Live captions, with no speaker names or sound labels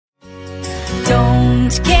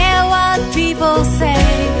Don't care what people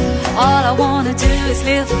say. All I wanna do is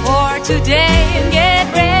live for today and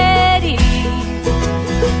get ready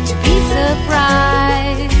to be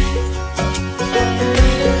surprised.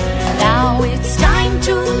 Now it's time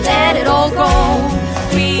to let it all go.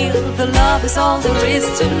 Feel the love is all there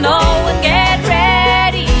is to know, and get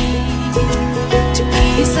ready to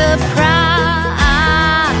be surprised.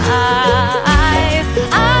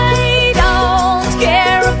 I don't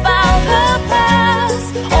care about the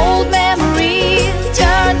past. Old memories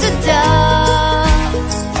turn to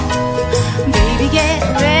dust. Baby, get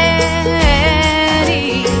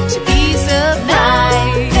ready to be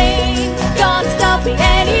surprised. Nothing's gonna stop me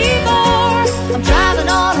anymore. I'm driving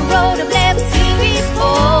on a road I've never seen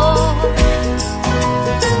before.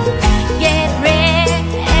 Get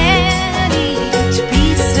ready to be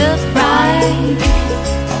surprised.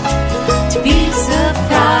 To be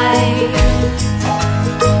surprised.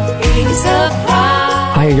 Be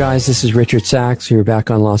surprised. Hi, you guys. This is Richard Sachs. You're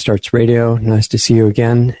back on Lost Arts Radio. Nice to see you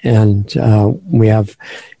again. And we have,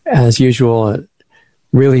 as usual, a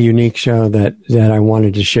really unique show that I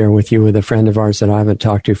wanted to share with you with a friend of ours that I haven't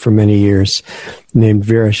talked to for many years, named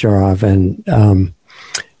Vera Sharav. And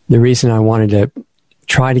the reason I wanted to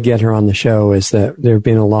try to get her on the show is that there have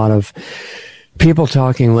been a lot of people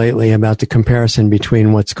talking lately about the comparison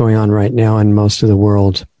between what's going on right now in most of the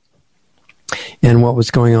world and what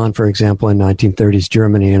was going on, for example, in 1930s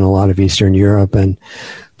Germany and a lot of Eastern Europe and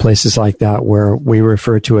places like that, where we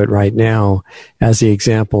refer to it right now as the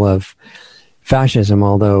example of fascism,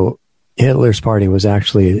 although Hitler's party was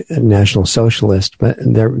actually a National Socialist, but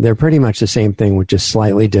they're pretty much the same thing with just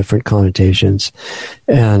slightly different connotations.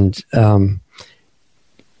 And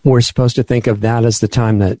we're supposed to think of that as the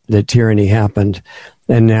time that tyranny happened.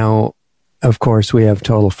 And now, of course, we have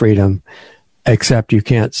total freedom, except you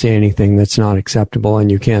can't say anything that's not acceptable, and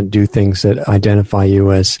you can't do things that identify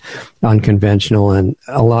you as unconventional, and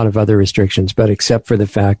a lot of other restrictions. But except for the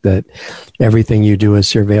fact that everything you do is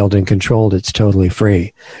surveilled and controlled, it's totally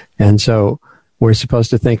free. And so we're supposed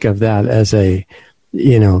to think of that as a,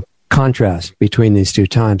 contrast between these two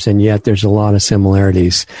times, and yet there's a lot of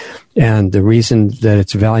similarities. And the reason that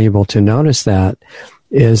it's valuable to notice that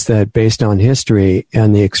is that based on history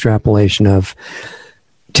and the extrapolation of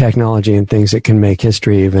technology and things that can make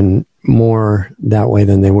history even more that way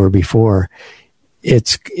than they were before,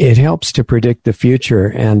 it helps to predict the future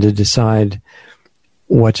and to decide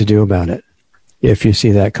what to do about it, if you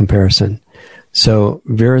see that comparison. So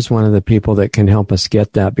Vera's one of the people that can help us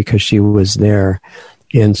get that, because she was there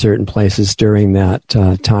in certain places during that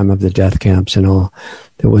time of the death camps and all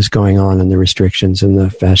that was going on, and the restrictions and the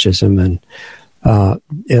fascism. And a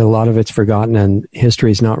lot of it's forgotten, and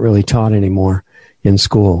history is not really taught anymore in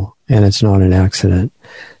school, and it's not an accident.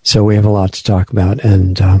 So we have a lot to talk about.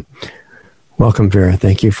 And welcome, Vera.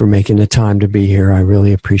 Thank you for making the time to be here. I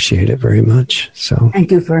really appreciate it very much. So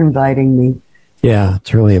thank you for inviting me. Yeah,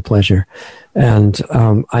 it's really a pleasure. And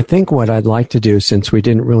I think what I'd like to do, since we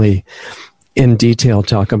didn't really in detail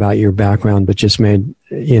talk about your background, but just made,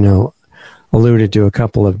 alluded to a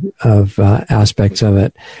couple of aspects of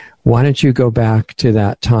it, why don't you go back to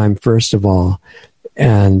that time, first of all,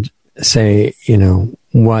 and say,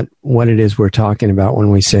 what it is we're talking about when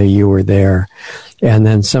we say you were there, and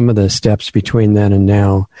then some of the steps between then and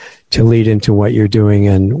now to lead into what you're doing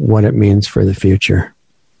and what it means for the future.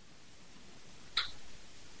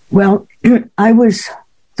 Well, I was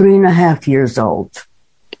 3.5 years old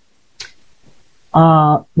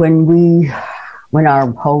when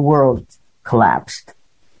our whole world collapsed.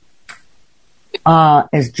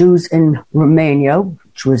 As Jews in Romania,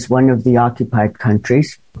 which was one of the occupied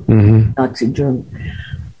countries, Nazi Germany,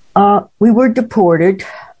 we were deported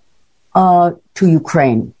to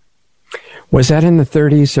Ukraine. Was that in the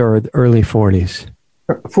 30s or the early 40s?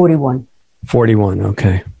 41. 41,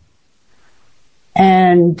 okay.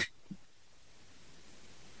 And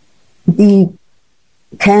the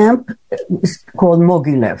camp was called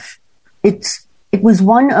Mogilev. It was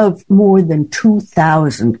one of more than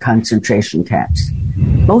 2,000 concentration camps.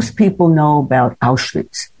 Most people know about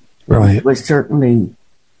Auschwitz. Right. It was certainly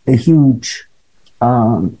a huge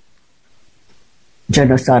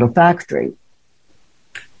genocidal factory,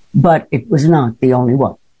 but it was not the only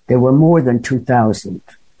one. There were more than 2,000.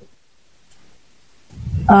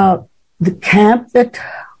 The camp that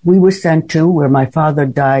we were sent to, where my father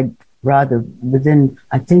died rather within,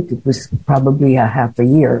 I think it was probably a half a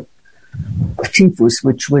year, of typhus,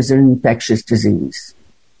 which was an infectious disease.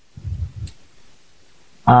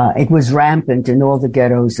 It was rampant in all the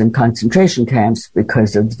ghettos and concentration camps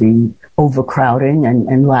because of the overcrowding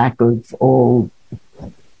and lack of all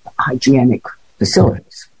hygienic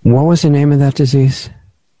facilities. What was the name of that disease?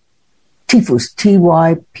 Typhus,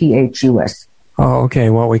 Typhus. Oh, okay.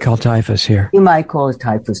 What we call typhus here. You might call it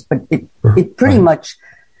typhus, but it's pretty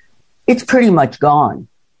much gone.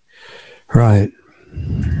 Right.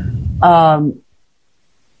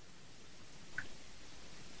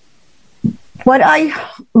 What I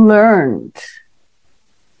learned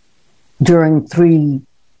during 3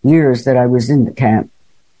 years that I was in the camp,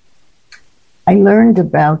 I learned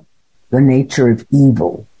about the nature of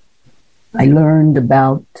evil. I learned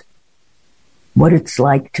about what it's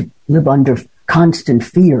like to live under constant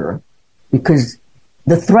fear, because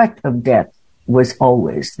the threat of death was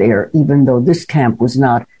always there, even though this camp was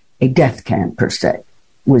not a death camp per se.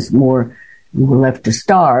 It was more, you were left to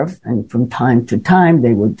starve, and from time to time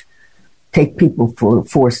they would take people for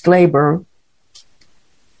forced labor.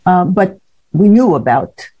 But we knew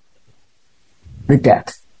about the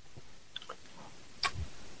death.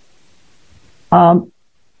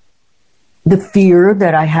 The fear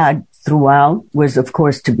that I had throughout was, of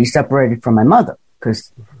course, to be separated from my mother,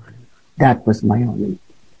 because that was my only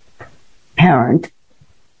parent.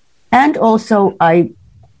 And also, I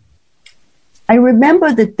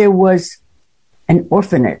remember that there was an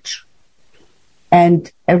orphanage,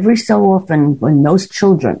 and every so often, when those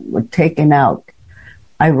children were taken out,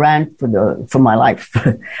 I ran for my life.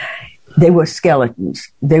 They were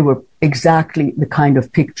skeletons. They were exactly the kind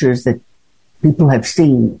of pictures that people have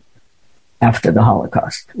seen after the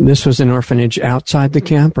Holocaust. This was an orphanage outside the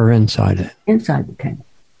camp or inside it? Inside the camp.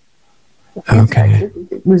 Okay.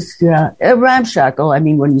 It was a ramshackle, I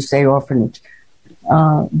mean, when you say orphanage.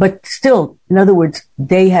 But still, in other words,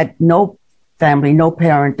 they had no family, no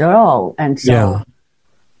parent at all. And so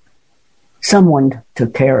someone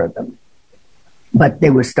took care of them. But they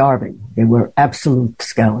were starving. They were absolute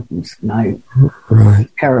skeletons. And I was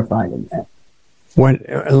terrified of that.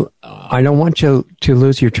 I don't want you to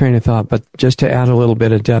lose your train of thought, but just to add a little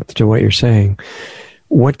bit of depth to what you're saying,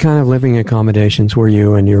 what kind of living accommodations were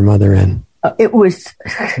you and your mother in? It was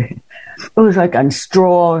like on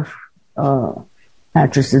straw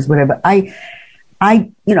mattresses, whatever. I,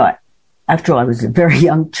 after all, I was a very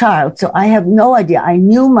young child, so I have no idea. I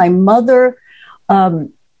knew my mother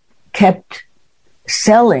kept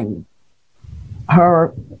selling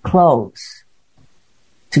her clothes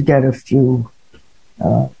to get a few.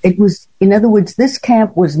 It was, in other words, this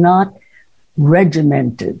camp was not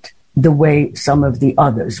regimented the way some of the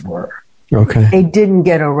others were. Okay. They didn't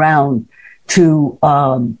get around to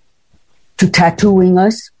tattooing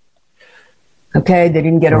us. Okay. They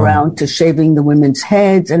didn't get around to shaving the women's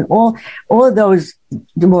heads and all of those.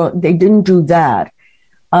 They didn't do that.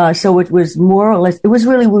 So it was more or less, it was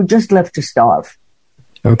really, we were just left to starve.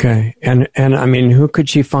 Okay. And I mean, who could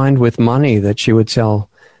she find with money that she would sell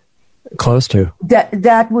close to?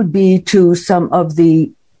 That would be to some of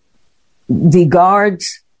the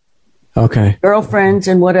guards, girlfriends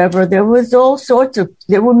and whatever. There was all sorts of,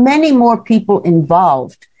 there were many more people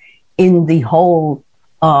involved in the whole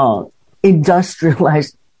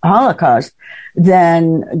industrialized Holocaust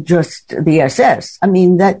than just the SS. I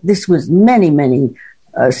mean, this was many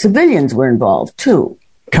civilians were involved too.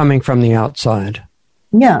 Coming from the outside.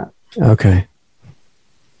 Yeah. Okay.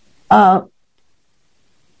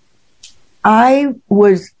 I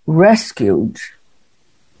was rescued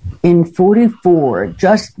in 1944,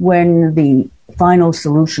 just when the final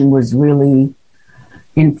solution was really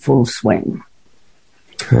in full swing.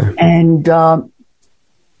 Okay. And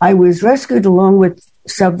I was rescued along with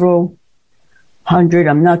several hundred,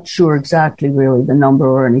 I'm not sure exactly really the number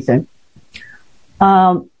or anything.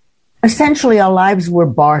 Essentially, our lives were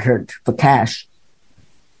bartered for cash.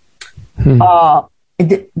 And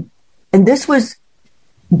this was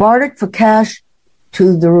bartered for cash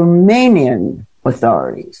to the Romanian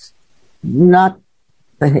authorities, not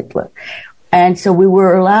the Hitler. And so we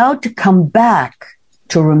were allowed to come back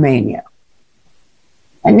to Romania.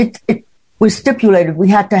 And it was stipulated we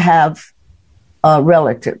had to have a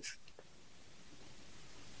relative.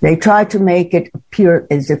 They tried to make it appear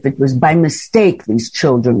as if it was by mistake these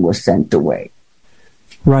children were sent away.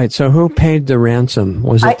 Right. So who paid the ransom?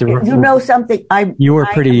 Was it you know something? You were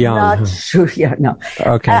pretty young. I'm not sure. Yeah, no.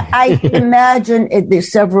 Okay. I imagine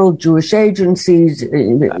there's several Jewish agencies,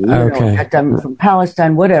 from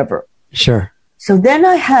Palestine, whatever. Sure. So then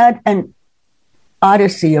I had an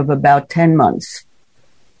odyssey of about 10 months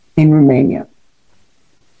in Romania.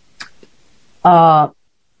 Along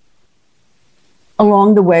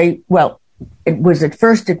the way, well, it was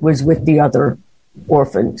with the other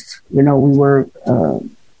orphans. We were,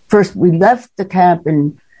 first we left the camp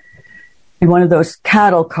in one of those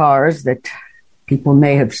cattle cars that people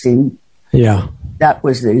may have seen. Yeah. That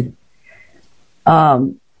was the,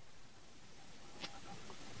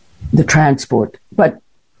 the transport. But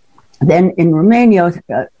then in Romania,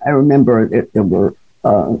 I remember there were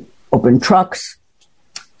open trucks.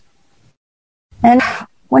 And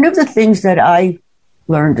one of the things that I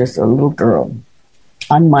learned as a little girl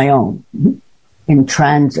on my own in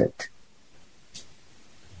transit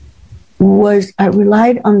was I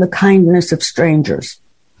relied on the kindness of strangers.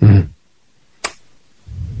 Mm.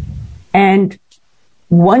 And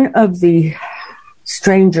one of the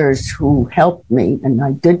strangers who helped me, and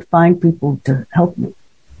I did find people to help me,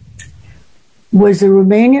 was a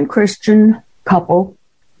Romanian Christian couple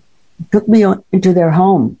who took me into their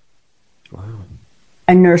home. Wow.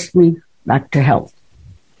 And nursed me back to health.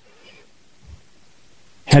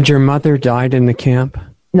 Had your mother died in the camp?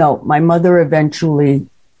 No, my mother eventually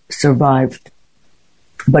survived,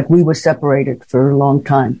 but we were separated for a long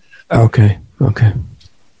time. Okay.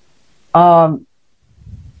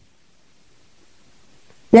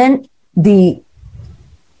 Then the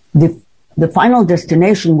final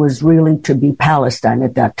destination was really to be Palestine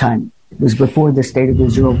at that time. It was before the State of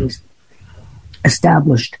Israel was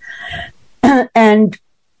established. And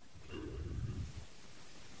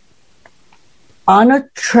on a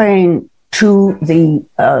train to the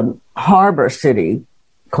harbor city,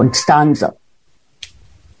 Constanza,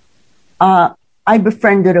 I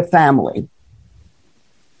befriended a family.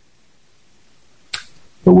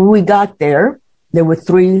 But when we got there were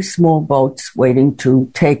 3 small boats waiting to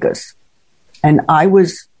take us. And I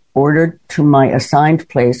was ordered to my assigned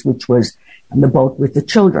place, which was on the boat with the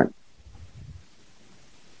children.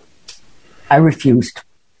 I refused.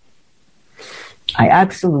 I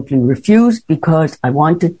absolutely refused because I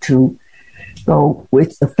wanted to go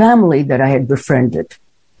with the family that I had befriended.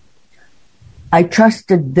 I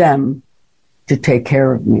trusted them to take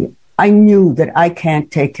care of me. I knew that I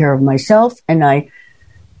can't take care of myself, and I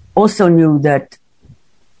also knew that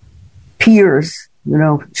peers,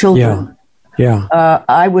 children. Yeah.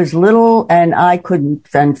 I was little and I couldn't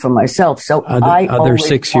fend for myself. So other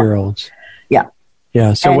 6-year-olds. Yeah.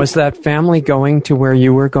 Yeah. So was that family going to where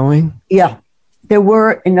you were going? Yeah. There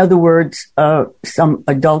were, in other words, some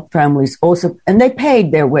adult families also, and they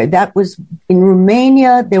paid their way. That was in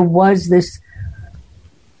Romania. There was this,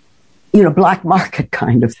 black market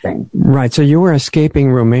kind of thing. Right. So you were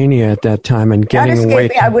escaping Romania at that time and getting away.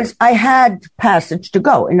 I had passage to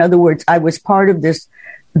go. In other words, I was part of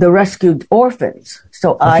the rescued orphans.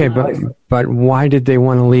 So but why did they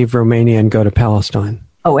want to leave Romania and go to Palestine?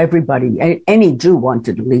 Oh, everybody, any Jew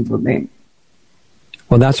wanted to leave Romania.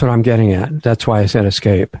 Well, that's what I'm getting at. That's why I said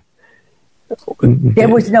escape. There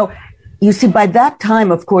was you see, by that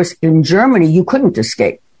time, of course, in Germany, you couldn't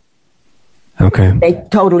escape. Okay. They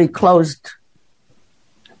totally closed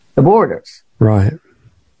the borders. Right.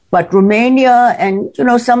 But Romania and,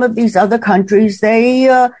 some of these other countries, they,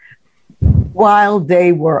 while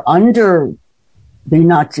they were under the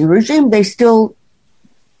Nazi regime,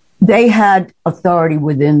 they had authority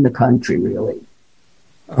within the country, really.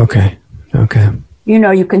 Okay.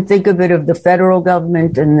 You can think of it of the federal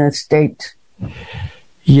government and the state.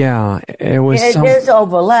 Yeah, There's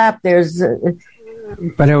overlap.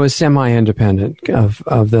 But it was semi-independent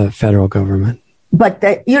of the federal government. But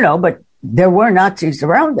there were Nazis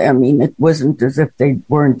around there. I mean, it wasn't as if they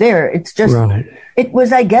weren't there. It's just, right. It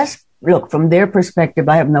was, I guess, look, from their perspective,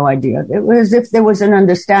 I have no idea. It was as if there was an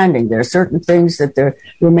understanding. There are certain things that the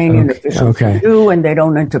Romanian officials do, and they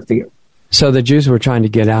don't interfere. So the Jews were trying to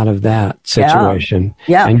get out of that situation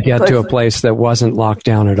and get to a place that wasn't locked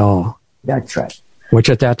down at all. That's right. Which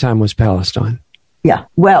at that time was Palestine. Yeah.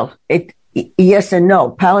 Well, yes and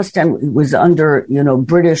no. Palestine was under,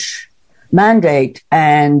 British mandate,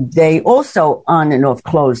 and they also on and off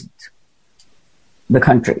closed the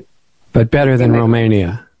country. But better than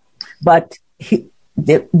Romania. But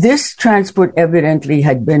this transport evidently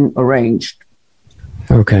had been arranged.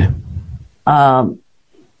 Okay.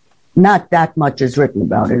 Not that much is written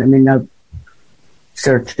about it. I mean, I've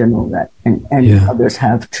searched and all that, and others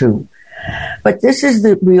have too. But this is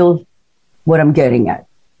what I'm getting at.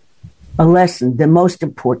 A lesson, the most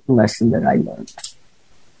important lesson that I learned.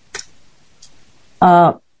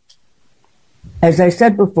 As I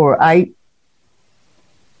said before, I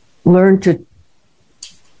learned to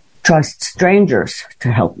trust strangers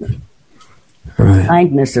to help me. Right.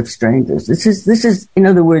 Kindness of strangers. This is, in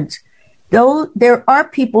other words, though there are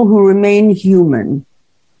people who remain human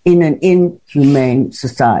in an inhumane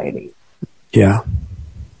society. Yeah.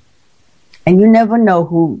 And you never know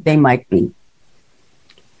who they might be.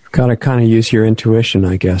 Got to kind of use your intuition,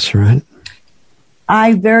 I guess, right?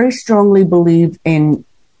 I very strongly believe in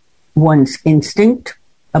one's instinct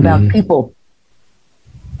about people.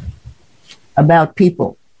 About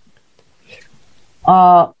people.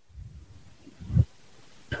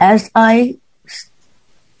 As I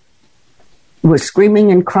was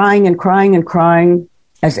screaming and crying and crying and crying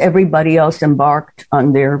as everybody else embarked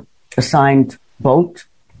on their assigned boat,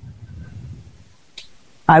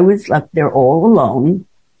 I was left there all alone,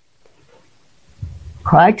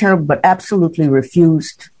 cried terrible, but absolutely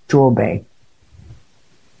refused to obey.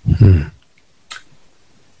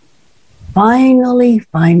 Finally,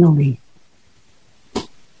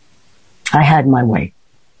 I had my way.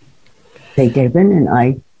 They gave in and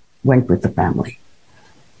I went with the family.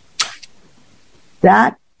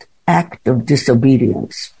 That act of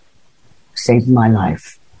disobedience saved my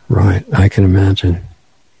life. Right, I can imagine.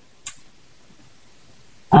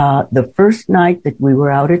 The first night that we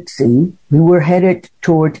were out at sea, we were headed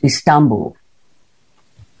toward Istanbul.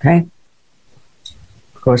 Okay?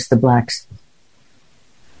 Of course, the Black Sea.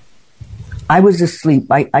 I was asleep.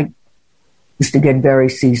 I used to get very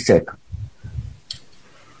seasick.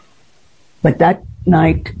 But that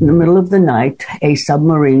night, in the middle of the night, a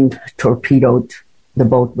submarine torpedoed the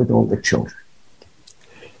boat with all the children.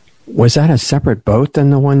 Was that a separate boat than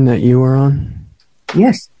the one that you were on?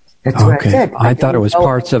 Yes, that's what I said. I thought it was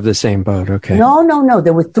parts of the same boat. Okay. No.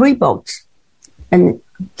 There were 3 boats. And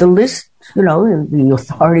the list, the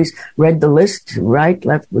authorities read the list, right,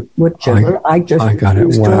 left, whichever. I got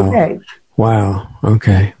it. Wow. Wow.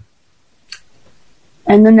 Okay.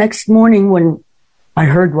 And the next morning when I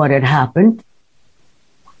heard what had happened,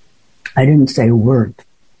 I didn't say a word.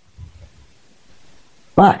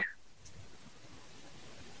 But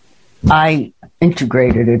I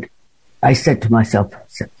integrated it. I said to myself,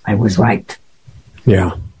 I was right.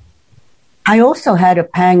 Yeah. I also had a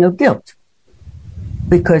pang of guilt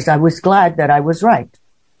because I was glad that I was right.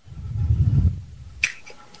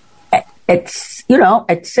 It's,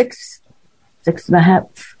 at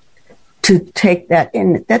 6.5, to take that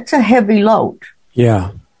in, that's a heavy load.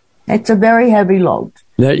 Yeah. It's a very heavy load.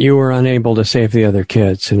 That you were unable to save the other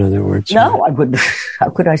kids, in other words. No, I would.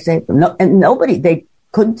 How could I save them? No, and they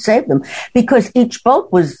couldn't save them because each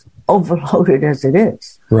boat was overloaded as it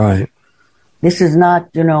is. Right. This is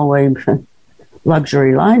not, a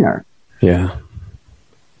luxury liner. Yeah.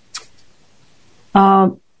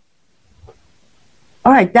 All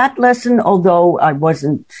right, that lesson, although I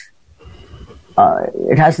wasn't,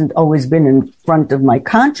 it hasn't always been in front of my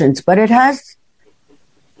conscience, but it has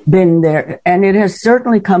been there, and it has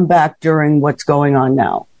certainly come back during what's going on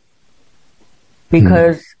now.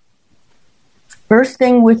 Because first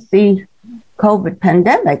thing with the COVID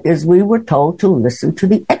pandemic is we were told to listen to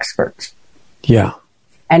the experts. Yeah.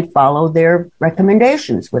 And follow their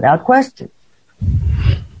recommendations without question.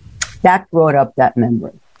 That brought up that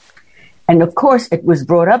memory. And of course, it was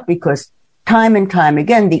brought up because time and time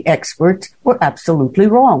again, the experts were absolutely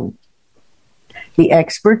wrong. The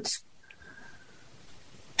experts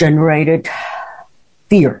generated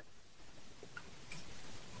fear.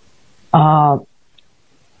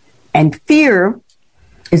 And fear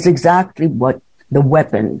is exactly what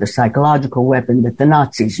the psychological weapon that the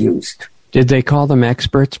Nazis used. Did they call them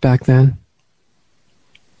experts back then?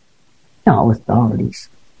 No, authorities.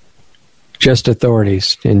 Just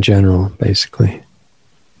authorities in general, basically.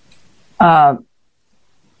 The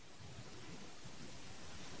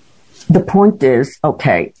point is,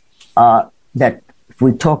 that if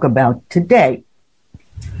we talk about today,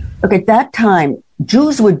 at that time,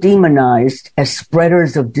 Jews were demonized as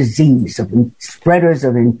spreaders of disease, spreaders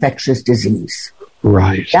of infectious disease.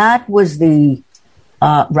 Right. That was the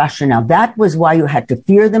rationale. That was why you had to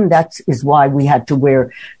fear them. That is why we had to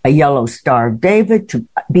wear a yellow Star of David, to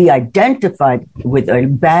be identified with a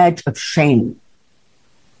badge of shame,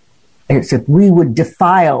 as if we would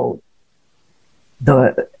defile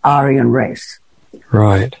the Aryan race.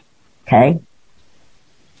 Right. Okay?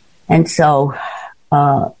 And so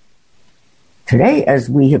today, as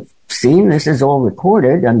we have seen, this is all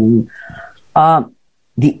recorded. I mean,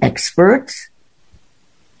 the experts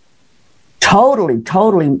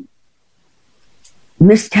totally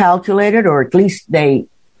miscalculated, or at least they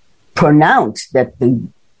pronounced that the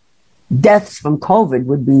deaths from COVID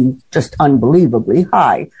would be just unbelievably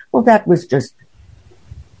high. Well, that was just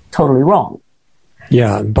totally wrong.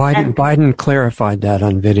 Yeah, Biden clarified that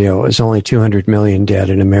on video. It was only 200 million dead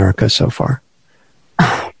in America so far.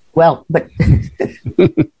 Well, but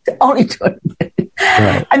only 200 million.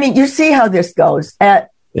 Right. I mean, you see how this goes.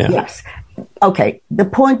 Yes. Okay. The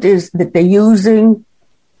point is that they're using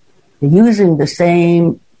the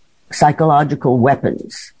same psychological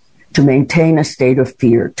weapons to maintain a state of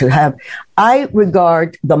fear. I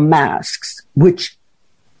regard the masks, which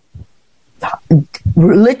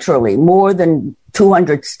literally more than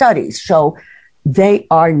 200 studies show they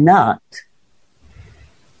are not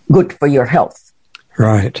good for your health.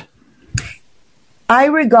 Right. I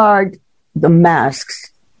regard the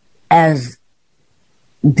masks as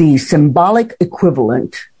the symbolic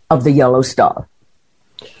equivalent of the yellow star.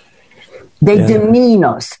 They demean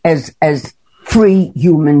us as free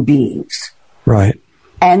human beings. Right.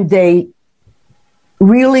 And they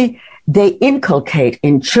inculcate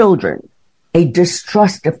in children a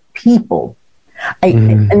distrust of people,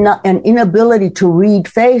 an inability to read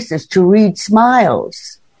faces, to read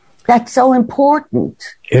smiles. That's so important.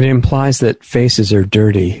 It implies that faces are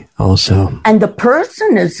dirty also. And the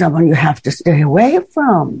person is someone you have to stay away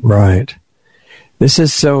from. Right. This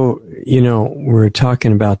is so, we're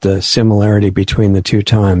talking about the similarity between the two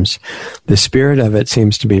times. The spirit of it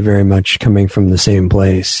seems to be very much coming from the same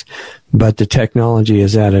place, but the technology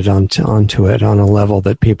is added onto it on a level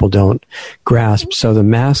that people don't grasp. So the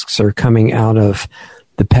masks are coming out of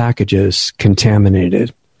the packages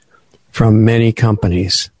contaminated from many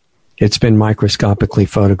companies. It's been microscopically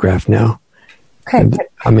photographed now. Okay.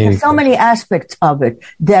 There's so many aspects of it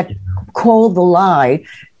that call the lie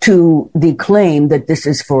to the claim that this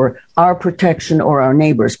is for our protection or our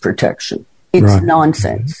neighbor's protection. It's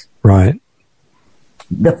nonsense. Right.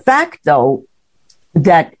 The fact, though,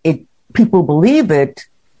 that people believe it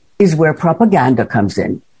is where propaganda comes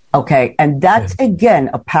in. Okay. And that's, again,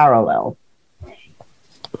 a parallel.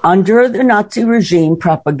 Under the Nazi regime,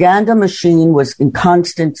 propaganda machine was in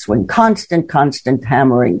constant swing, constant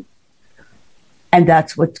hammering. And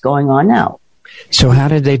that's what's going on now. So how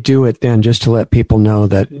did they do it then, just to let people know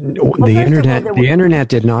that the internet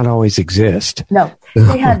did not always exist? No,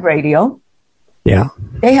 they had radio. Yeah.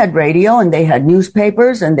 They had radio, and they had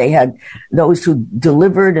newspapers, and they had those who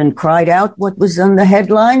delivered and cried out what was on the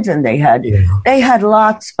headlines, and they had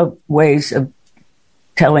lots of ways of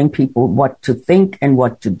telling people what to think and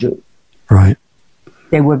what to do. Right.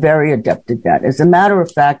 They were very adept at that. As a matter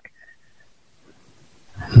of fact,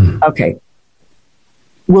 okay,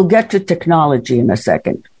 we'll get to technology in a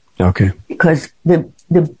second. Okay. Because the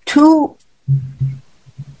two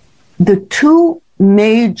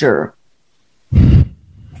major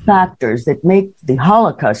factors that make the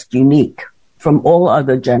Holocaust unique from all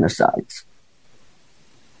other genocides.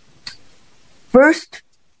 First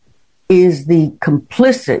is the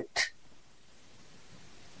complicit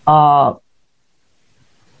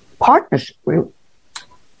partnership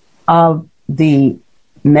of the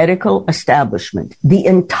medical establishment, the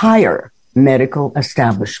entire medical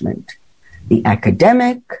establishment, the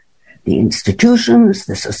academic, the institutions,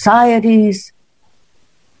 the societies,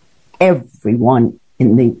 everyone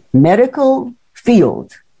in the medical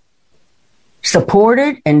field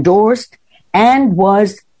supported, endorsed, and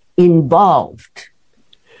was involved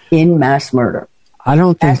in mass murder. I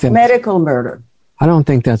don't think that medical murder. I don't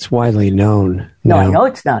think that's widely known. No, I know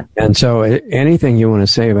it's not. And so anything you want to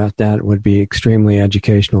say about that would be extremely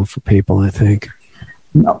educational for people, I think.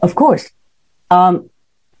 No, of course. The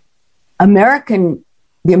American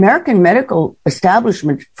medical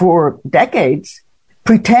establishment for decades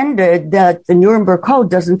pretended that the Nuremberg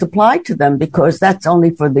Code doesn't apply to them because that's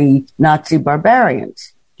only for the Nazi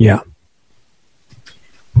barbarians. Yeah.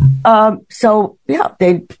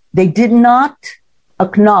 They did not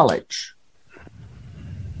acknowledge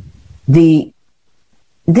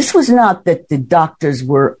this was not that the doctors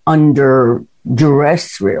were under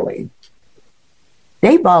duress, really.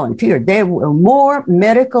 They volunteered. There were more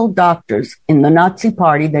medical doctors in the Nazi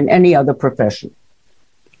Party than any other profession.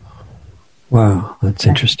 Wow, that's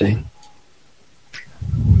interesting.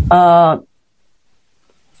 The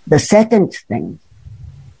second thing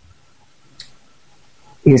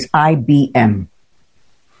is IBM.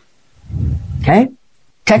 Okay?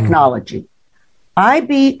 Technology.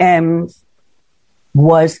 IBM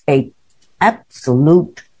was an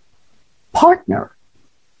absolute partner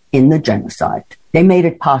in the genocide. They made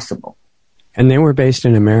it possible. And they were based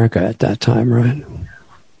in America at that time, right?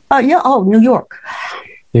 New York.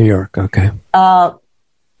 New York, okay.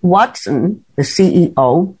 Watson, the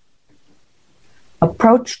CEO,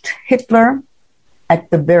 approached Hitler at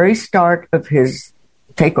the very start of his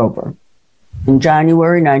takeover in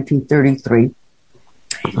January 1933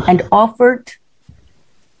 and offered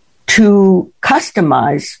to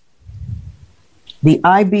customize the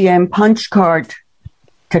IBM punch card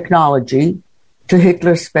technology to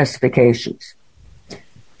Hitler's specifications.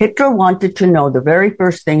 Hitler wanted to know, the very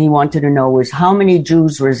first thing he wanted to know was how many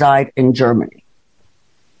Jews reside in Germany.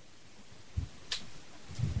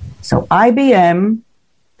 So IBM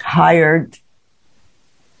hired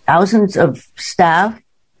thousands of staff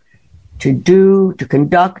to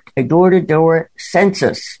conduct a door-to-door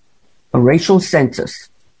census, a racial census.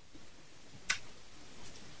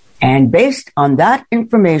 And based on that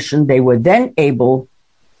information, they were then able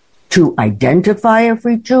to identify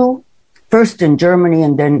every Jew, first in Germany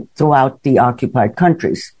and then throughout the occupied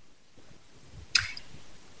countries,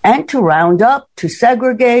 and to round up, to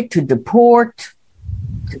segregate, to deport,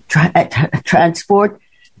 to transport,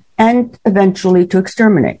 and eventually to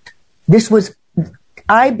exterminate. This was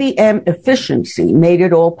IBM efficiency made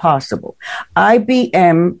it all possible.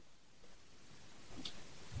 IBM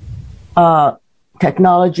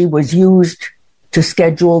technology was used to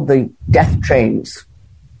schedule the death trains,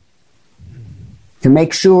 to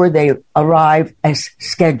make sure they arrive as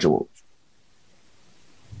scheduled.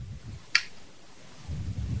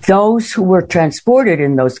 Those who were transported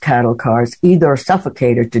in those cattle cars either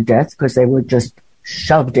suffocated to death because they were just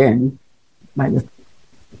shoved in by the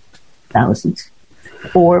thousands,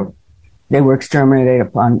 or they were exterminated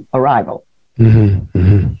upon arrival. Mm-hmm,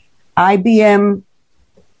 mm-hmm. IBM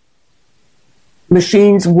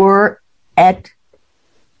machines were at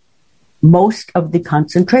most of the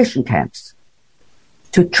concentration camps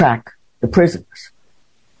to track the prisoners.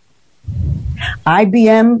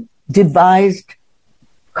 IBM devised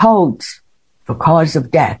codes for cause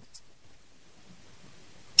of death: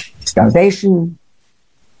 starvation,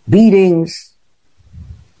 beatings,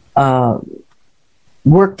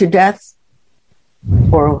 work to death,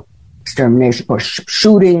 or extermination, or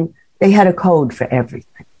shooting. They had a code for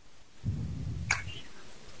everything.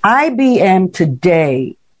 IBM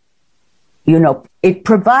today,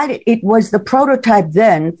 it was the prototype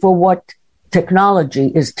then for what technology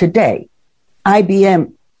is today.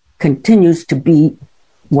 IBM continues to be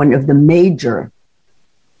one of the major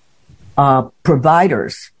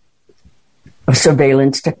providers of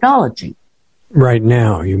surveillance technology. Right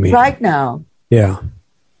now, you mean? Right now. Yeah.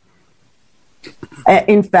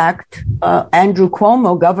 In fact, Andrew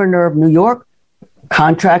Cuomo, governor of New York,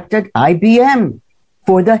 contracted IBM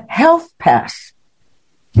for the health pass.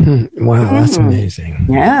 Wow, that's amazing.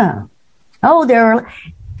 Yeah. Oh,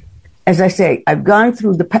 as I say, I've gone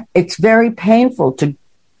through it's very painful to,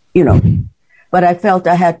 but I felt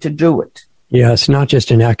I had to do it. Yeah, it's not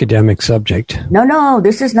just an academic subject. No,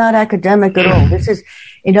 this is not academic at all. This is,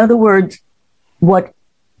 in other words, what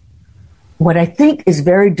I think is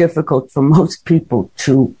very difficult for most people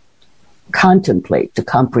to contemplate, to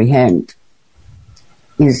comprehend,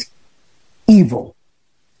 is evil.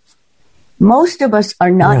 Most of us are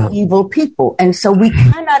not evil people, and so we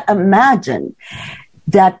cannot imagine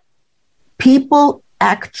that people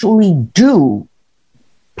actually do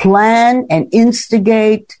plan and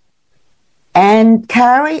instigate and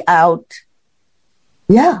carry out,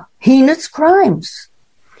 heinous crimes.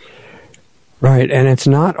 Right, and it's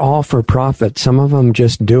not all for profit. Some of them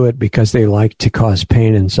just do it because they like to cause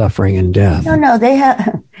pain and suffering and death. No,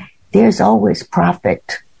 there's always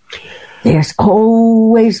profit. There's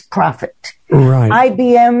always profit. Right.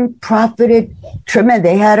 IBM profited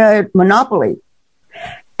tremendously. They had a monopoly.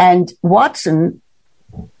 And Watson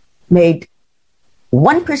made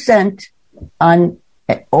 1% on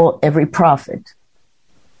every profit.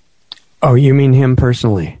 Oh, you mean him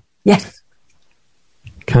personally? Yes.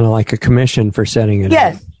 Kind of like a commission for setting it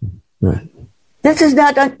yes. up. Right. This is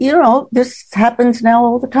not, this happens now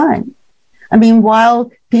all the time. I mean,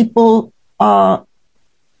 while people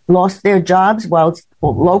lost their jobs, while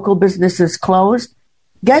local businesses closed,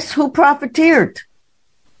 guess who profiteered?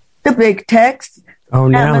 The big techs,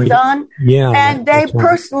 Amazon. And they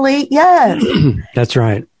personally, yes. That's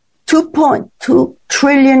right. $2.2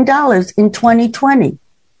 trillion in 2020.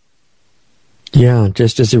 Yeah,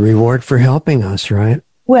 just as a reward for helping us, right?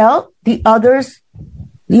 Well, the others,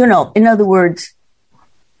 in other words,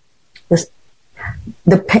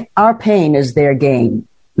 our pain is their gain.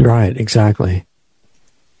 Right, exactly.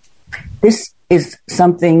 This is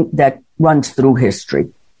something that runs through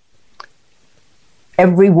history.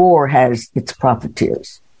 Every war has its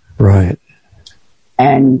profiteers. Right.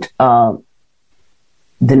 And the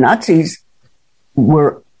Nazis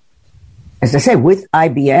were, as I say, with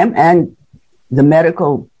IBM and the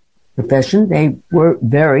medical profession, they were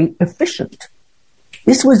very efficient.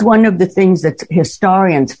 This was one of the things that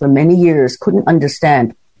historians for many years couldn't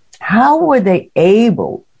understand. How were they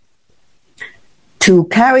able to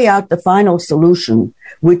carry out the final solution,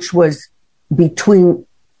 which was between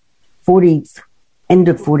end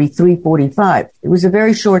of 43, 45. It was a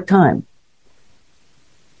very short time.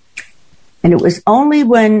 And it was only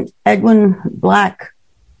when Edwin Black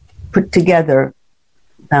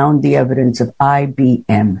found the evidence of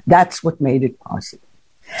IBM. That's what made it possible.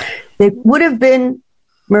 They would have been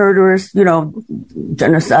murderers,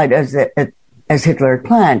 genocide as Hitler had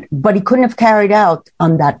planned, but he couldn't have carried out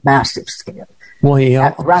on that massive scale. Well, he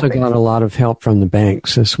also got a lot of help from the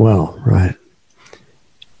banks as well, right?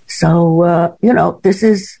 So, this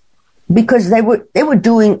is because they were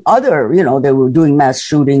doing other, they were doing mass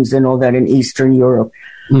shootings and all that in Eastern Europe.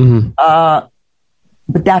 Mm-hmm.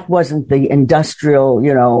 But that wasn't the industrial,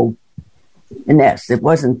 finesse. It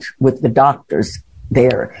wasn't with the doctors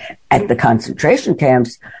there at the concentration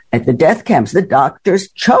camps, at the death camps. The doctors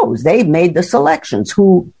chose. They made the selections.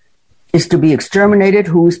 Who is to be exterminated,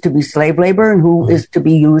 who is to be slave labor, and who is to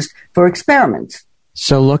be used for experiments.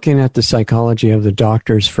 So looking at the psychology of the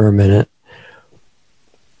doctors for a minute,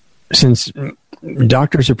 since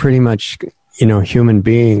doctors are pretty much, human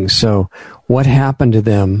beings, so what happened to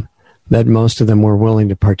them that most of them were willing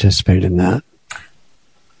to participate in that?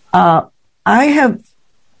 I have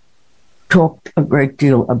talked a great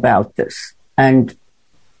deal about this, and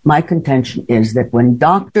my contention is that when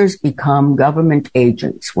doctors become government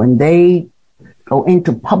agents, when they go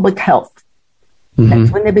into public health, that's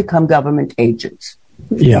when they become government agents.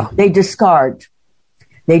 Yeah. They discard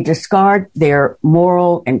their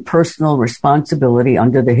moral and personal responsibility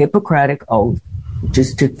under the Hippocratic Oath, which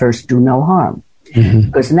is to first do no harm. Mm-hmm.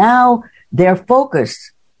 Because now their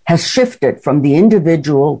focus has shifted from the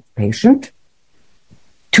individual patient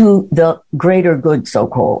to the greater good,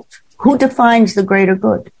 so-called. Who defines the greater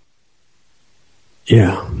good?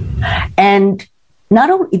 Yeah. And not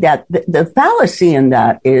only that, the fallacy in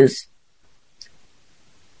that is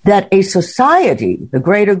that a society, the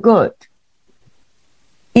greater good,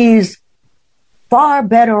 is far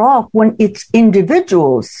better off when its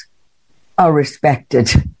individuals are respected.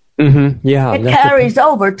 Mm-hmm. Yeah, it carries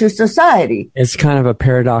over to society. It's kind of a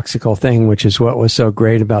paradoxical thing, which is what was so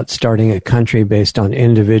great about starting a country based on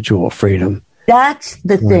individual freedom. That's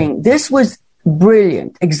the thing. This was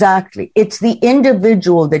brilliant. Exactly. It's the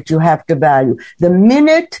individual that you have to value. The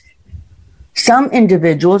minute some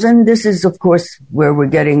individuals, and this is, of course, where we're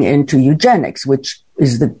getting into eugenics, which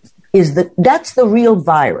is that's the real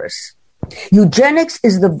virus. Eugenics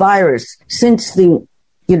is the virus since the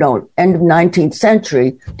end of 19th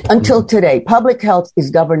century until today. Public health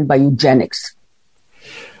is governed by eugenics.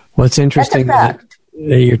 Well, it's interesting that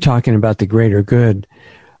you're talking about the greater good.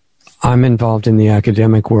 I'm involved in the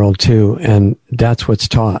academic world too, and that's what's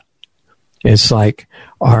taught. It's like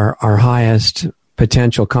our highest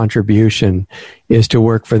potential contribution is to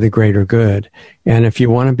work for the greater good. And if you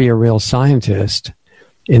want to be a real scientist,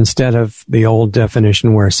 instead of the old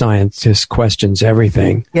definition where a scientist questions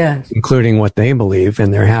everything, yes, including what they believe,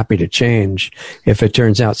 and they're happy to change if it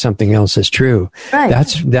turns out something else is true. Right.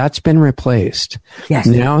 That's been replaced. Yes.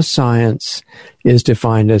 Now science is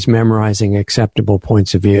defined as memorizing acceptable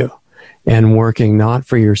points of view and working not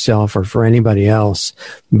for yourself or for anybody else,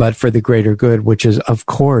 but for the greater good, which is, of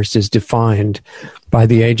course, is defined by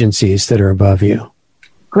the agencies that are above you.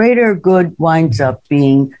 Greater good winds up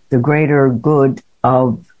being the greater good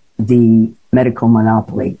of the medical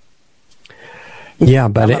monopoly. Yeah,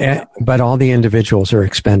 but all the individuals are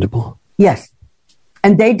expendable. Yes,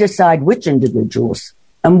 and they decide which individuals.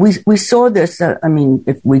 And we saw this.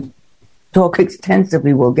 If we talk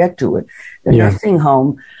extensively, we'll get to it. The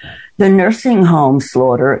nursing home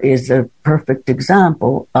slaughter is a perfect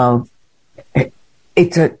example of.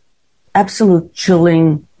 It's an absolute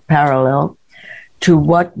chilling parallel to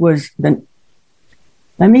what was the.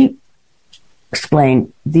 Let me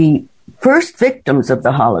explain. The first victims of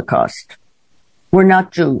the Holocaust were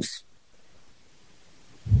not Jews.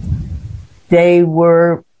 They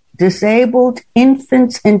were disabled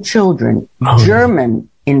infants and children, German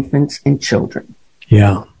infants and children.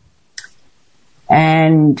 Yeah.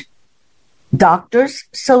 And doctors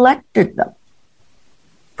selected them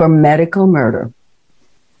for medical murder.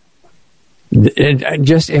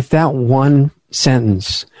 Just if that one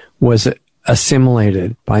sentence was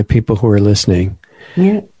assimilated by people who are listening,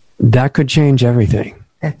 that could change everything.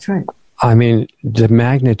 That's right. I mean, the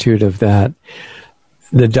magnitude of that,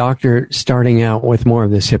 the doctor starting out with more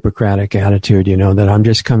of this Hippocratic attitude, that I'm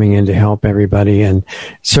just coming in to help everybody, and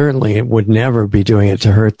certainly it would never be doing it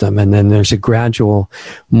to hurt them. And then there's a gradual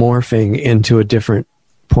morphing into a different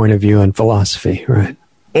point of view and philosophy, right?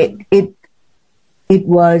 It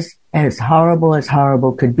was as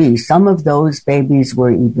horrible could be. Some of those babies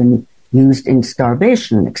were even used in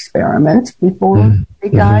starvation experiments before they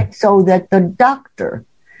died, so that the doctor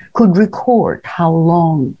could record how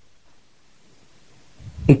long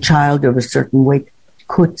a child of a certain weight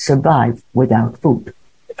could survive without food.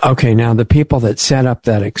 Okay, now the people that set up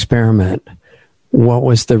that experiment, what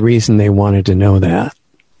was the reason they wanted to know that?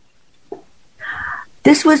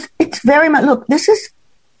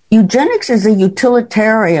 Eugenics is a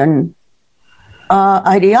utilitarian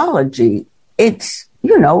ideology. It's,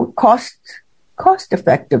 cost cost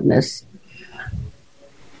effectiveness.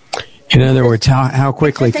 In other words, how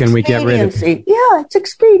quickly can we get rid of it? Yeah, it's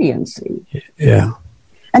expediency. Yeah.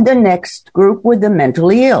 And the next group were the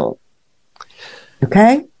mentally ill.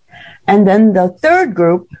 Okay? And then the third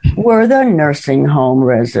group were the nursing home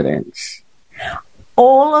residents.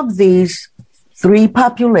 All of these three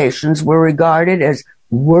populations were regarded as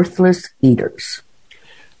worthless eaters.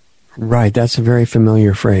 Right, that's a very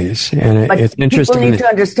familiar phrase, and it's interesting. People need to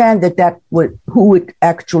understand who it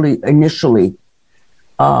actually initially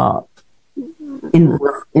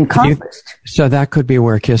encompassed. So that could be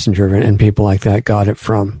where Kissinger and people like that got it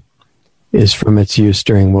from, is from its use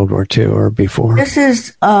during World War II or before. This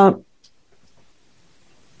is, and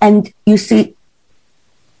you see,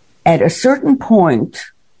 at a certain point,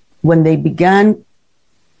 when they began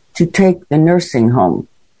to take the nursing home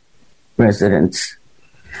residents,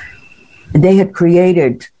 they had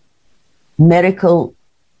created medical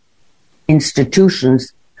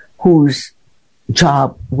institutions whose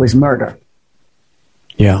job was murder.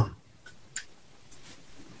 Yeah.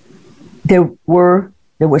 There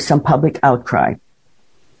was some public outcry,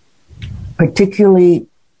 particularly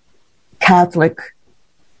Catholic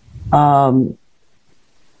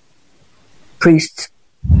priests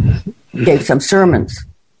gave some sermons,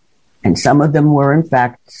 and some of them were in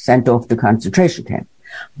fact sent off to concentration camp.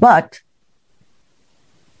 But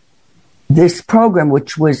this program,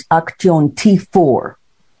 which was Action T4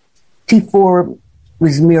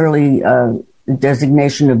 was merely a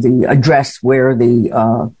designation of the address where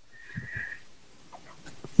the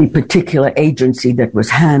particular agency that was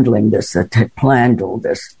handling this, that had planned all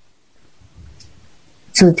this.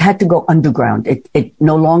 So it had to go underground. It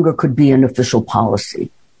no longer could be an official policy,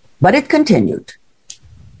 but it continued.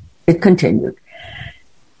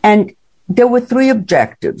 And there were three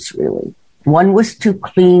objectives, really. One was to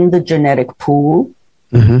clean the genetic pool.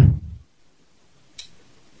 Mm-hmm.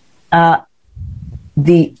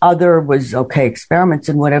 The other was, experiments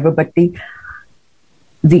and whatever, but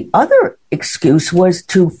the other excuse was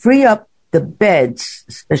to free up the beds,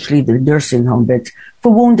 especially the nursing home beds,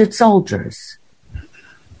 for wounded soldiers,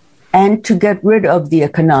 and to get rid of the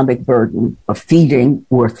economic burden of feeding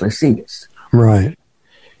worthless eaters. Right.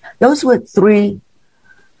 Those were three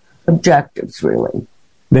objectives, really.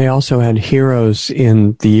 They also had heroes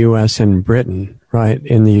in the U.S. and Britain, right,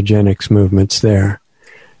 in the eugenics movements there.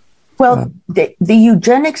 Well, the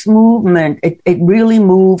eugenics movement, it really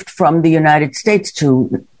moved from the United States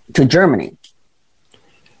to Germany.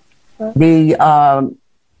 The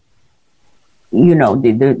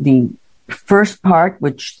first part,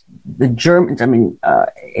 which the Germans,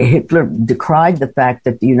 Hitler decried the fact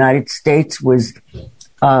that the United States was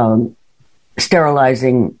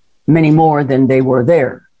sterilizing many more than they were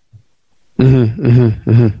there. Mm-hmm, mm-hmm,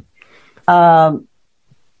 mm-hmm.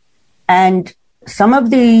 And some of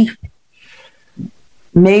the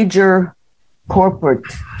major corporate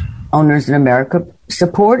owners in America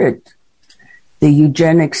supported the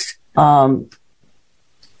eugenics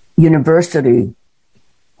university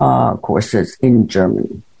courses in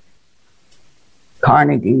Germany.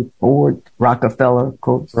 Carnegie, Ford, Rockefeller, of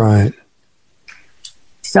course. Right.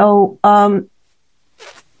 So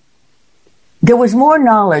there was more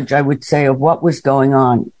knowledge, I would say, of what was going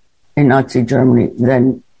on in Nazi Germany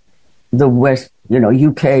than the West,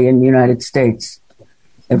 UK and the United States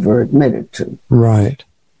ever admitted to. Right.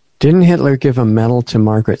 Didn't Hitler give a medal to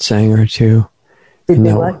Margaret Sanger, too? Did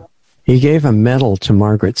they what? He gave a medal to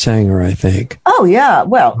Margaret Sanger, I think. Oh, yeah.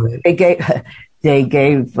 Well, they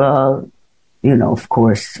gave, of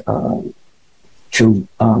course, to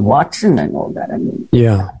Watson and all that. I mean,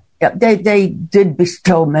 yeah. Yeah, they did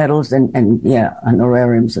bestow medals and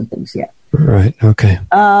honorariums and things, yeah. Right, okay.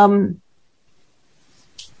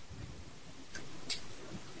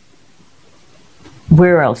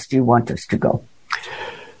 Where else do you want us to go?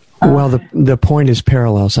 Well, the point is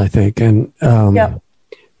parallels, I think. And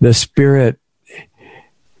the spirit,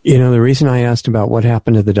 the reason I asked about what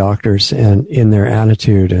happened to the doctors and in their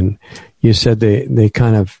attitude, and you said they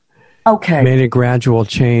kind of made a gradual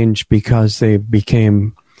change because they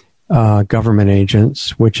became government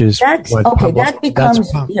agents, which is that's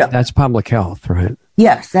public health, right?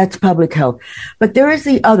 Yes, that's public health. But there is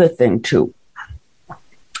the other thing, too.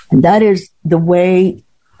 And that is the way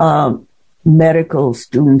medical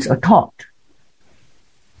students are taught.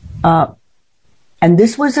 And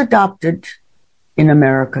this was adopted in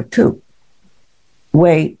America, too,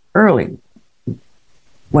 way early,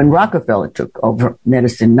 when Rockefeller took over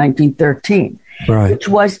medicine in 1913, right, which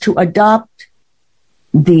was to adopt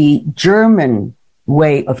the German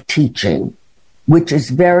way of teaching, which is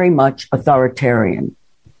very much authoritarian,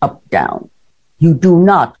 up, down. You do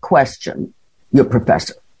not question your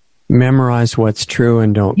professor. Memorize what's true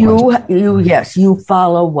and don't. Yes, you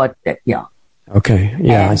follow what. Yeah. Okay.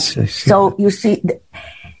 Yeah. I see. see. So you see,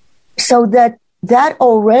 so that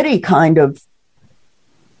already kind of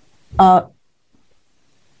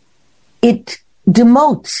it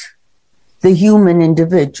demotes the human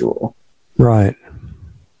individual. Right.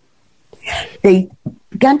 They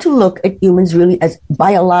began to look at humans really as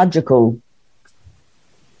biological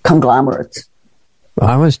conglomerates.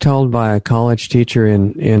 I was told by a college teacher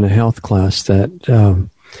in a health class that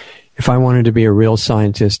if I wanted to be a real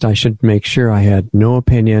scientist, I should make sure I had no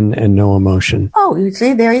opinion and no emotion. Oh, you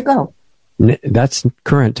see, there you go. That's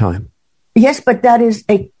current time. Yes, but that is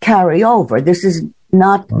a carryover. This is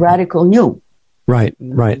not radical new. Right.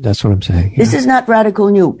 That's what I'm saying. Yeah. This is not radical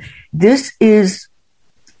new. This is,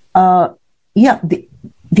 the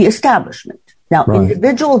establishment. Now,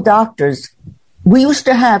 individual doctors, we used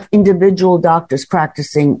to have individual doctors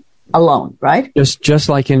practicing alone, right? Just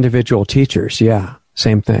like individual teachers. Yeah.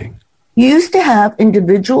 Same thing. You used to have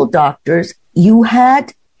individual doctors. You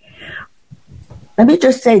had, let me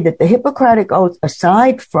just say that the Hippocratic Oath,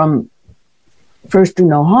 aside from first do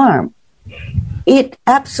no harm, it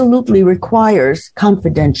absolutely requires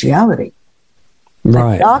confidentiality.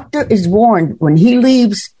 Right. The doctor is warned when he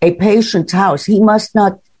leaves a patient's house, he must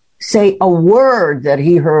not say a word that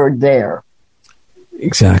he heard there.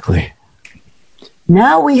 Exactly.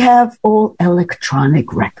 Now we have all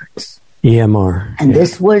electronic records. EMR. And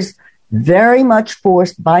this was very much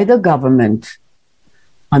forced by the government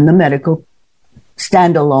on the medical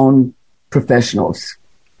standalone professionals.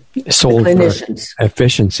 Sold clinicians. For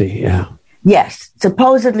efficiency, yeah. Yes,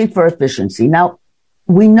 supposedly for efficiency. Now,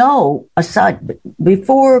 we know, aside,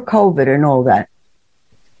 before COVID and all that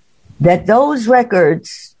those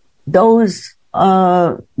records, those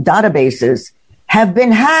databases have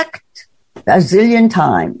been hacked a zillion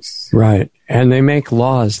times. Right. And they make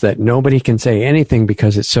laws that nobody can say anything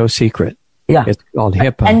because it's so secret. Yeah. It's called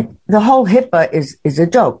HIPAA. And the whole HIPAA is a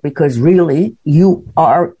joke because really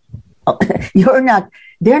they're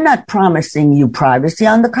not promising you privacy.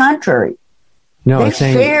 On the contrary. No, they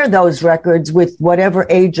share those records with whatever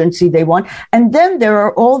agency they want. And then there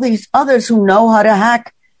are all these others who know how to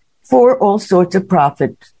hack for all sorts of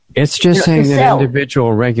profit. It's just saying that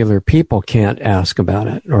individual regular people can't ask about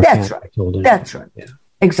it. Or That's right. That's right. Yeah.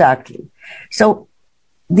 Exactly. So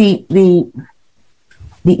the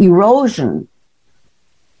erosion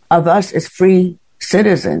of us as free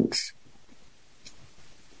citizens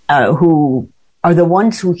who are the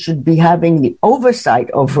ones who should be having the oversight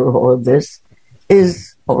over all of this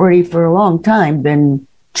is already for a long time been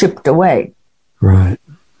chipped away. Right.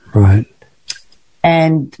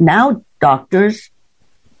 And now doctors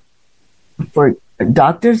are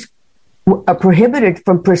prohibited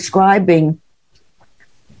from prescribing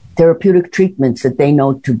therapeutic treatments that they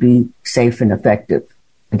know to be safe and effective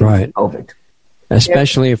against COVID.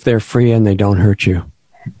 Especially if they're free and they don't hurt you.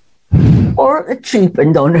 Or cheap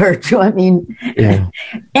and don't hurt you. I mean,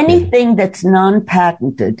 anything that's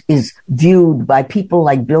non-patented is viewed by people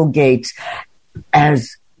like Bill Gates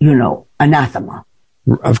as, anathema.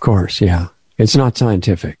 Of course, yeah. It's not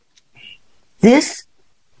scientific. This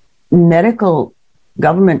medical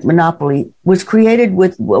government monopoly was created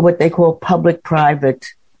with what they call public-private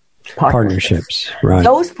partnerships. Right.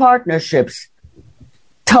 Those partnerships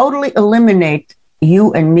totally eliminate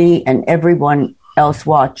you and me and everyone else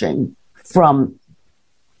watching from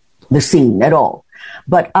the scene at all.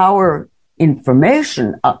 But our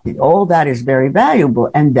information, all that is very valuable,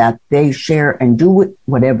 and that they share and do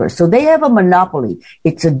whatever. So they have a monopoly.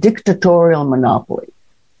 It's a dictatorial monopoly.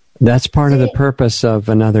 That's part of the purpose of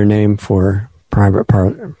another name for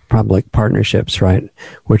public partnerships, right?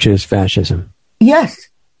 Which is fascism. Yes.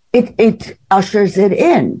 It ushers it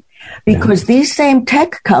in because these same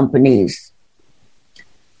tech companies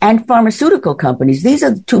and pharmaceutical companies, these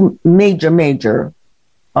are the two major,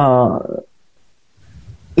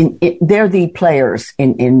 they're the players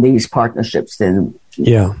in these partnerships. Then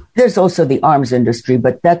there's also the arms industry,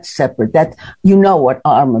 but that's separate. That what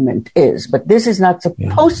armament is, but this is not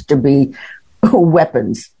supposed to be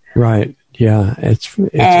weapons. Right. Yeah. It's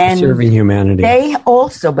serving humanity. They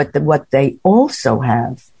also, what they also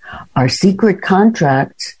have are secret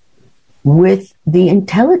contracts with the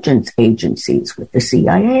intelligence agencies, with the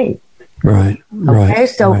CIA. Right. Okay,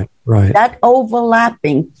 so that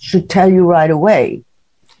overlapping should tell you right away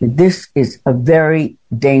that this is a very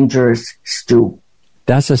dangerous stew.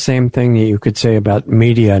 That's the same thing that you could say about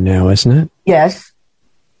media now, isn't it? Yes.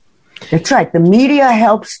 That's right. The media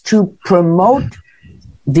helps to promote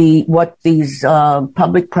what these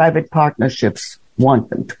public-private partnerships want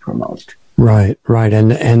them to promote. Right, right.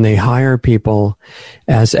 And they hire people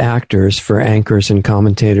as actors for anchors and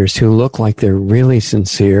commentators who look like they're really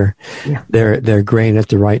sincere. Yeah. They're great at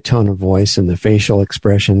the right tone of voice and the facial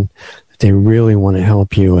expression. They really want to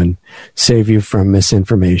help you and save you from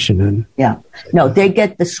misinformation. And yeah. No, they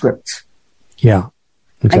get the scripts. yeah.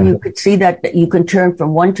 Okay. And you could see that you can turn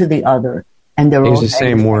from one to the other, and they're all the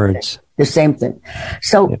same words. The same thing.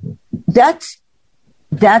 So that's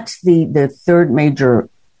the third major,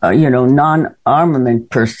 non-armament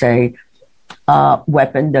per se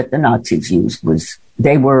weapon that the Nazis used. Was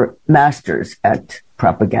they were masters at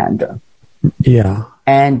propaganda. Yeah.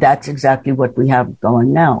 And that's exactly what we have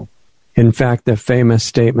going now. In fact, the famous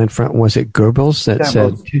statement from, was it Goebbels that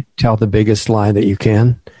said, tell the biggest lie that you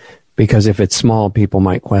can? Because if it's small, people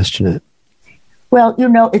might question it. Well,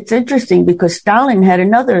 it's interesting because Stalin had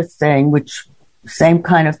another thing, which same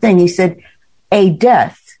kind of thing. He said, a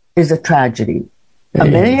death is a tragedy. A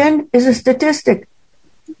million is a statistic.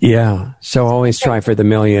 Yeah. So always try for the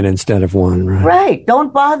million instead of one, right? Right.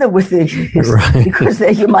 Don't bother with it because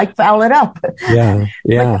then you might foul it up. Yeah.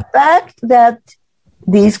 Yeah. But the fact that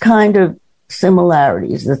these kind of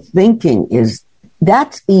similarities, the thinking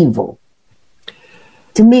that's evil.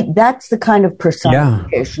 To me, that's the kind of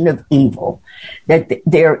personification of evil, that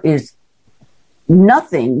there is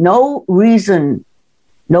nothing, no reason,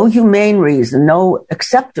 no humane reason, no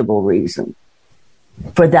acceptable reason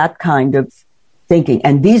for that kind of thinking.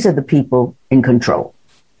 And these are the people in control.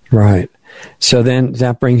 Right. So then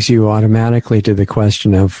that brings you automatically to the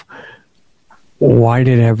question of why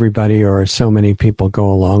did everybody or so many people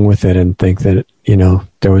go along with it and think that,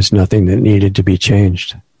 there was nothing that needed to be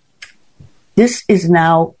changed? This is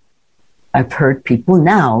now, I've heard people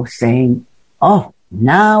now saying, oh,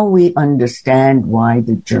 now we understand why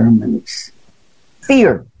the Germans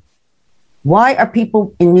fear. Why are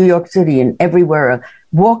people in New York City and everywhere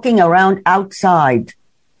walking around outside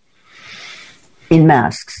in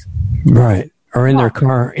masks? Right. Or in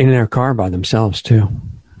their car by themselves too.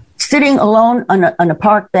 Sitting alone on a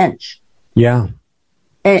park bench. Yeah.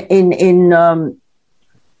 In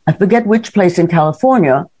I forget which place in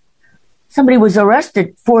California, somebody was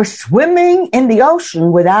arrested for swimming in the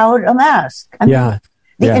ocean without a mask. I mean,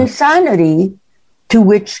 the insanity to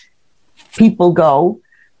which people go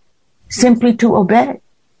simply to obey.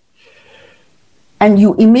 And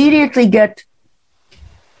you immediately get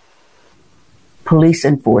police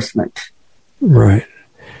enforcement. Right.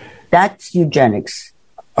 That's eugenics.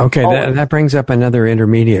 Okay, that brings up another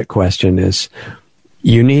intermediate question is,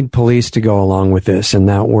 you need police to go along with this, and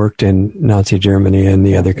that worked in Nazi Germany and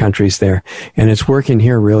the other countries there, and it's working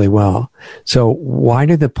here really well. So why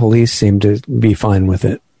do the police seem to be fine with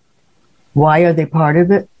it? Why are they part of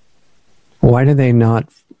it? Why do they not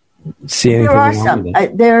see anything wrong with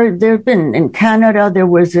it? There have been, in Canada, there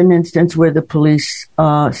was an instance where the police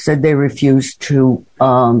said they refused to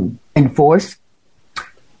enforce.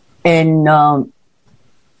 In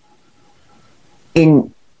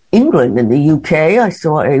England, in the UK, I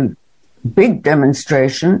saw a big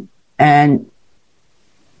demonstration and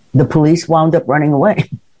the police wound up running away.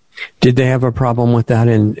 Did they have a problem with that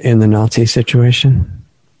in the Nazi situation?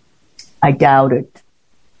 I doubt it.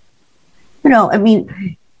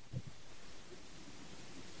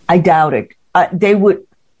 I doubt it.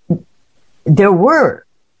 There were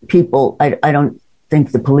people, I don't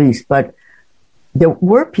think the police, but there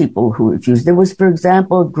were people who refused. There was, for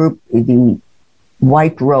example, a group, the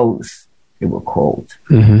White Rose, they were called.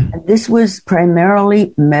 Mm-hmm. And this was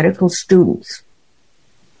primarily medical students.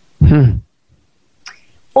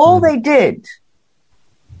 All they did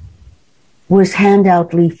was hand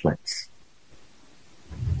out leaflets.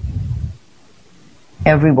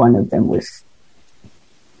 Every one of them was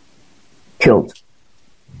killed.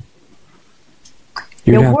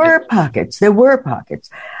 There were pockets,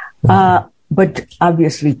 but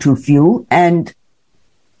obviously too few. And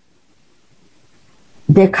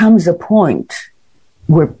there comes a point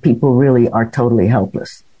where people really are totally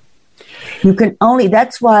helpless.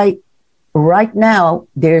 That's why right now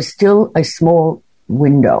there's still a small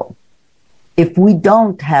window. If we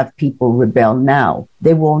don't have people rebel now,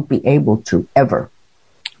 they won't be able to ever.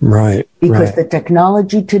 Right. Because the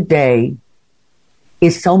technology today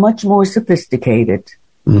is so much more sophisticated.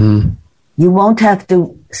 Mm-hmm. You won't have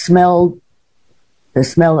to smell the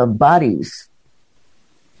smell of bodies.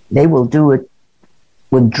 They will do it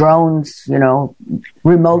with drones,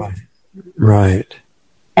 remote. Right.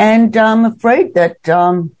 And I'm afraid that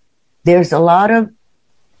there's a lot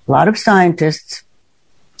of scientists,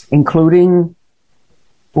 including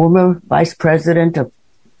former vice president of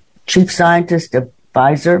chief scientist of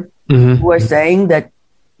Pfizer, who are saying that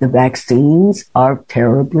the vaccines are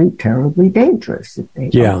terribly, terribly dangerous.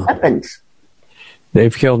 They are weapons.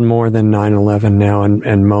 They've killed more than 9/11 now,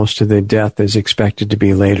 and most of the death is expected to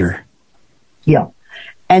be later. Yeah.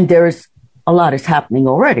 And there's a lot is happening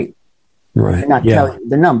already. Right. I'm not telling you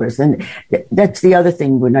the numbers. And that's the other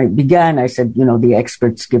thing. When I began, I said, the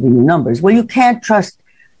experts giving you numbers. Well, you can't trust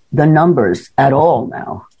the numbers at all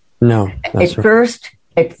now. No. At first,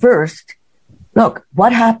 look,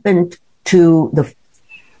 what happened to the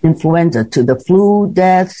influenza, to the flu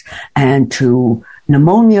deaths, and to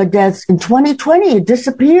pneumonia deaths in 2020? It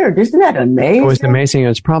disappeared. Isn't that amazing? It was amazing. It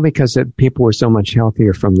was probably because people were so much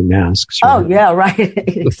healthier from the masks. Right? Oh, yeah, right.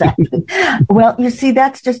 Exactly. Well, you see,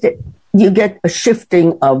 that's just it. You get a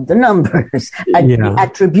shifting of the numbers,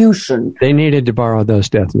 attribution. They needed to borrow those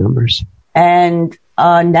death numbers. And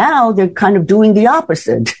now they're kind of doing the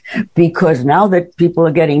opposite, because now that people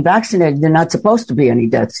are getting vaccinated, they're not supposed to be any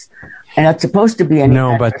deaths. And not supposed to be any.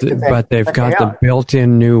 No, but they've got the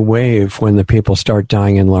built-in new wave when the people start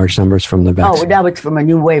dying in large numbers from the vaccine. Oh, now it's from a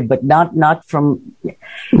new wave, but not from.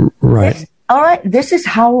 Right. All right. This is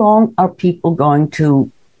how long are people going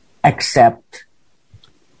to accept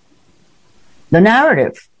the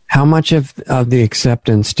narrative? How much of the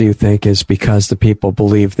acceptance do you think is because the people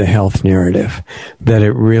believe the health narrative, that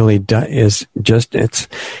it really is just, it's,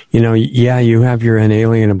 you have your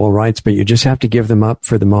inalienable rights, but you just have to give them up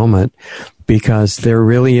for the moment, because there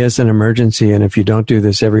really is an emergency. And if you don't do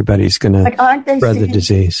this, everybody's going to spread the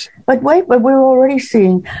disease. But we're already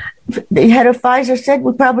seeing, the head of Pfizer said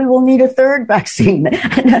we probably will need a third vaccine.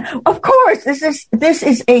 Of course, this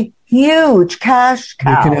is a huge cash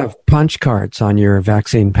cow. You can have punch cards on your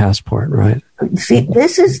vaccine passport, right? See,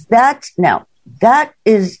 that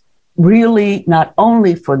is really not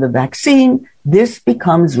only for the vaccine. This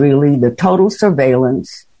becomes really the total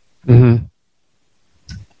surveillance. Mm-hmm.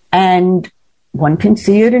 And one can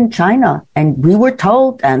see it in China. And we were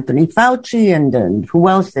told, Anthony Fauci and who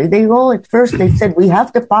else, they all at first, they said, we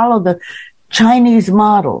have to follow the Chinese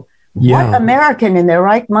model. Yeah. What American in their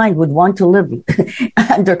right mind would want to live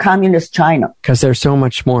under communist China? Because they're so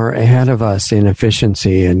much more ahead of us in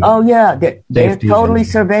efficiency. And they're totally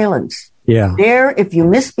surveillance. Yeah. There, if you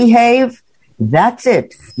misbehave, that's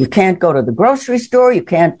it. You can't go to the grocery store. You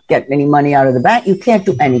can't get any money out of the bank. You can't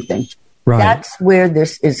do anything. Right. That's where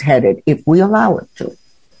this is headed, if we allow it to.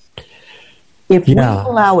 If we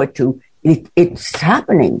allow it to, it's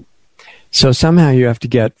happening. So somehow you have to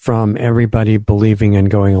get from everybody believing and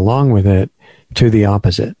going along with it to the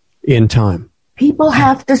opposite in time. People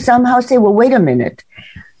have to somehow say, well, wait a minute.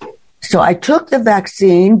 So I took the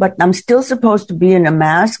vaccine, but I'm still supposed to be in a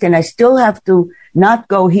mask, and I still have to not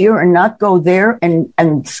go here and not go there,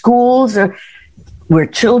 and schools where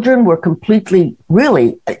children were completely,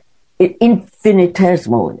 really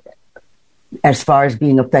infinitesimal as far as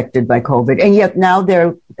being affected by COVID. And yet now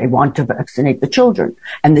they want to vaccinate the children.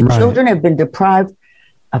 And the children have been deprived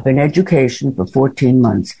of an education for 14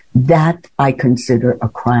 months. That I consider a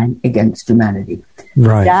crime against humanity.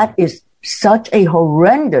 Right. That is such a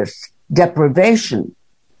horrendous deprivation.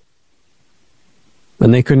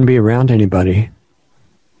 And they couldn't be around anybody.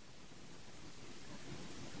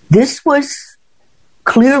 This was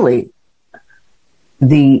clearly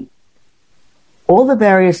all the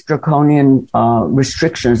various draconian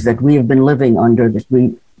restrictions that we have been living under,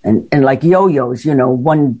 and like yo-yos,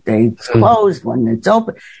 one day it's closed, one day it's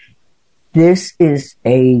open. This is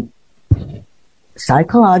a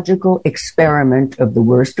psychological experiment of the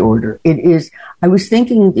worst order. It is. I was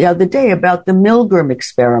thinking the other day about the Milgram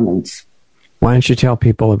experiments. Why don't you tell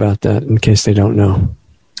people about that in case they don't know?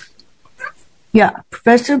 Yeah,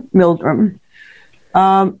 Professor Milgram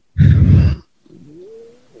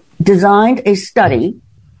designed a study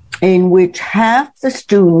in which half the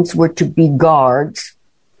students were to be guards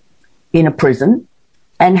in a prison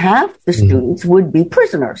and half the students would be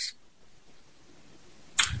prisoners.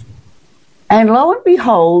 And lo and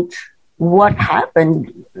behold, what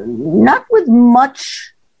happened, not with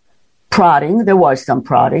much prodding, there was some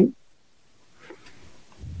prodding,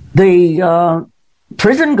 the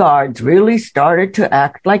prison guards really started to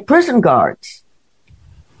act like prison guards.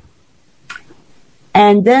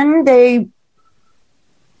 And then they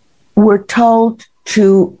were told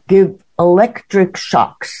to give electric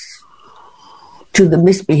shocks to the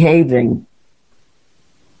misbehaving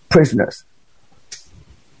prisoners.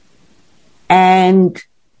 And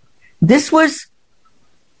this was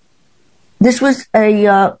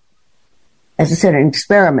a, as I said, an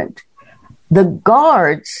experiment. The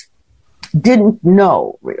guards didn't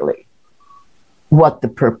know really what the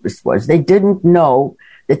purpose was. They didn't know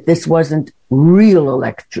that this wasn't real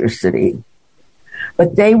electricity.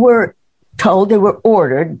 But they were told, they were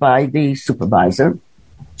ordered by the supervisor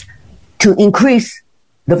to increase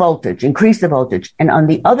the voltage. And on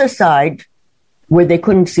the other side, where they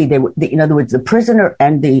couldn't see, in other words, the prisoner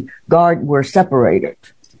and the guard were separated.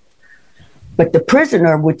 But the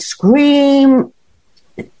prisoner would scream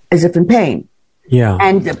as if in pain. Yeah.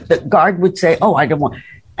 And the guard would say, "Oh, I don't want."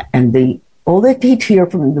 And all that he'd hear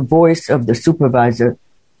from the voice of the supervisor,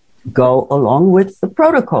 "Go along with the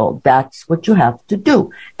protocol. That's what you have to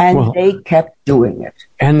do." And they kept doing it.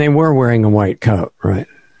 And they were wearing a white coat, right?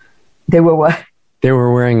 They were what? They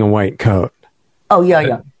were wearing a white coat. Oh,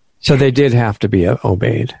 yeah. So they did have to be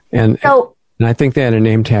obeyed. And I think they had a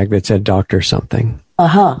name tag that said Doctor something.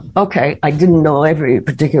 Okay. I didn't know every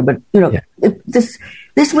particular, but this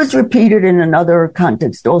was repeated in another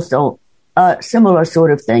context also, similar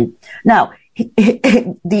sort of thing. Now,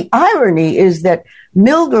 the irony is that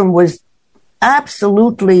Milgram was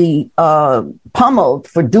absolutely pummeled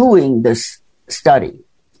for doing this study.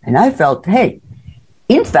 And I felt, hey,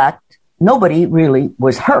 in fact, nobody really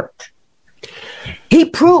was hurt. He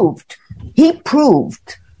proved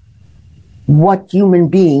what human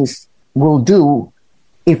beings will do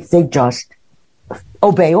if they just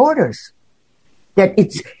obey orders.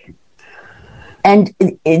 It's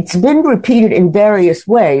been repeated in various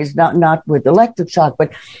ways, not with electric shock,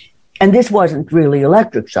 and this wasn't really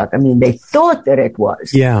electric shock. I mean, they thought that it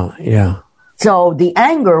was. Yeah. So the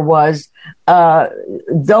anger was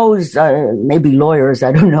those maybe lawyers,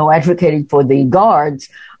 I don't know, advocating for the guards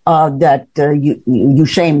that you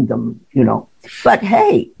shamed them, But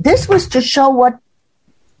hey, this was to show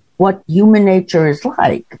what human nature is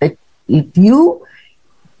like. That if you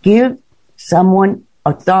give someone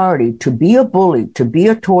authority to be a bully, to be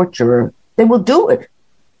a torturer, they will do it.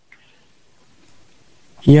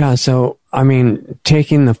 Yeah, so, I mean,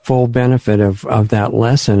 taking the full benefit of that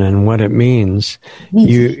lesson and what it means,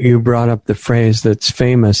 you brought up the phrase that's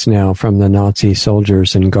famous now from the Nazi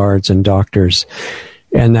soldiers and guards and doctors.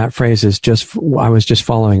 And that phrase is I was just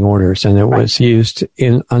following orders. And it was used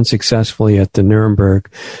unsuccessfully at the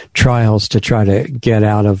Nuremberg trials to try to get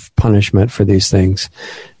out of punishment for these things.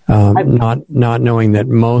 Not knowing that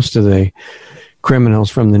most of the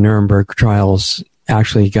criminals from the Nuremberg trials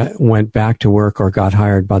actually went back to work or got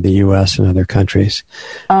hired by the U.S. and other countries.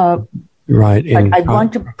 Right. I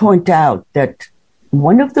want to point out that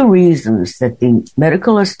one of the reasons that the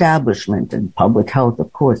medical establishment and public health,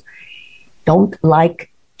 of course, don't like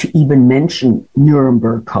to even mention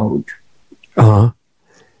Nuremberg Code.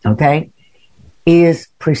 Okay? Is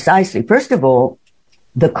precisely, first of all,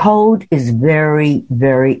 the code is very,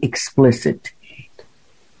 very explicit.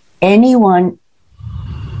 Anyone,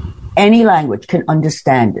 any language can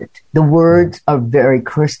understand it. The words are very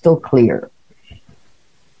crystal clear.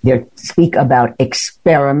 They speak about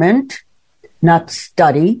experiment, not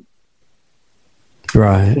study.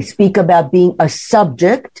 Right. They speak about being a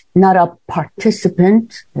subject, not a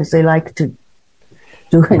participant, as they like to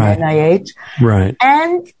do in NIH. Right.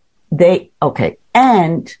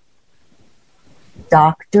 And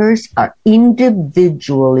doctors are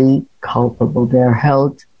individually culpable. They're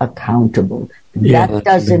held accountable. That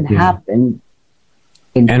doesn't happen.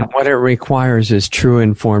 And what it requires is true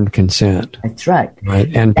informed consent. That's right. Right.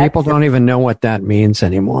 And people don't even know what that means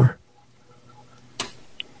anymore.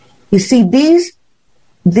 You see, this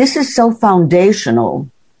is so foundational.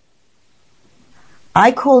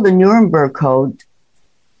 I call the Nuremberg Code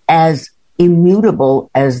as immutable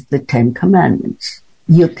as the Ten Commandments.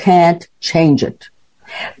 You can't change it.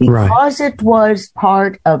 Because it was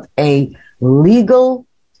part of a legal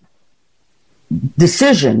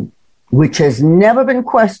decision which has never been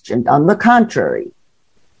questioned. On the contrary,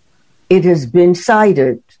 it has been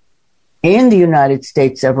cited in the United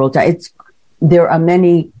States several times. There are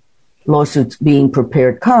many lawsuits being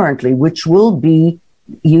prepared currently, which will be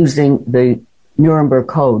using the Nuremberg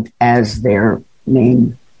Code as their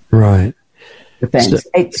main defense.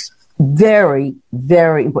 It's very,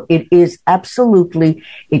 very important. It is absolutely,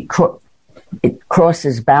 it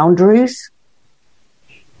crosses boundaries.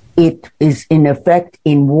 It is in effect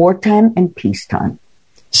in wartime and peacetime.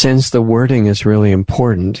 Since the wording is really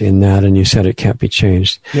important in that, and you said it can't be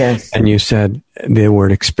changed. Yes. And you said the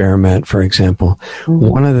word experiment, for example. Mm-hmm.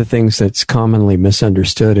 One of the things that's commonly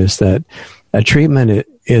misunderstood is that a treatment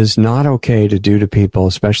is not okay to do to people,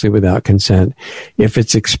 especially without consent, if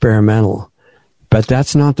it's experimental. But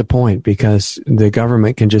that's not the point, because the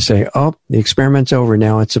government can just say, oh, the experiment's over,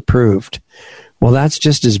 now it's approved. Well, that's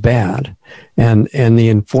just as bad. And the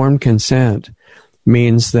informed consent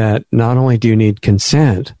means that not only do you need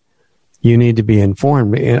consent, you need to be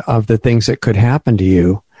informed of the things that could happen to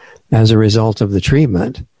you as a result of the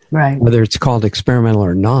treatment. Right. Whether it's called experimental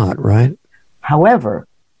or not, right? However,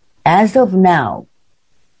 as of now,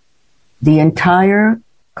 the entire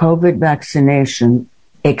COVID vaccination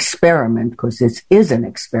experiment, because this is an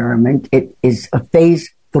experiment, it is a phase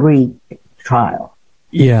 3 trial.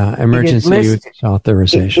 Yeah, emergency use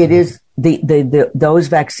authorization. It is those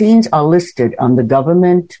vaccines are listed on the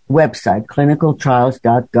government website,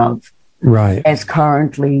 clinicaltrials.gov, right, as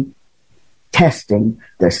currently testing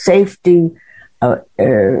the safety,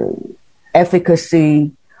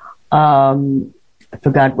 efficacy, I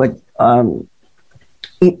forgot what,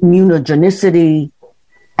 immunogenicity,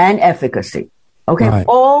 and efficacy. Okay, right.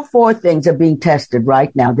 All 4 things are being tested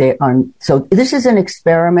right now. So this is an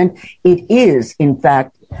experiment. It is, in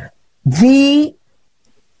fact, the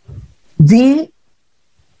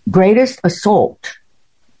greatest assault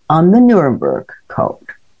on the Nuremberg Code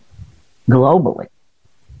globally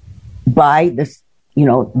by this,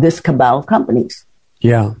 this cabal of companies.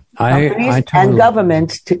 Yeah, companies and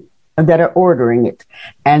governments that are ordering it.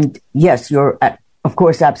 And yes, you're of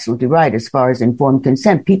course absolutely right as far as informed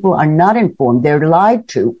consent. People are not informed; they're lied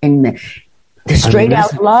to, they're straight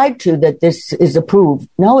out lied to that this is approved.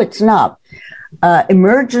 No, it's not.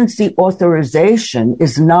 Emergency authorization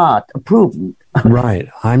is not approved. Right.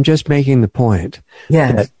 I'm just making the point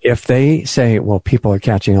that if they say, well, people are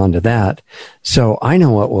catching on to that, so I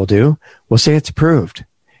know what we'll do. We'll say it's approved.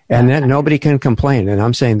 And then nobody can complain. And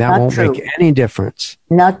I'm saying that won't make any difference.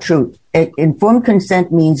 Not true. Informed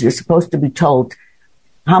consent means you're supposed to be told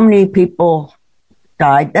how many people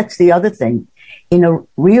died. That's the other thing. In a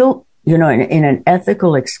real, in an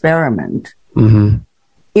ethical experiment,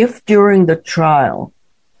 if during the trial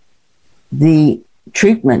the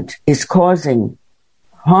treatment is causing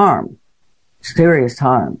harm, serious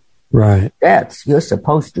harm, right, you're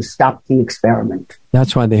supposed to stop the experiment.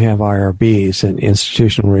 That's why they have IRBs and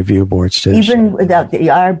institutional review boards. Even without the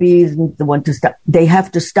IRBs, the one to stop, they have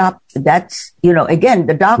to stop. That's, again,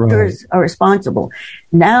 the doctors are responsible.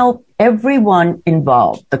 Now, everyone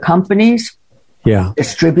involved, the companies,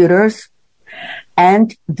 distributors,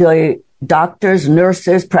 and the doctors,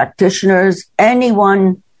 nurses, practitioners,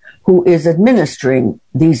 anyone who is administering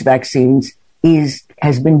these vaccines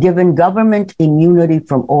has been given government immunity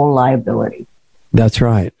from all liability. That's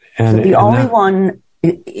right. And so the only one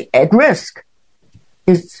at risk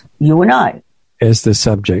is you and I. Is the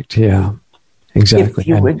subject, yeah. Exactly.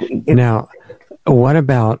 Now, what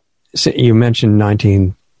about, you mentioned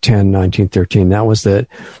 1910, 1913. That was the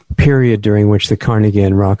period during which the Carnegie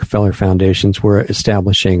and Rockefeller foundations were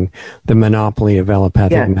establishing the monopoly of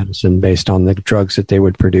allopathic medicine based on the drugs that they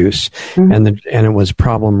would produce. And it was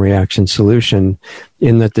problem reaction solution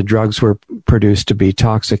in that the drugs were produced to be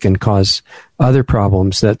toxic and cause other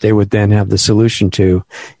problems that they would then have the solution to,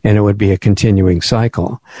 and it would be a continuing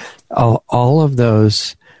cycle. All of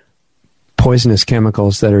those poisonous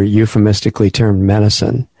chemicals that are euphemistically termed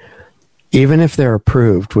medicine, even if they're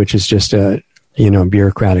approved, which is just a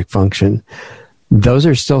bureaucratic function, those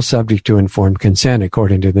are still subject to informed consent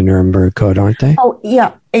according to the Nuremberg Code, aren't they? Oh,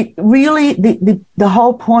 yeah. It really, the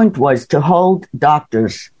whole point was to hold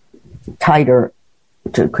doctors tighter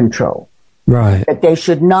to control. Right. That they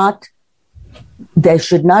should not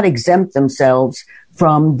exempt themselves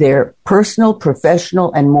from their personal,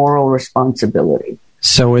 professional, and moral responsibility.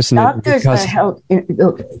 So isn't doctors it because... are held...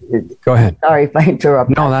 Go ahead. Sorry if I interrupt.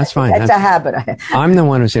 No, that's fine. That's a habit. I'm the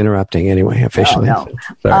one who's interrupting anyway, officially. No.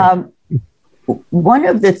 One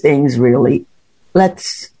of the things, really,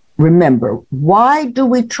 let's remember, why do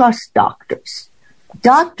we trust doctors?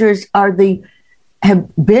 Doctors have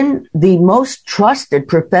been the most trusted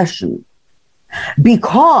profession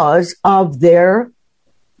because of their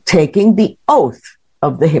taking the oath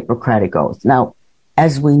of the Hippocratic Oath. Now,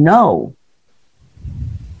 as we know,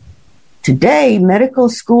 today, medical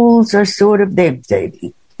schools are sort of,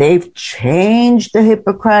 they've changed the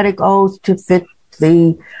Hippocratic Oath to fit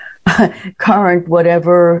the current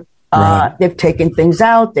whatever. Right. They've taken things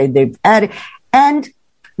out. They've added. And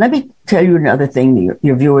let me tell you another thing that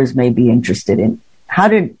your viewers may be interested in. How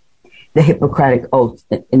did the Hippocratic Oath,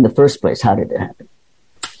 in the first place, how did it happen?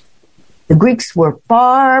 The Greeks were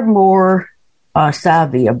far more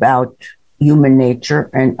savvy about human nature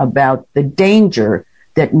and about the danger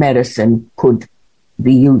that medicine could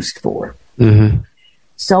be used for.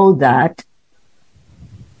 So that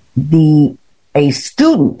a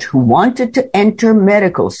student who wanted to enter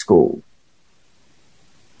medical school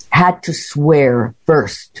had to swear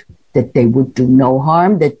first that they would do no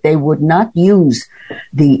harm, that they would not use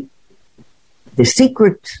the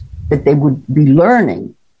secret that they would be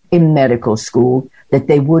learning in medical school, that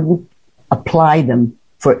they wouldn't apply them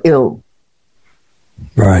for ill.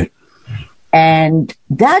 Right. And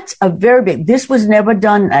that's a very big, this was never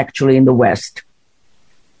done actually in the West.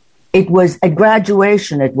 It was at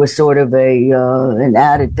graduation. It was sort of an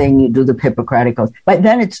added thing. You do the Hippocratic Oath, but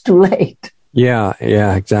then it's too late. Yeah,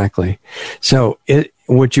 exactly. So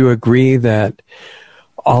would you agree that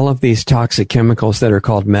all of these toxic chemicals that are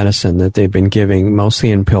called medicine that they've been giving,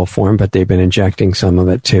 mostly in pill form, but they've been injecting some of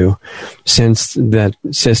it too, since that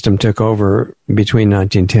system took over between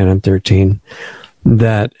 1910 and 13,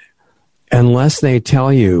 that unless they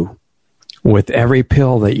tell you with every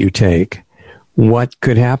pill that you take what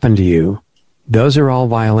could happen to you, those are all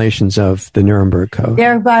violations of the Nuremberg Code.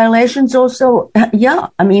 They're violations also. Yeah,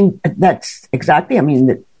 I mean, that's exactly, I mean,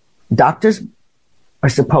 the doctors are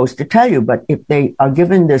supposed to tell you, but if they are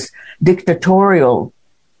given this dictatorial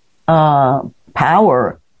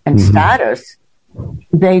power and status,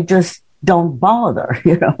 they just don't bother,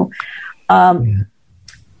 you know.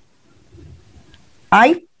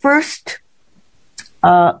 I first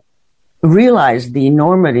realized the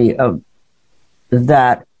enormity of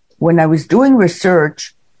that when I was doing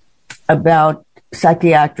research about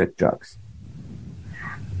psychiatric drugs.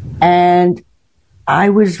 And I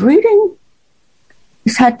was reading,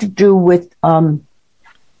 this had to do with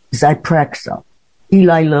Zyprexa,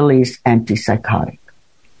 Eli Lilly's antipsychotic.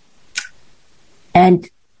 And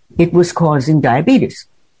it was causing diabetes.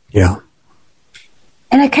 Yeah.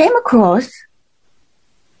 And I came across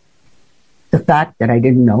the fact that I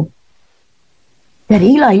didn't know, that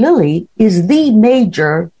Eli Lilly is the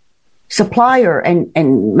major supplier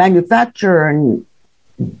and manufacturer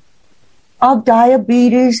of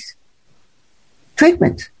diabetes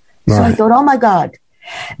treatment. Right. So I thought, oh my God,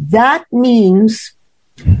 that means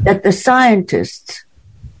that the scientists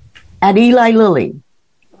at Eli Lilly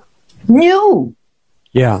knew.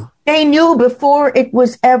 Yeah. They knew before it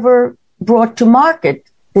was ever brought to market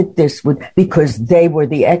that this would, because they're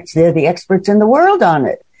the experts in the world on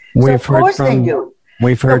it. So of course they do.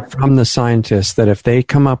 We've heard from the scientists that if they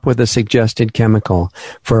come up with a suggested chemical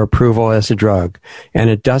for approval as a drug and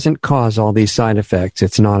it doesn't cause all these side effects,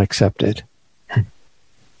 it's not accepted.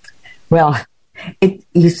 Well,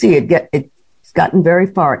 it's gotten very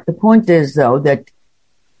far. The point is, though, that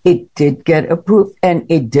it did get approved and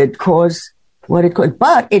it did cause what it could.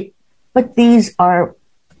 But these are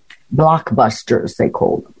blockbusters, they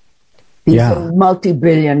call them. These are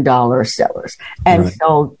multi-billion-dollar sellers. And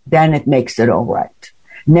so then it makes it all right.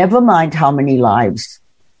 Never mind how many lives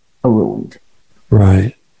are ruined.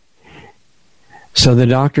 Right. So the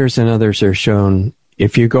doctors and others are shown,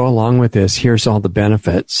 if you go along with this, here's all the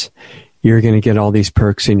benefits. You're going to get all these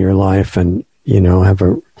perks in your life and, you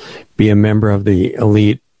know, be a member of the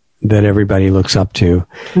elite that everybody looks up to.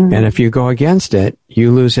 Mm-hmm. And if you go against it,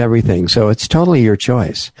 you lose everything. So it's totally your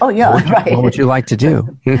choice. Oh, yeah, right. What would you like to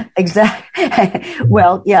do? Exactly.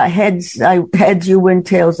 Well, yeah, heads you win,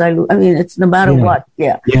 tails I lose. I mean, it's no matter what.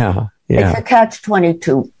 Yeah. Yeah. It's a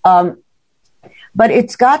catch-22. But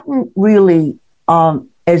it's gotten really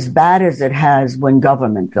as bad as it has when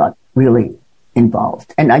government got really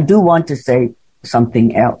involved. And I do want to say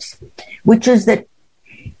something else, which is that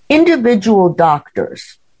individual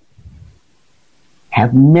doctors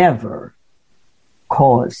have never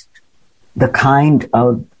caused the kind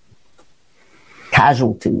of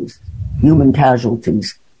casualties, human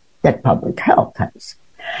casualties, that public health has.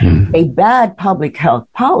 Mm-hmm. A bad public health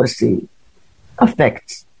policy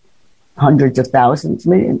affects hundreds of thousands,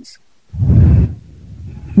 millions.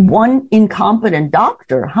 One incompetent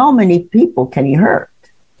doctor, how many people can he hurt?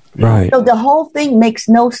 Right. So the whole thing makes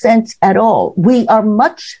no sense at all. We are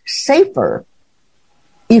much safer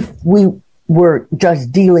if we were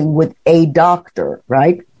just dealing with a doctor,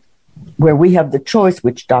 right? Where we have the choice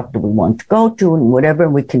which doctor we want to go to and whatever,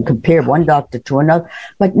 and we can compare one doctor to another.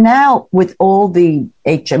 But now with all the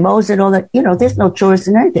HMOs and all that, you know, there's no choice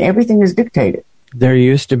in anything. Everything is dictated. There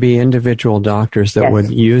used to be individual doctors that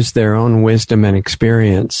would use their own wisdom and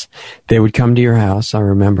experience. They would come to your house, I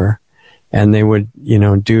remember, and they would, you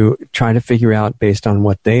know, try to figure out based on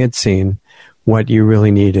what they had seen, what you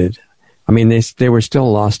really needed. I mean, they were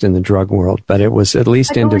still lost in the drug world, but it was at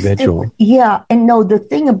least individual. And no, the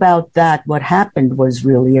thing about that, what happened was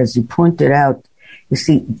really, as you pointed out, you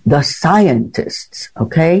see, the scientists,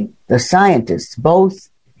 both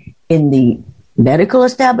in the medical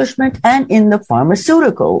establishment and in the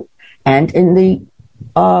pharmaceutical and in the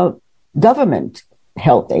government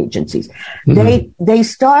health agencies, they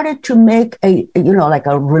started to make a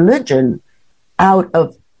religion out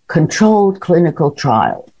of controlled clinical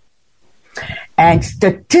trials and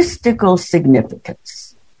statistical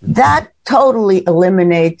significance. That totally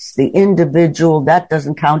eliminates the individual. That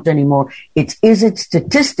doesn't count anymore. Is it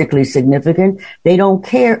statistically significant? They don't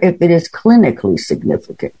care if it is clinically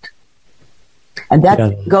significant. And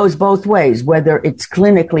that goes both ways, whether it's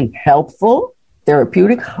clinically helpful,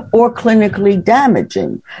 therapeutic, or clinically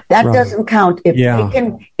damaging. That doesn't count. If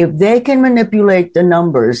they can manipulate the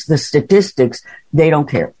numbers, the statistics, they don't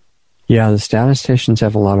care. Yeah, the statisticians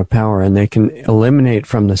have a lot of power, and they can eliminate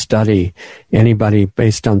from the study anybody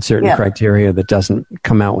based on certain criteria that doesn't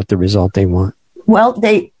come out with the result they want. Well,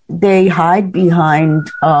 they hide behind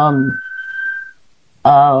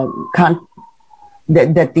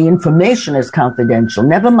that the information is confidential.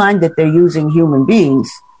 Never mind that they're using human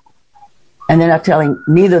beings, and they're not telling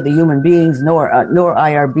neither the human beings nor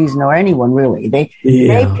IRBs nor anyone really. They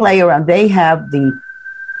play around. They have the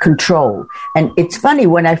control. And it's funny,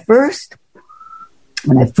 when I first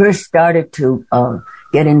started to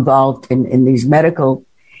get involved in these medical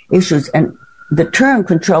issues, and the term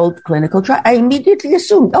controlled clinical trial, I immediately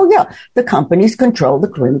assumed, the companies control the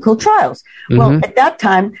clinical trials. Mm-hmm. Well, at that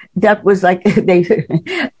time, that was like,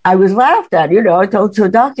 I was laughed at, I told to a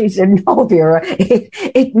doctor, he said, no, Vera,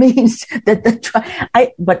 it means that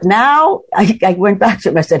but now I went back to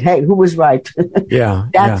him, I said, hey, who was right?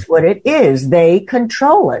 That's what it is. They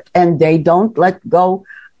control it, and they don't let go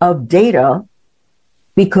of data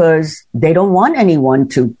because they don't want anyone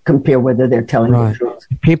to compare whether they're telling the truth.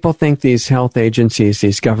 People think these health agencies,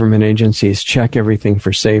 these government agencies, check everything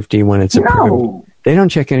for safety when it's approved. They don't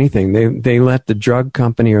check anything. They let the drug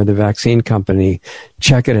company or the vaccine company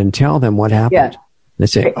check it and tell them what happened. Yeah. They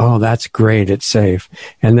say, oh, that's great, it's safe.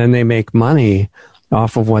 And then they make money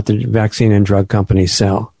off of what the vaccine and drug companies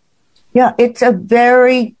sell. Yeah, it's a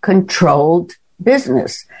very controlled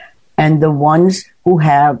business. And the ones who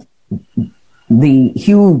have the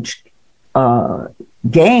huge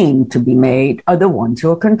gain to be made are the ones who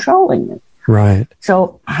are controlling it. Right.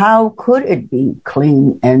 So how could it be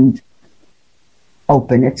clean and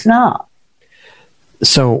open? It's not.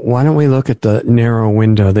 So why don't we look at the narrow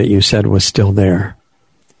window that you said was still there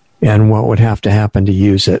and what would have to happen to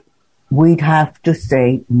use it? We'd have to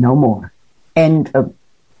say no more. End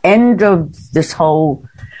of this whole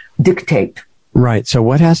dictate. Right. So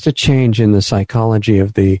what has to change in the psychology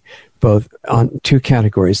of both on two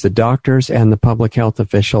categories, the doctors and the public health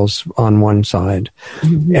officials on one side,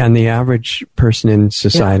 and the average person in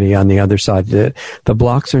society on the other side? The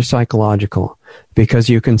blocks are psychological, because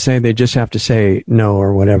you can say they just have to say no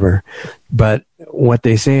or whatever, but what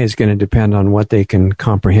they say is going to depend on what they can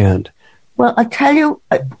comprehend. Well, I'll tell you,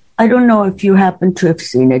 I don't know if you happen to have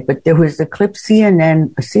seen it, but there was a clip, a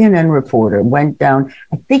CNN reporter went down,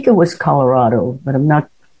 I think it was Colorado, but I'm not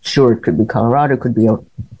sure. It could be Colorado, could be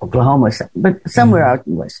Oklahoma, but somewhere out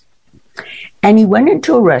in the West. And he went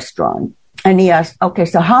into a restaurant and he asked, okay,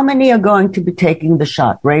 so how many are going to be taking the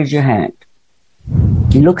shot? Raise your hand.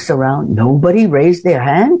 He looks around. Nobody raised their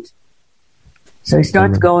hand. So he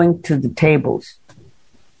starts going to the tables.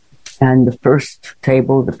 And the first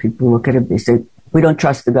table, the people look at him, they say, we don't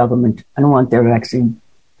trust the government. I don't want their vaccine.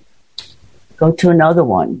 Go to another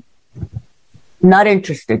one. Not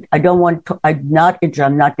interested. I'm not interested.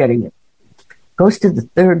 I'm not getting it. Goes to the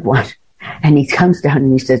third one, and he comes down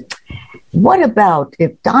and he says, what about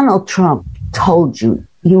if Donald Trump told you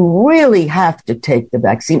really have to take the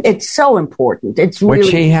vaccine? It's so important. It's really, which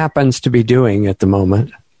he happens to be doing at the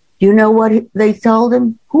moment. You know what they told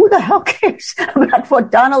him? Who the hell cares about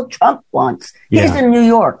what Donald Trump wants? He's in New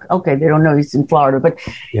York. Okay, they don't know he's in Florida. But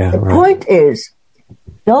the point is,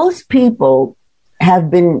 those people have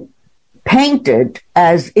been painted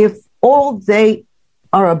as if all they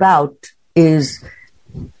are about is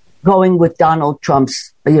going with Donald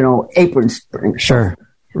Trump's, apron string. Sure.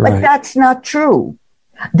 Right. But that's not true.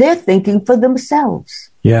 They're thinking for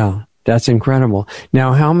themselves. Yeah, that's incredible.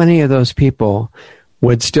 Now, how many of those people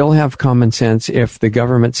would still have common sense if the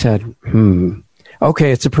government said,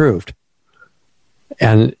 okay, it's approved?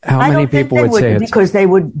 And how many people would say it's... Because they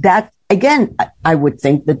would, I would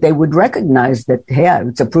think that they would recognize that,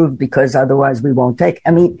 it's approved because otherwise we won't take.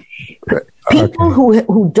 I mean, people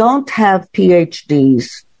who don't have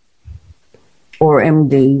PhDs or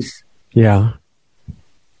MDs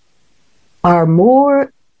are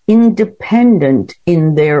more independent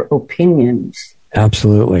in their opinions.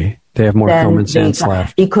 Absolutely. They have more common sense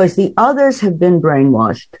left. Because the others have been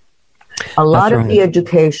brainwashed. A lot of the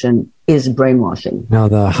education is brainwashing. Now,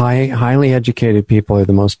 the highly educated people are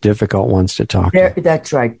the most difficult ones to talk to.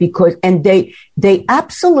 That's right. Because they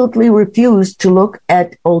absolutely refuse to look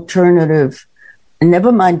at alternative and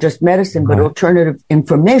never mind just medicine, but alternative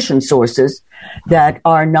information sources that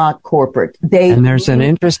are not corporate. And there's an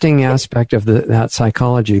interesting aspect of that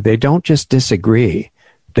psychology. They don't just disagree.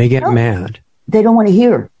 They get mad. They don't want to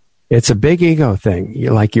hear. It's a big ego thing.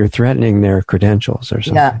 You're threatening their credentials or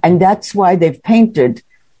something. Yeah, and that's why they've painted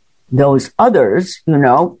those others,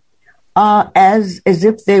 as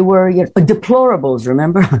if they were deplorables,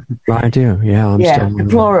 remember? I do, yeah.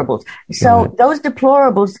 Deplorables. So those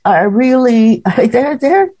deplorables are really,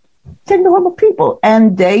 they're normal people,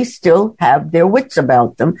 and they still have their wits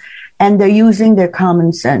about them, and they're using their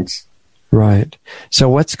common sense. Right. So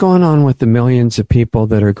what's going on with the millions of people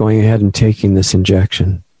that are going ahead and taking this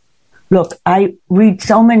injection? Look, I read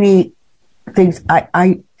so many things.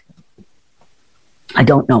 I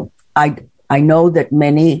don't know. I know that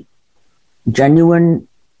many genuine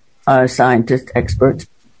scientists, experts,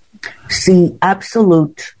 see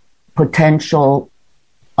absolute potential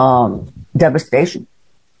devastation.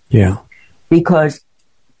 Yeah. Because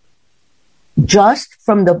just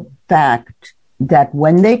from the fact that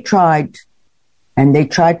when they tried, and they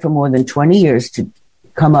tried for more than 20 years to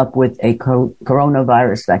come up with a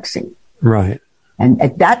coronavirus vaccine. Right. And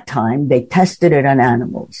at that time, they tested it on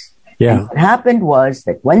animals. Yeah. And what happened was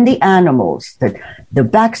that when the animals, the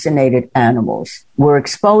vaccinated animals, were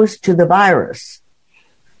exposed to the virus,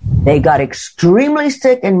 they got extremely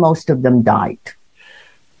sick and most of them died.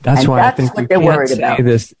 That's why I think what they're worried about.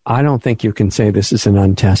 This. I don't think you can say this is an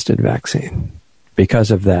untested vaccine because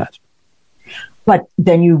of that. But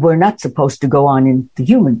then you were not supposed to go on in the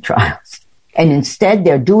human trials. And instead,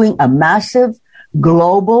 they're doing a massive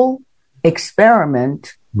global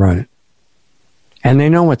experiment. Right. And they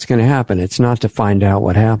know what's going to happen. It's not to find out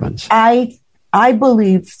what happens. I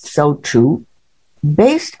believe so too,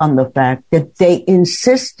 based on the fact that they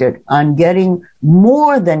insisted on getting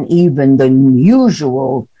more than even the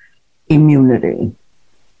usual immunity.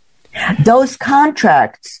 Those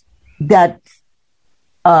contracts that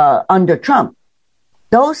under Trump,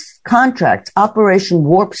 those contracts, Operation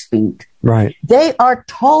Warp Speed, right? They are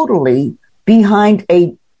totally behind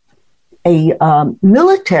a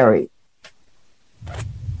military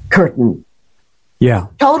curtain. Yeah.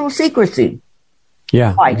 Total secrecy.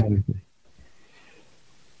 Yeah. Right.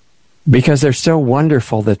 Because they're so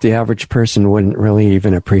wonderful that the average person wouldn't really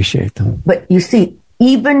even appreciate them. But you see,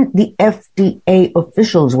 even the FDA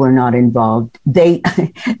officials were not involved. They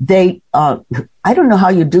I don't know how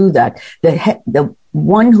you do that. The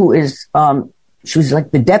one who is, she was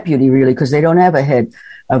like the deputy really, because they don't have a head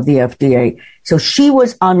of the FDA. So she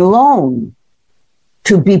was on loan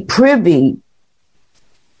to be privy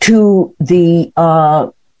to the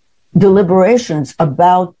deliberations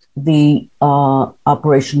about the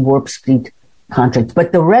Operation Warp Speed contract.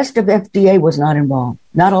 But the rest of FDA was not involved,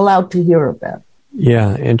 not allowed to hear about it.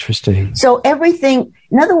 Yeah, interesting. So everything,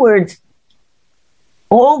 in other words,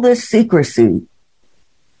 all this secrecy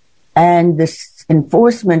and this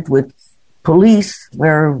enforcement with police,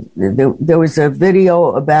 where there was a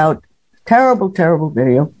video about, terrible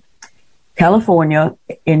video, California,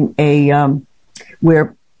 in a,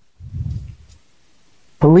 where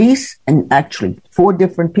police and actually 4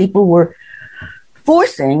 different people were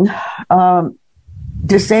forcing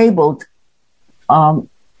disabled,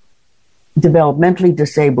 developmentally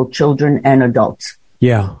disabled children and adults.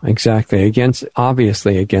 Yeah, exactly.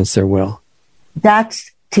 Obviously against their will.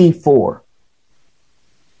 That's T4.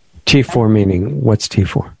 T4 meaning, what's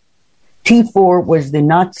T4? T4 was the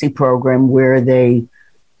Nazi program where they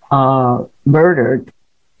murdered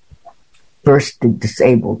first the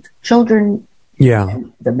disabled children,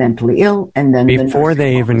 the mentally ill, and then before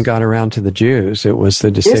they even got around to the Jews, it was the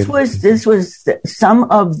disabled. This was some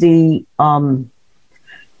of the.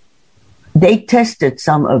 They tested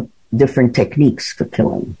some of different techniques for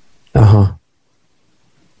killing.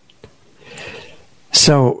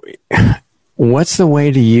 So, what's the way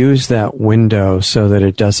to use that window so that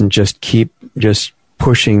it doesn't just keep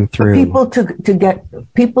pushing through?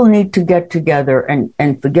 People need to get together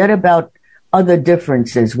and forget about other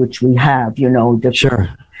differences which we have, Sure.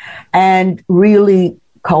 And really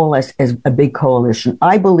coalesce as a big coalition.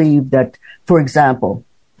 I believe that, for example,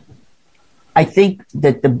 I think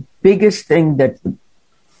that the biggest thing that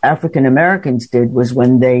African Americans did was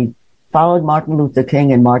when they followed Martin Luther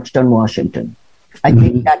King and marched on Washington. I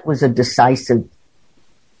think that was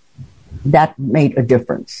that made a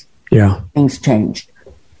difference. Yeah. Things changed.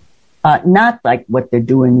 Not like what they're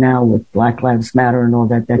doing now with Black Lives Matter and all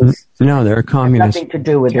that. No, they're a communist nothing to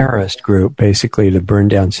do with terrorist group, basically, to burn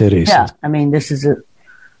down cities. Yeah, I mean, that's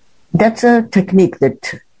a technique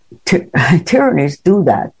that tyrannies do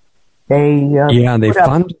that. They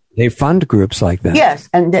They fund groups like that. Yes,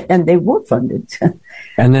 and they were funded.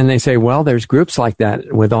 And then they say, well, there's groups like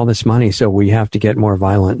that with all this money, so we have to get more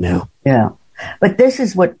violent now. Yeah. But this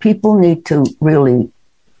is what people need to really...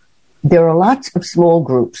 There are lots of small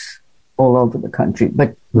groups all over the country,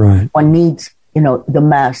 but one needs, the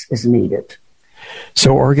mass is needed.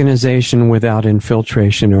 So organization without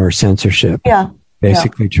infiltration or censorship. Yeah.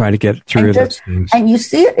 Basically try to get through those things. And you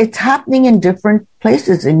see it's happening in different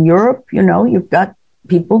places. In Europe, you've got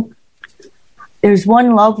people. There's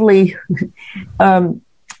one lovely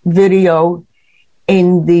video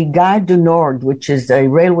in the Gare du Nord, which is a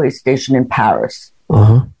railway station in Paris.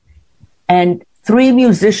 Uh-huh. And 3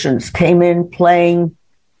 musicians came in playing,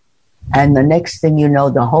 and the next thing you know,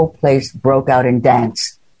 the whole place broke out in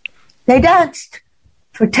dance. They danced.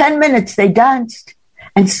 For 10 minutes, they danced.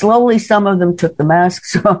 And slowly some of them took the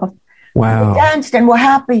masks off. Wow. They danced and were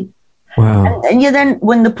happy. Wow. And then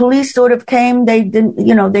when the police sort of came, they didn't,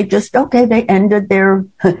 they just, they ended their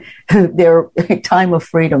time of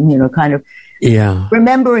freedom, kind of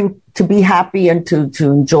remembering to be happy and to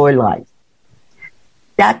enjoy life.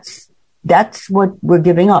 That's what we're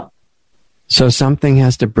giving up. So something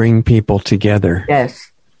has to bring people together.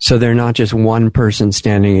 Yes. So they're not just one person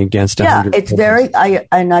standing against 100. Yeah, it's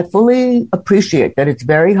I fully appreciate that it's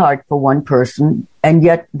very hard for one person, and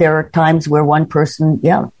yet there are times where one person,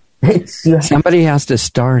 somebody has to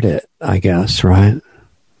start it, I guess, right?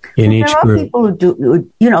 In each group. People who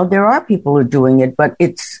do, there are people who are doing it, but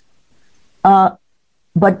it's, but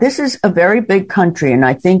this is a very big country, and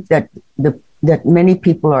I think that that many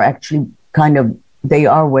people are actually they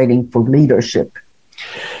are waiting for leadership.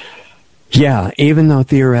 Yeah, even though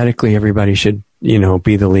theoretically everybody should,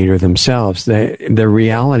 be the leader themselves, the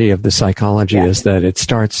reality of the psychology is that it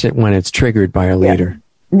starts when it's triggered by a leader.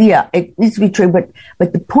 Yeah, it needs to be triggered.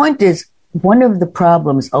 But the point is, one of the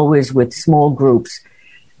problems always with small groups,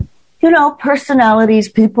 personalities,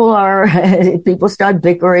 people start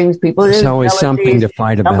bickering. There's always something to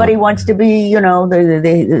fight about. Somebody wants to be,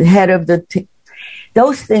 the head of the...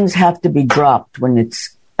 Those things have to be dropped when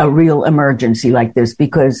it's a real emergency like this,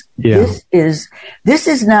 because this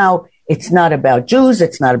is now, it's not about Jews,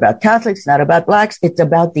 it's not about Catholics, it's not about blacks, it's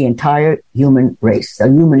about the entire human race, the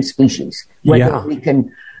human species. Whether we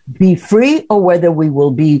can be free or whether we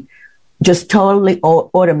will be just totally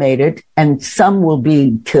automated, and some will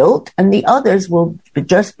be killed and the others will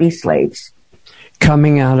just be slaves.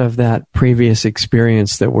 Coming out of that previous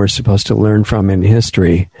experience that we're supposed to learn from in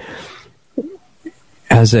history,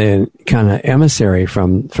 as a kind of emissary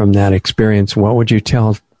from that experience, what would you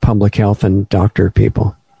tell public health and doctor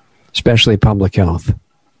people, especially public health?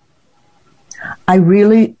 I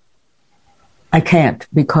can't,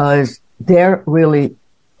 because they're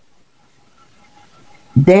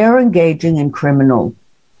engaging in criminal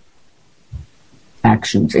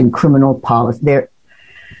actions, in criminal policy. They're,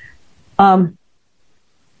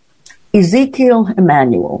 Ezekiel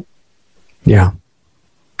Emanuel. Yeah.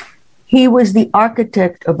 He was the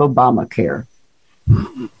architect of Obamacare.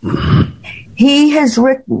 He has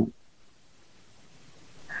written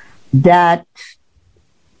that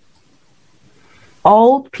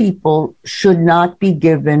old people should not be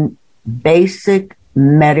given basic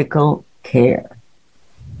medical care.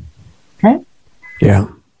 Okay? Yeah.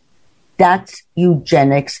 That's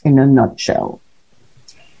eugenics in a nutshell.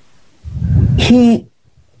 He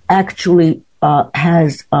actually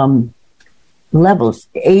has...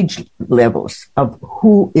 age levels of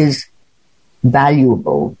who is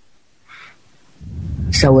valuable.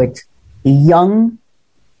 So it's young,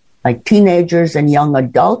 like teenagers and young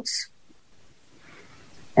adults,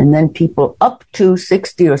 and then people up to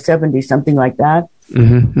 60 or 70, something like that.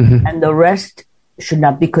 Mm-hmm, mm-hmm. And the rest should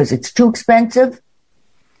not, because it's too expensive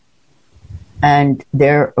and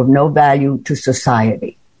they're of no value to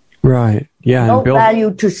society. Right. Yeah. No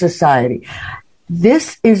value to society.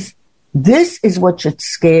 This is what should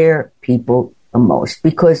scare people the most,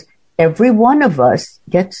 because every one of us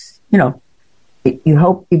gets, you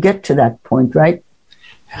hope you get to that point, right?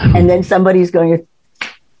 And then somebody's going to...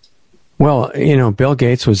 Well, Bill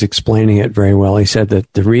Gates was explaining it very well. He said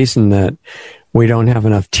that the reason that we don't have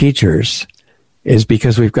enough teachers is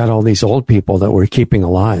because we've got all these old people that we're keeping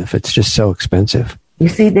alive. It's just so expensive. You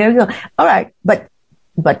see, there you go. All right, but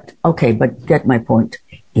get my point.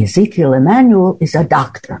 Ezekiel Emanuel is a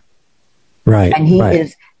doctor. Right. And he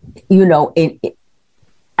is,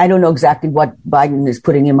 I don't know exactly what Biden is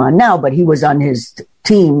putting him on now, but he was on his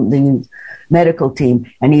team, the medical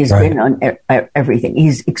team, and he's been on everything.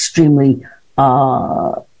 He's extremely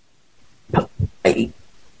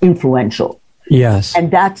influential. Yes. And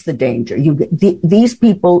that's the danger. These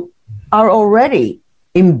people are already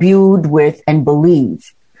imbued with and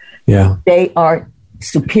believe Yeah. They are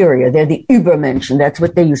superior. They're the Übermenschen. That's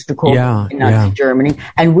what they used to call it in Nazi Germany.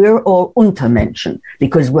 And we're all Untermenschen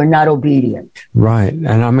because we're not obedient. Right. And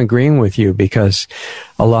I'm agreeing with you because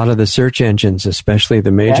a lot of the search engines, especially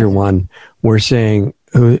the major one, were saying,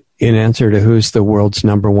 in answer to who's the world's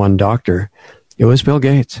number one doctor, it was Bill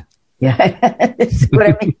Gates. Yeah, that's what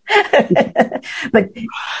I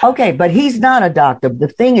mean. But he's not a doctor. The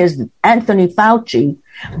thing is, Anthony Fauci,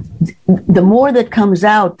 the more that comes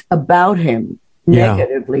out about him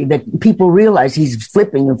negatively, that people realize he's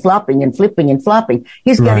flipping and flopping and flipping and flopping.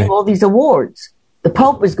 He's getting all these awards. The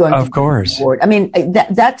Pope is going to get an award. I mean,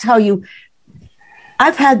 that's how you...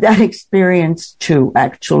 I've had that experience too,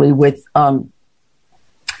 actually, with some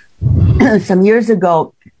years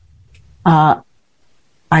ago, I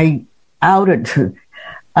outed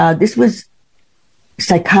this was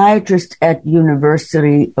psychiatrists at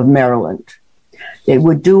University of Maryland. They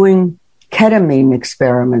were doing ketamine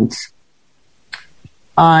experiments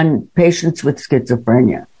on patients with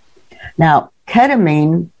schizophrenia. Now,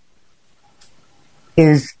 ketamine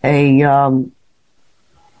is a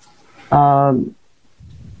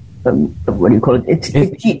what do you call it?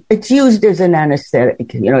 It's used as an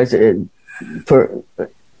anesthetic, you know,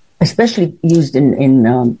 especially used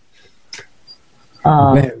in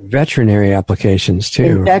veterinary applications too.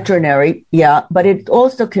 In veterinary, yeah, but it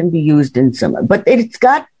also can be used in some. But it's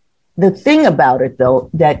got the thing about it,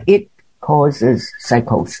 though, that it causes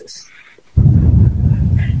psychosis.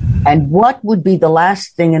 And what would be the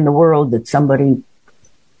last thing in the world that somebody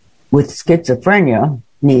with schizophrenia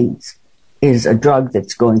needs is a drug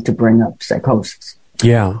that's going to bring up psychosis.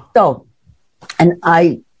 Yeah. So, and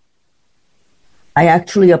I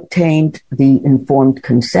actually obtained the informed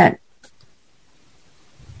consent.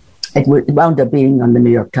 It wound up being on the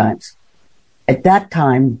New York Times. At that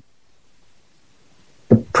time,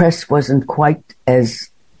 the press wasn't quite as,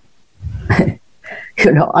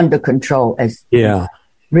 under control as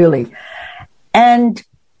really. And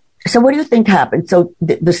so what do you think happened? So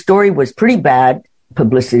the story was pretty bad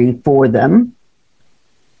publicity for them.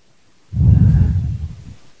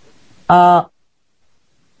 The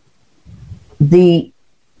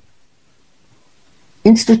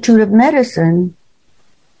Institute of Medicine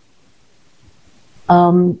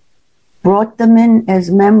brought them in as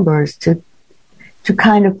members to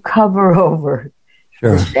kind of cover over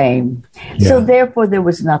the shame. Yeah. So therefore there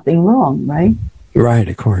was nothing wrong, right? Right,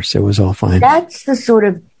 of course. It was all fine.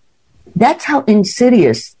 That's how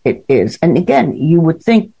insidious it is. And again, you would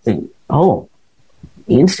think, the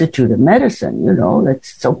Institute of Medicine,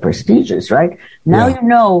 that's so prestigious, right? Now you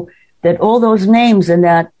know that all those names and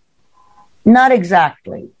that, not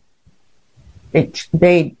exactly.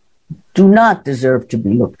 They do not deserve to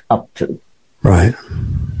be looked up to. Right.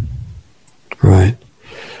 Right.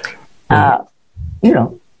 How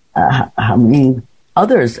many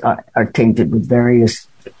others are tainted with various...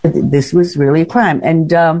 This was really a crime. And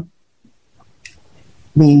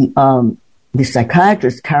the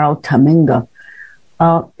psychiatrist, Carol Taminga,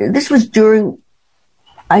 this was during...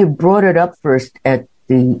 I brought it up first at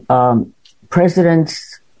the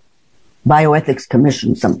President's Bioethics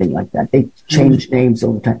Commission, something like that. They change names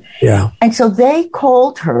all the time. Yeah. And so they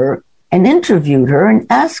called her and interviewed her and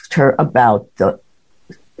asked her about the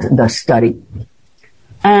study.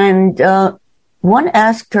 And one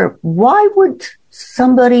asked her, why would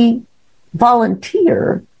somebody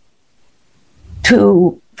volunteer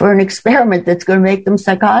for an experiment that's going to make them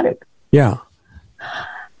psychotic? Yeah.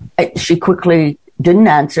 She quickly didn't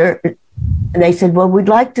answer. They said, well, we'd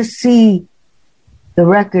like to see the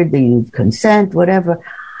record, the consent, whatever.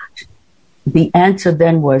 The answer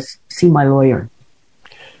then was, see my lawyer.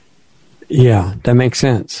 Yeah, that makes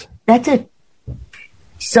sense. That's it.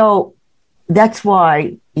 So that's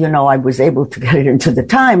why, I was able to get it into the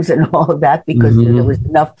Times and all of that, because there was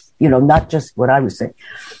enough, not just what I was saying.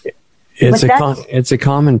 It's a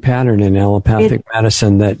common pattern in allopathic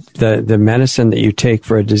medicine that the medicine that you take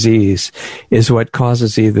for a disease is what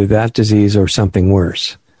causes either that disease or something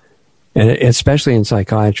worse. And especially in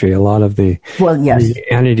psychiatry, a lot of the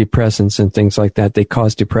antidepressants and things like that, they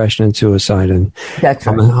cause depression and suicide and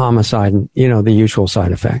homicide and, the usual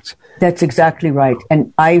side effects. That's exactly right.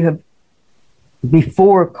 And I have,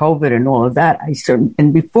 before COVID and all of that,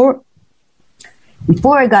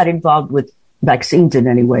 before I got involved with vaccines in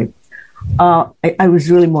any way, I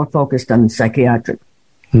was really more focused on the psychiatric.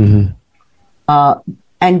 Mm-hmm.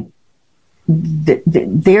 And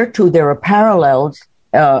there are parallels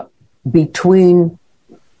between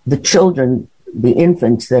the children, the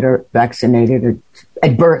infants that are vaccinated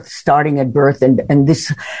at birth, starting at birth, and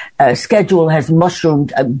this schedule has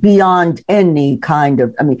mushroomed beyond any kind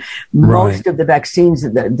of. I mean, most of the vaccines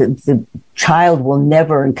the child will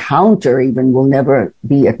never encounter, even will never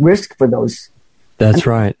be at risk for those. That's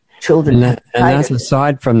right. Children, and that's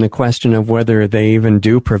aside from the question of whether they even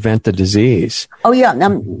do prevent the disease. Oh yeah,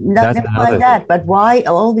 never mind that. But why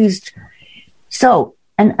all these? So,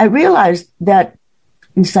 and I realized that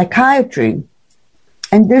in psychiatry,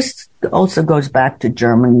 and this also goes back to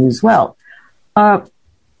Germany as well. Other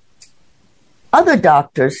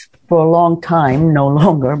doctors, for a long time, no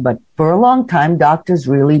longer, but for a long time, doctors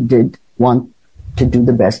really did want to do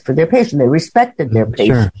the best for their patient. They respected their patients.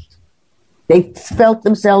 Sure. They felt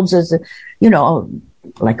themselves as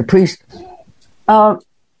like a priest. But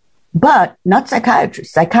not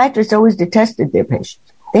psychiatrists. Psychiatrists always detested their patients.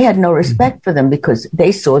 They had no respect for them because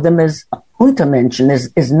they saw them as Untermenschen,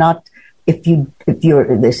 is not. If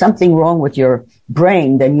there's something wrong with your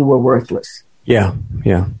brain, then you were worthless. Yeah.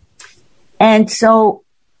 And so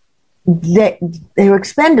they were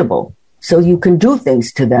expendable. So you can do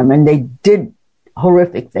things to them, and they did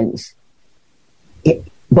horrific things,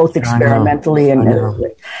 both experimentally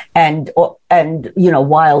and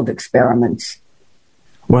wild experiments.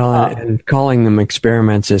 Well, and calling them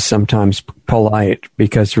experiments is sometimes polite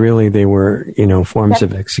because really they were, forms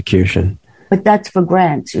of execution. But that's for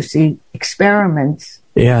grants, you see, experiments.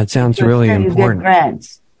 Yeah, it sounds really important. You get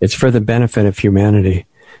grants. It's for the benefit of humanity.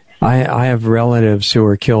 I have relatives who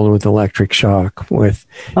were killed with electric shock with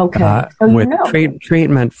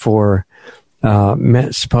treatment for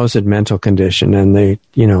supposed mental condition, and they,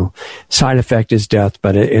 side effect is death,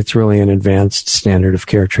 but it's really an advanced standard of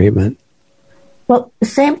care treatment. Well, the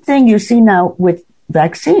same thing you see now with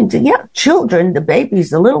vaccines. Yeah, children, the babies,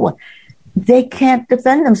 the little one. They can't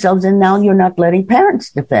defend themselves, and now you're not letting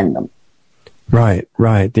parents defend them. Right.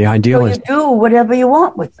 The ideal is you do whatever you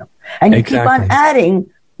want with them, and you keep on adding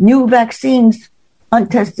new vaccines,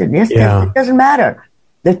 untested. Yes, it doesn't matter.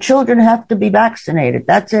 The children have to be vaccinated.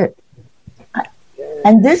 That's it.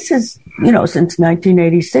 And this is, since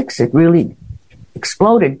 1986, it really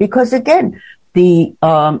exploded because again, the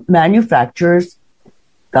manufacturers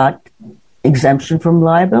got exemption from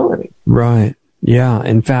liability. Right. Yeah,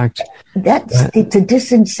 in fact, it's a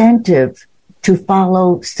disincentive to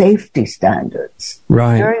follow safety standards.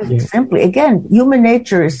 Right. Very simply. Again, human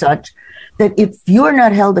nature is such that if you're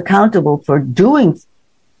not held accountable for doing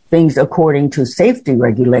things according to safety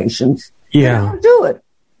regulations, you don't do it.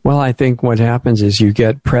 Well, I think what happens is you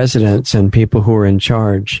get presidents and people who are in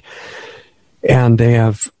charge, and they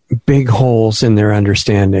have big holes in their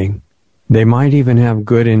understanding. They might even have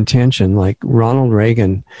good intention, like Ronald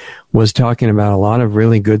Reagan was talking about a lot of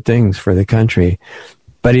really good things for the country,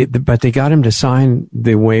 but they got him to sign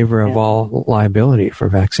the waiver of all liability for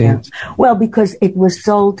vaccines. Yeah. Well, because it was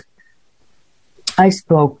sold. I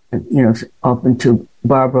spoke, often to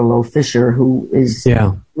Barbara Lowe Fisher, who is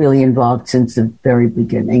really involved since the very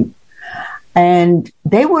beginning, and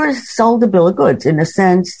they were sold a bill of goods in a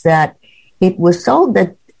sense that it was sold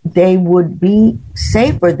that they would be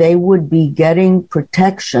safer, they would be getting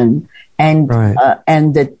protection and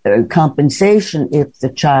the compensation if the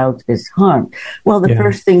child is harmed. Well, the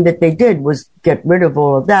first thing that they did was get rid of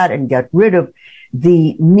all of that and get rid of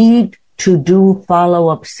the need to do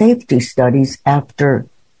follow-up safety studies after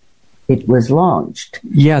it was launched.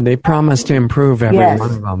 Yeah, they promised to improve every one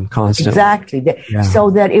of them constantly. Exactly. So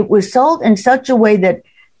that it was sold in such a way that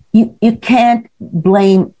you can't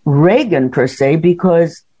blame Reagan per se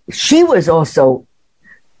because she was also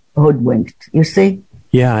hoodwinked, you see?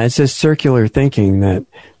 Yeah, it's a circular thinking that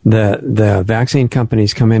the vaccine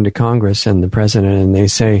companies come into Congress and the president and they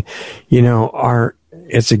say,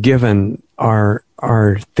 it's a given, our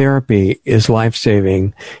therapy is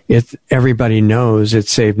life-saving. Everybody knows it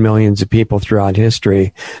saved millions of people throughout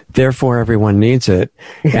history. Therefore, everyone needs it.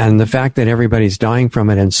 And the fact that everybody's dying from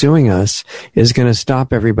it and suing us is going to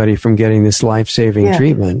stop everybody from getting this life-saving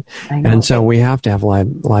treatment. And so we have to have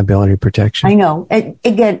liability protection. I know.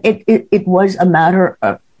 Again, it was a matter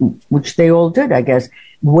of, which they all did, I guess,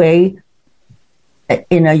 in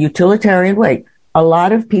a utilitarian way. A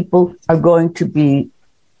lot of people are going to be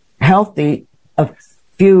healthy. A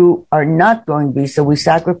few are not going to be, so we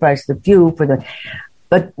sacrifice the few for the.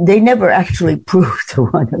 But they never actually proved the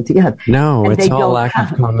one or the other. No, and it's all lack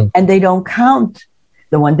of common. And they don't count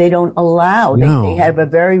the one. They don't allow. No. They have a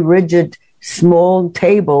very rigid, small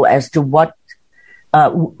table as to what,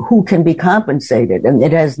 who can be compensated, and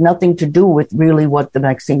it has nothing to do with really what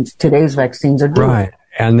today's vaccines are doing. Right.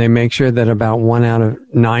 And they make sure that about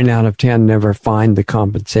 9 out of 10 never find the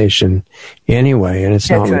compensation anyway, and it's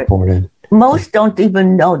not reported. most don't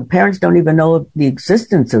even know. Parents don't even know of the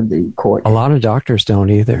existence of the court. A lot of doctors don't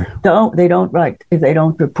either. They don't write. They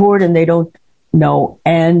don't report, and they don't know.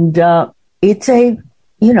 And it's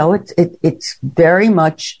it's very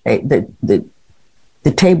much the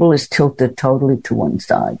table is tilted totally to one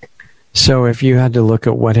side. So if you had to look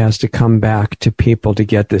at what has to come back to people to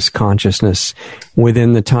get this consciousness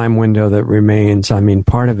within the time window that remains, I mean,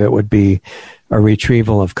 part of it would be a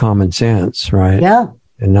retrieval of common sense, right? Yeah.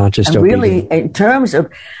 And not just and really, in terms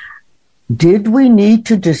of, did we need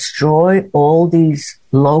to destroy all these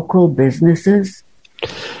local businesses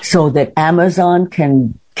so that Amazon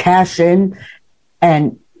can cash in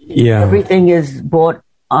and everything is bought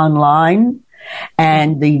online?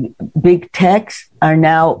 And the big techs are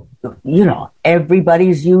now,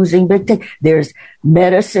 everybody's using big tech. There's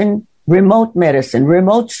medicine, remote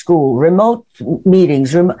school, remote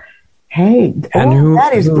meetings.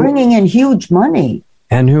 That is bringing in huge money.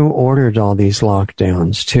 And who ordered all these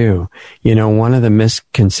lockdowns, too? One of the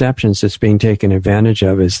misconceptions that's being taken advantage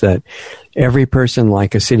of is that every person,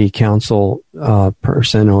 like a city council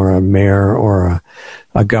person or a mayor or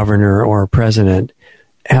a governor or a president,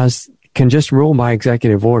 can just rule by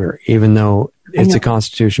executive order, even though it's a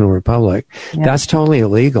constitutional republic. Yeah. That's totally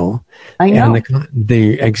illegal. I know. And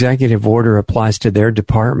the executive order applies to their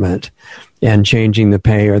department, and changing the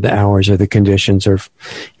pay or the hours or the conditions or,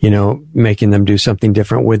 making them do something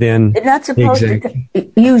different within. They're not supposed to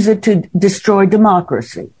use it to destroy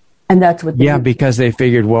democracy. And that's what because they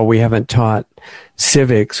figured, we haven't taught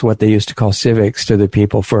civics, what they used to call civics, to the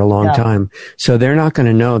people for a long time. So they're not going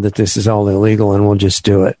to know that this is all illegal, and we'll just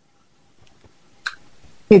do it.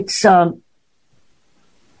 It's, look,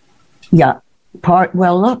 Andrew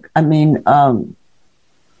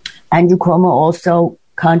Cuomo also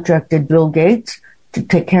contracted Bill Gates to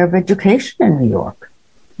take care of education in New York.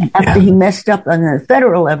 After he messed up on the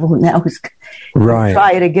federal level, now he's going to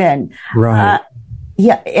try it again. Right.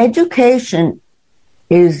 Education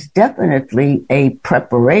is definitely a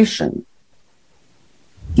preparation,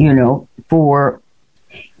 for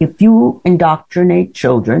if you indoctrinate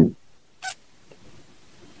children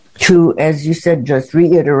to, as you said, just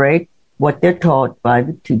reiterate what they're taught by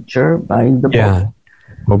the teacher, by the book.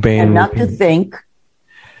 Obey and not to think.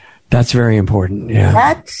 That's very important. Yeah.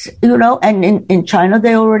 That's, and in China,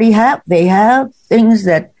 they have things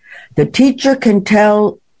that the teacher can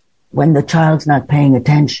tell when the child's not paying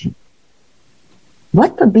attention.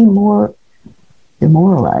 What could be more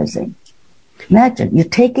demoralizing? Imagine you're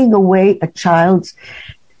taking away a child's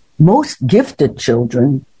most gifted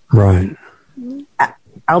children. Right.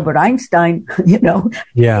 Albert Einstein, he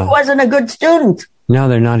wasn't a good student. No,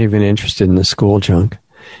 they're not even interested in the school junk.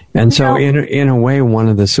 And so in a way, one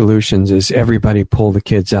of the solutions is everybody pull the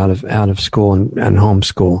kids out of school and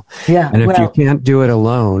homeschool. Yeah. And if you can't do it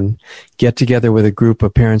alone, get together with a group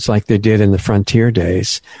of parents like they did in the frontier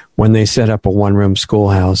days when they set up a one-room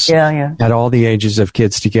schoolhouse. Yeah. Had all the ages of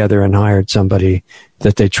kids together and hired somebody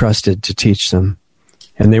that they trusted to teach them.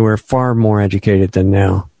 And they were far more educated than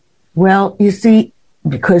now. Well, you see,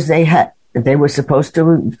 because they were supposed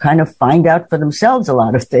to kind of find out for themselves a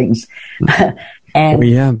lot of things. But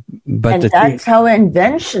that's how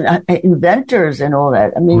inventors and all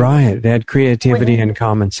that. I mean, right? They had creativity and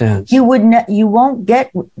common sense. You won't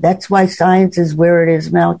get. That's why science is where it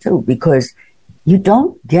is now too, because you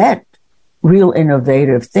don't get real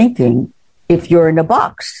innovative thinking if you're in a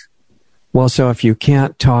box. Well, so if you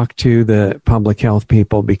can't talk to the public health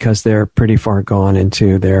people because they're pretty far gone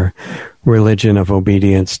into their religion of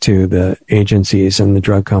obedience to the agencies and the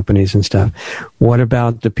drug companies and stuff, what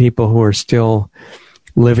about the people who are still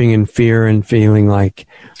living in fear and feeling like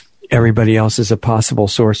everybody else is a possible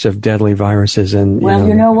source of deadly viruses? And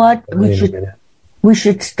you know what? We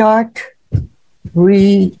should start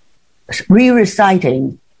re-reciting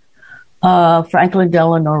Franklin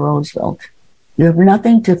Delano Roosevelt. You have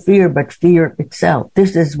nothing to fear but fear itself.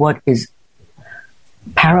 This is what is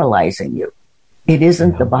paralyzing you. It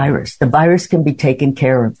isn't the virus. The virus can be taken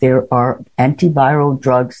care of. There are antiviral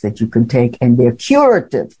drugs that you can take, and they're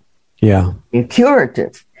curative. Yeah. They're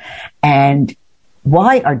curative. And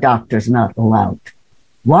why are doctors not allowed?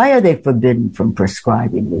 Why are they forbidden from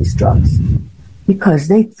prescribing these drugs? Because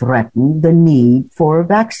they threaten the need for a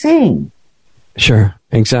vaccine. Sure,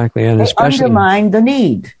 exactly. And they especially undermine the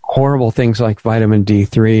need. Horrible things like vitamin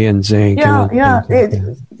D3 and zinc.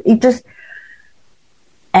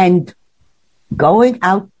 And going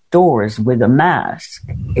outdoors with a mask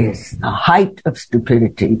is the height of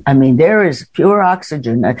stupidity. I mean, there is pure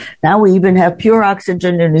oxygen. Now we even have pure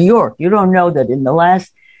oxygen in New York. You don't know that in the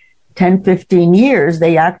last 10, 15 years,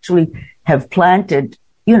 they actually have planted,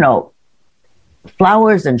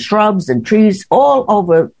 flowers and shrubs and trees all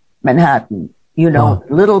over Manhattan,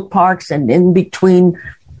 little parks and in between,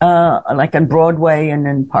 like on Broadway and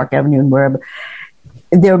in Park Avenue and wherever.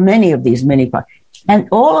 There are many of these mini parks. And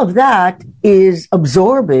all of that is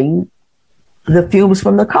absorbing the fumes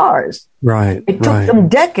from the cars. Right. It took them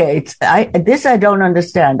decades. I don't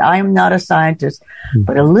understand. I am not a scientist,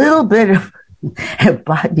 but a little bit of, a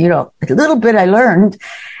little bit I learned.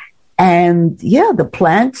 And the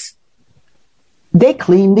plants, they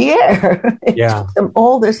clean the air. It took them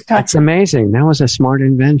all this time. That's amazing. That was a smart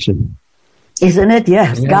invention. Isn't it?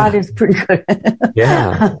 Yes. Yeah. God is pretty good.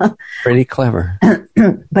 Yeah. Pretty clever.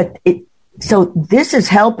 But so this is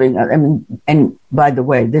helping. I mean, and by the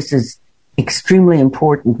way, this is extremely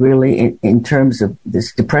important, really, in terms of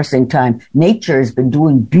this depressing time. Nature has been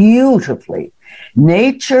doing beautifully.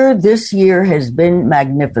 Nature this year has been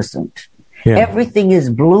magnificent. Yeah. Everything is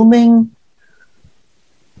blooming,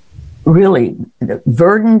 really,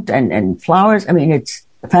 verdant and flowers. I mean, it's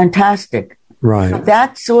fantastic. Right.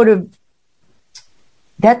 So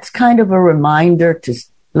that's kind of a reminder to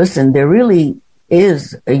listen. There really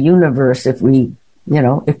is a universe if we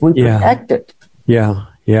protect it. Yeah.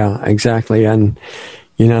 Yeah, exactly. And,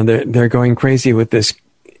 they're going crazy with this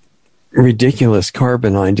ridiculous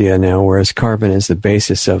carbon idea now, whereas carbon is the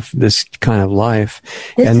basis of this kind of life.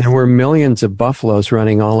 And there were millions of buffaloes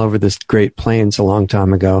running all over this Great Plains a long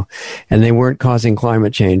time ago, and they weren't causing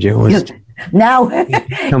climate change. It was now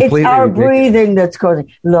it's our breathing that's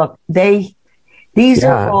causing. Look, these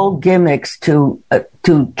are all gimmicks to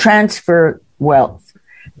transfer wealth.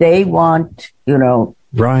 They want, the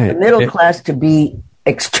middle class to be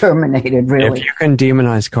exterminated, really. If you can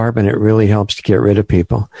demonize carbon, it really helps to get rid of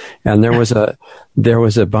people. And there was a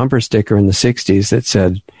bumper sticker in the 60s that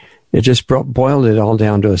said, it just boiled it all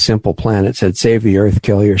down to a simple plan. It said, save the earth,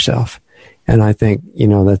 kill yourself. And I think,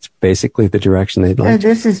 that's basically the direction they'd like.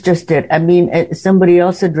 This is just it. I mean, somebody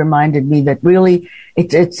else had reminded me that really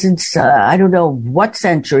it's since, I don't know what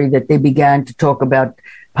century that they began to talk about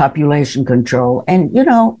population control. And,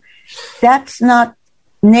 that's not,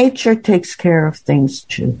 nature takes care of things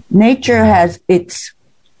too. Nature has its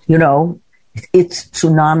tsunamis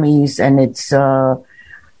and its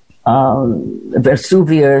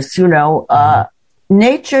Vesuvius,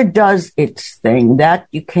 nature does its thing that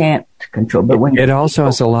you can't control. But when it also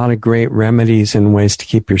has a lot of great remedies and ways to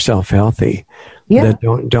keep yourself healthy that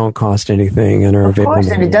don't cost anything and are available. Of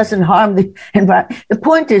course, and it doesn't harm the environment. The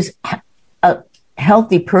point is, a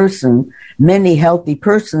healthy person, many healthy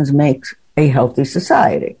persons make a healthy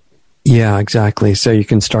society. Yeah, exactly. So you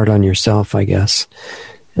can start on yourself, I guess.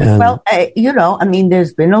 Well,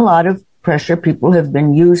 there's been a lot of pressure. People have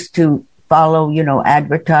been used to follow,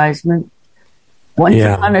 advertisement. Once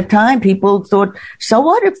upon a time, people thought, so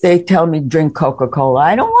what if they tell me drink Coca-Cola?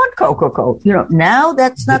 I don't want Coca-Cola. Now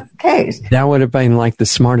that's not the case. That would have been like the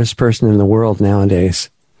smartest person in the world nowadays.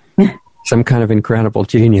 Some kind of incredible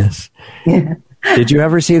genius. Yeah. Did you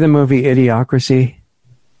ever see the movie Idiocracy?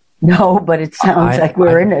 No, but it sounds like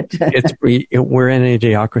we're in it. We're in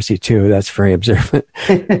Idiocracy too. That's very observant.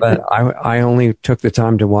 But I only took the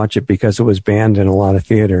time to watch it because it was banned in a lot of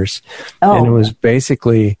theaters. Oh. And it was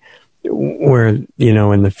basically where,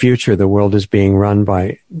 in the future, the world is being run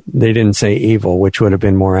by, they didn't say evil, which would have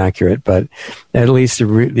been more accurate, but at least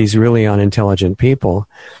these really unintelligent people.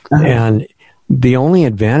 Uh-huh. And the only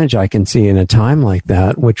advantage I can see in a time like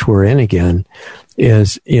that, which we're in again,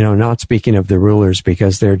 is, not speaking of the rulers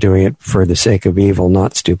because they're doing it for the sake of evil,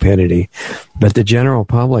 not stupidity, but the general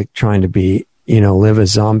public trying to be, live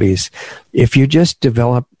as zombies. If you just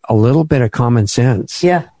develop a little bit of common sense,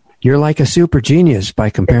 you're like a super genius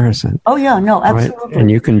by comparison. Oh, yeah, no, absolutely. Right?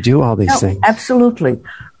 And you can do all these things. Absolutely.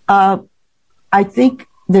 I think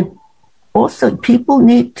that also people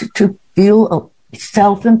need to feel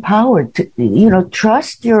self-empowered, to,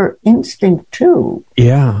 trust your instinct too.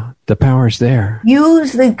 Yeah, the power's there.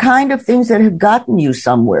 Use the kind of things that have gotten you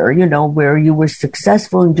somewhere, where you were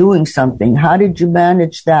successful in doing something. How did you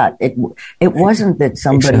manage that? It wasn't that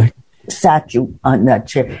somebody sat you on that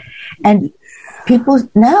chair. And people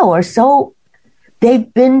now are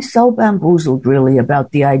they've been so bamboozled really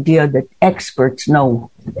about the idea that experts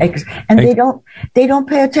know, and they don't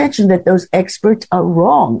pay attention that those experts are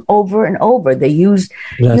wrong over and over. They use,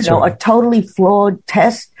 a totally flawed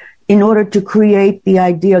test in order to create the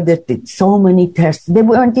idea that so many tests, they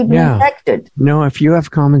weren't even affected. No, if you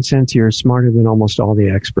have common sense, you're smarter than almost all the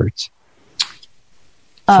experts.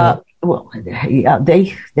 They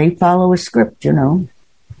follow a script,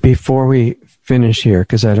 Before we finish here,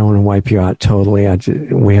 because I don't want to wipe you out totally.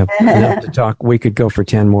 We have enough to talk. We could go for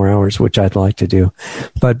 10 more hours, which I'd like to do.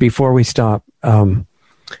 But before we stop,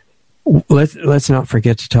 Let's not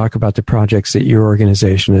forget to talk about the projects that your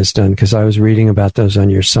organization has done, because I was reading about those on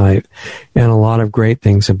your site, and a lot of great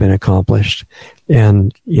things have been accomplished.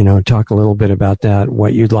 And, talk a little bit about that,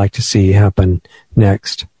 what you'd like to see happen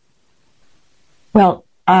next. Well,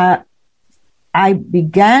 I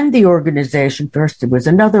began the organization first. It was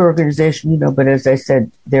another organization, but as I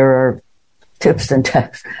said, there are tips and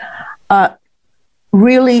tricks.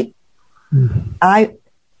 Really, I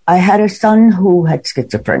had a son who had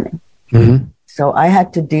schizophrenia. Mm-hmm. So I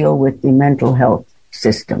had to deal with the mental health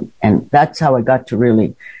system. And that's how I got to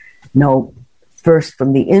really know first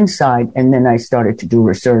from the inside. And then I started to do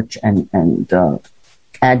research and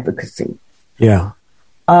advocacy. Yeah.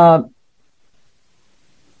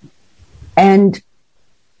 And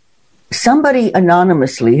somebody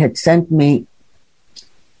anonymously had sent me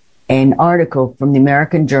an article from the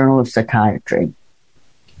American Journal of Psychiatry,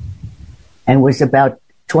 and was about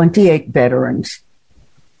 28 veterans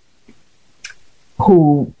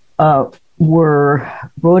who were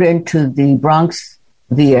brought into the Bronx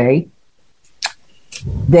VA.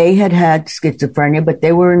 They had schizophrenia, but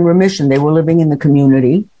they were in remission. They were living in the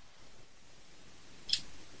community.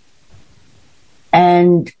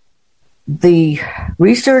 And the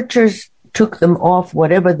researchers took them off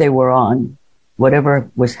whatever they were on,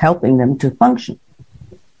 whatever was helping them to function,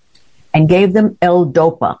 and gave them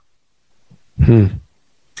L-Dopa.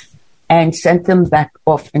 And sent them back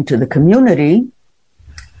off into the community.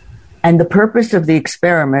 And the purpose of the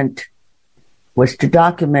experiment was to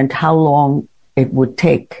document how long it would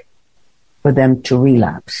take for them to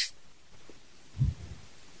relapse.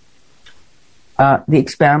 The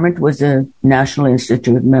experiment was a National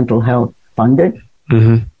Institute of Mental Health funded,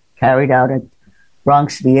 carried out at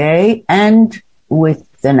Bronx VA, and with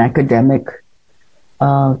an academic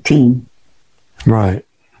team. Right.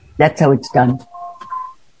 That's how it's done.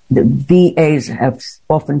 The VAs have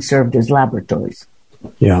often served as laboratories.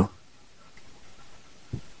 Yeah.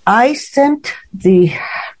 I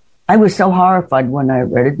was so horrified when I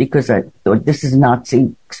read it, because I thought this is a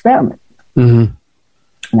Nazi experiment. Mm-hmm.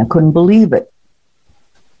 And I couldn't believe it.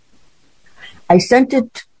 I sent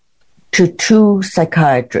it to two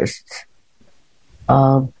psychiatrists,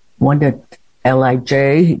 one at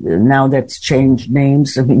LIJ, now that's changed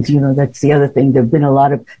names. I mean, that's the other thing. There have been a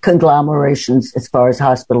lot of conglomerations as far as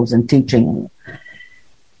hospitals and teaching.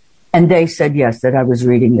 And they said, yes, that I was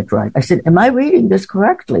reading it right. I said, am I reading this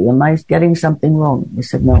correctly? Am I getting something wrong? They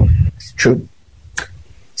said, no, it's true.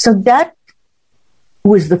 So that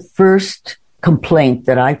was the first complaint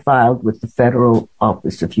that I filed with the Federal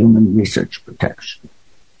Office of Human Research Protection.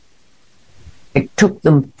 It took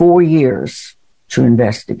them 4 years to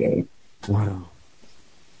investigate. Wow.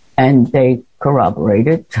 And they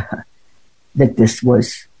corroborated that this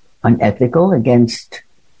was unethical, against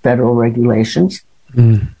federal regulations.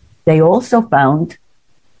 They also found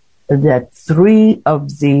that 3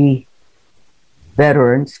 of the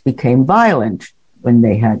veterans became violent when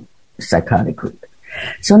they had psychotic group.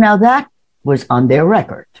 So now that was on their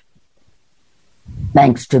record,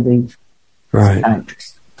 thanks to the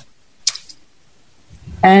psychiatrists.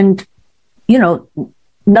 And,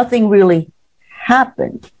 nothing really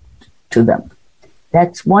happened to them.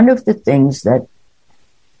 That's one of the things that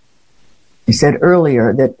I said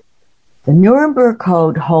earlier, that the Nuremberg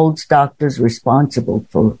Code holds doctors responsible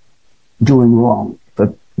for doing wrong,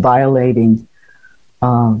 for violating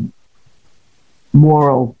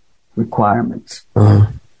moral requirements.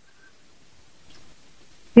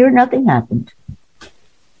 Here, nothing happened.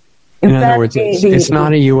 In other words, it's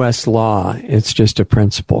not a U.S. law. It's just a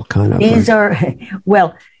principle, kind of. These are,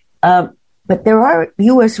 but there are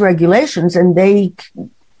U.S. regulations, and they can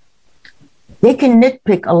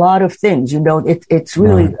nitpick a lot of things. It's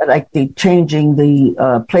really like the changing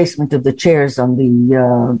the placement of the chairs on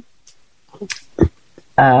the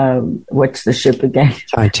what's the ship again?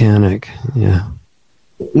 Titanic. Yeah.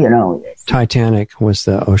 Titanic was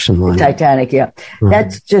the ocean liner. Titanic. Yeah. Right.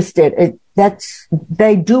 That's just it.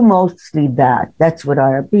 They do mostly that. That's what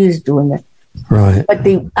IRB is doing. Right. But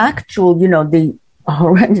the actual, the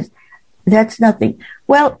horrendous, that's nothing.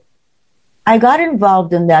 Well, I got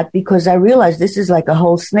involved in that because I realized this is like a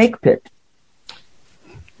whole snake pit.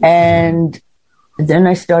 And then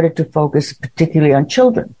I started to focus particularly on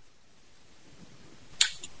children.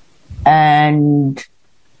 And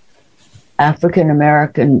African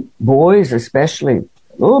American boys, especially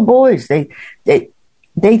little boys, they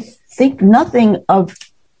think nothing of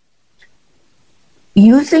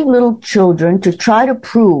using little children to try to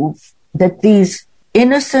prove that these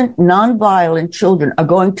innocent, nonviolent children are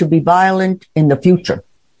going to be violent in the future.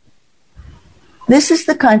 This is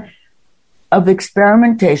the kind of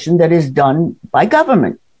experimentation that is done by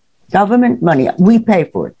government. Government money. We pay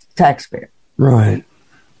for it, taxpayer. Right.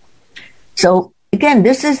 So, again,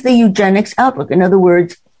 this is the eugenics outlook. In other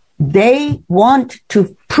words, they want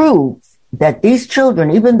to prove that these children,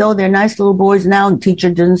 even though they're nice little boys now, and the teacher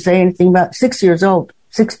didn't say anything about 6 years old,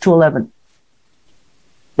 6 to 11,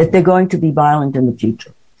 that they're going to be violent in the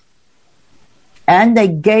future. And they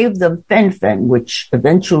gave them fen-phen, which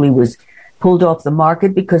eventually was pulled off the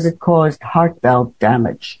market because it caused heart valve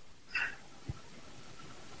damage.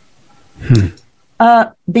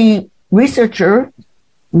 The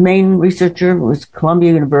main researcher was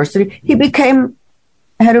Columbia University. He became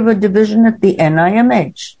head of a division at the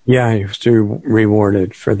NIMH. Yeah, he was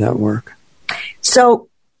rewarded for that work. So,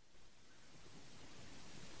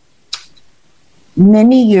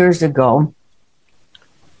 many years ago,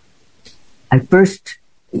 I first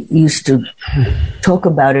used to talk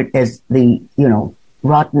about it as the,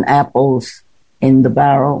 rotten apples in the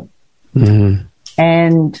barrel. Mm-hmm.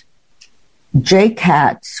 And Jay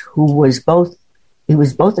Katz, who was both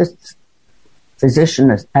a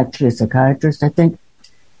physician, actually a psychiatrist, I think,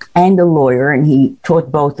 and a lawyer, and he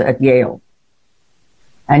taught both at Yale.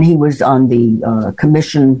 And he was on the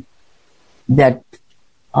commission that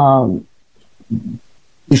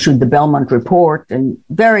issued the Belmont Report, and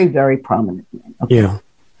very, very prominent man. Okay. Yeah.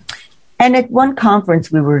 And at one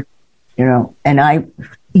conference we were, and I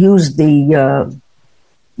used the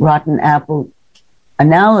rotten apple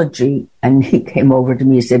analogy, and he came over to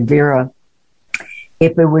me and said, Vera,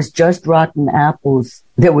 if it was just rotten apples,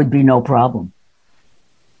 there would be no problem.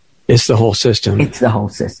 It's the whole system. It's the whole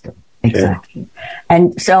system. Exactly. Yeah.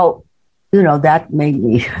 And so, that made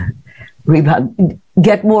me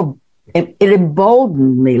get more, it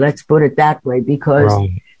emboldened me, let's put it that way, because,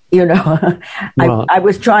 I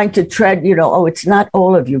was trying to tread, it's not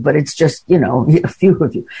all of you, but it's just, a few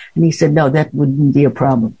of you. And he said, no, that wouldn't be a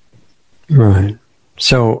problem. Right.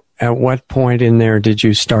 So at what point in there did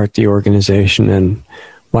you start the organization, and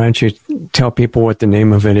why don't you tell people what the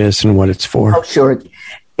name of it is and what it's for? Oh, sure.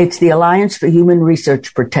 It's the Alliance for Human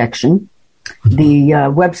Research Protection. Mm-hmm. The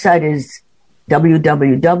website is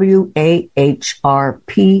www.ahrp.org.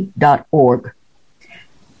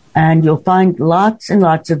 And you'll find lots and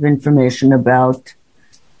lots of information about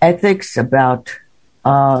ethics, about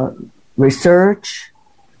research,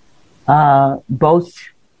 both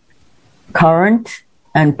current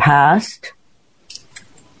and past.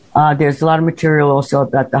 There's a lot of material also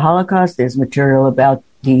about the Holocaust. There's material about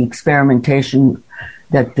the experimentation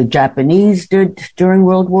that the Japanese did during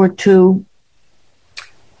World War II.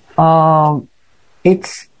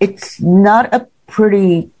 It's not a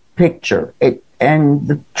pretty picture. And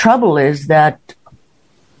the trouble is that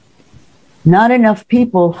not enough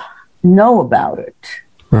people know about it.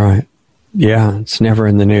 Right. Yeah, it's never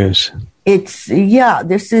in the news. This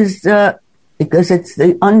is because it's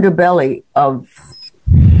the underbelly of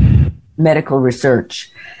medical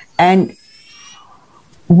research. And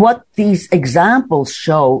what these examples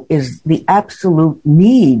show is the absolute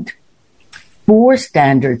need for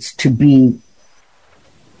standards to be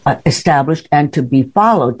established and to be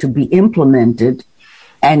followed, to be implemented,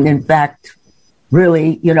 and in fact,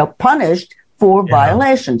 really, punished for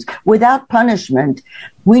violations. Without punishment,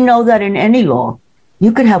 we know that in any law,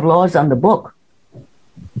 you could have laws on the book,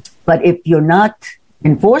 but if you're not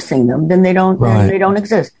enforcing them, then they don't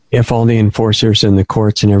exist. If all the enforcers in the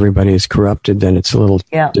courts and everybody is corrupted, then it's a little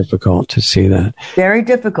difficult to see that. Very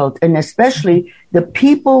difficult, and especially the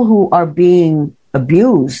people who are being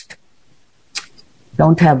abused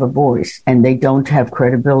don't have a voice, and they don't have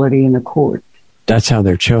credibility in the court. That's how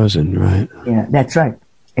they're chosen, right? Yeah, that's right.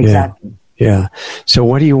 Exactly. Yeah. So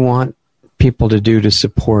what do you want people to do to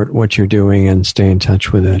support what you're doing and stay in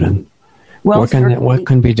touch with it? And what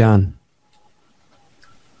can be done?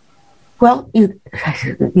 Well, if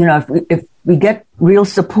we get real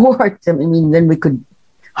support, then we could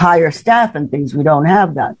hire staff and things. We don't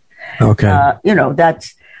have that. Okay.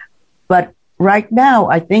 But right now,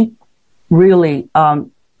 I think really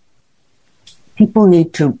people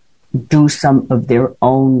need to do some of their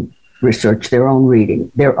own research, their own reading.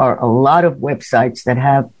 There are a lot of websites that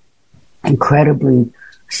have incredibly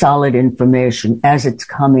solid information as it's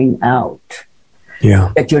coming out.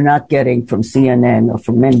 Yeah. That you're not getting from CNN or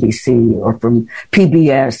from NBC or from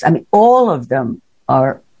PBS. All of them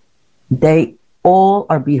are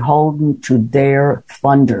beholden to their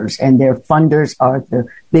funders, and their funders are the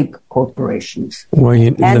big corporations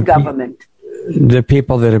and government. The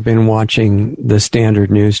people that have been watching the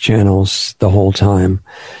standard news channels the whole time,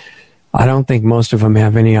 I don't think most of them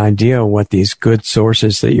have any idea what these good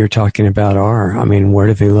sources that you're talking about are. Where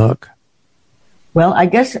do they look? Well, I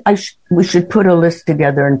guess we should put a list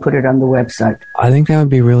together and put it on the website. I think that would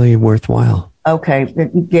be really worthwhile. Okay,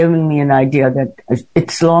 giving me an idea that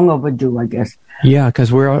it's long overdue, I guess. Yeah,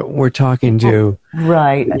 because we're talking to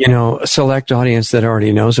right, a select audience that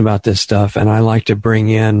already knows about this stuff, and I like to bring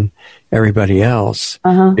in everybody else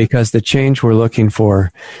because the change we're looking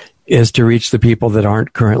for is to reach the people that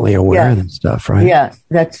aren't currently aware of this stuff, right? Yeah,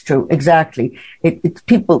 that's true. Exactly. It's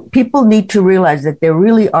people need to realize that there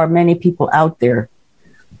really are many people out there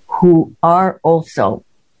who are also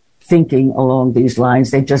thinking along these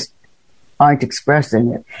lines. They just aren't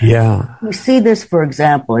expressing it. Yeah. We see this, for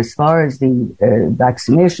example, as far as the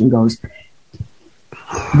vaccination goes.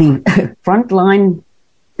 The frontline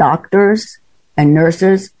doctors and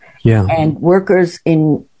nurses and workers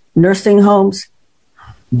in nursing homes,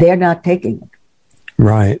 they're not taking it.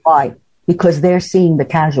 Right. Why? Because they're seeing the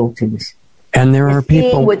casualties. And there are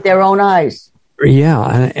people with their own eyes.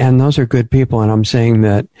 Yeah, and those are good people. And I'm saying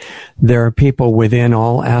that there are people within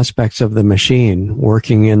all aspects of the machine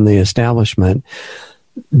working in the establishment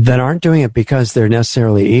that aren't doing it because they're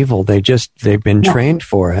necessarily evil. They've been trained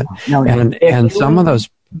for it. No, and some of those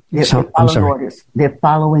I'm sorry. Orders. They're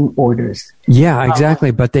following orders. Yeah, exactly.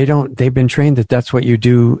 But they've been trained that that's what you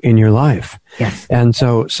do in your life. Yes. And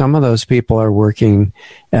so some of those people are working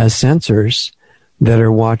as sensors that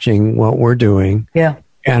are watching what we're doing. Yeah.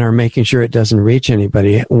 And are making sure it doesn't reach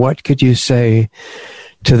anybody. What could you say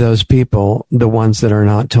to those people, the ones that are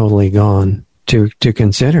not totally gone, to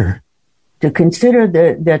consider? To consider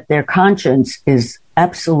that their conscience is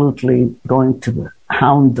absolutely going to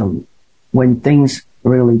hound them when things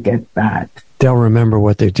really get bad. They'll remember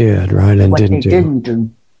what they did, right? And what they didn't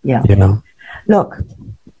do. Yeah. Look,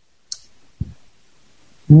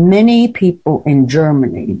 many people in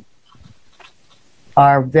Germany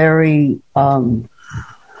are very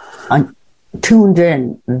tuned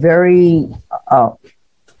in, very, I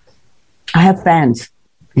have fans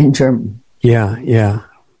in Germany. Yeah.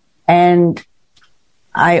 And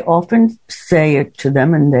I often say it to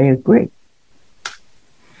them and they agree.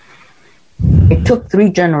 It took 3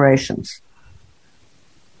 generations.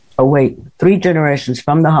 3 generations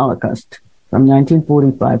from the Holocaust, from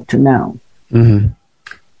 1945 to now,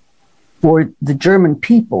 for the German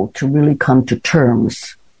people to really come to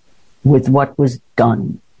terms with what was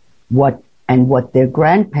done, what their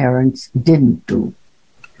grandparents didn't do.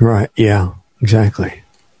 Right, yeah, exactly.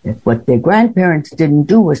 What their grandparents didn't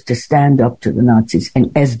do was to stand up to the Nazis.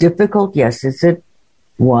 And as difficult, yes, as it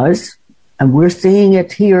was, and we're seeing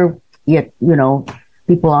it here, yet,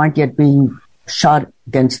 people aren't yet being shot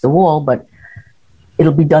against the wall, but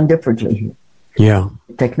it'll be done differently here. Yeah.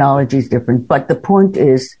 Technology is different. But the point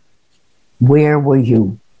is, where were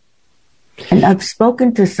you? And I've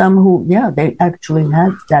spoken to some who, they actually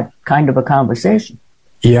had that kind of a conversation.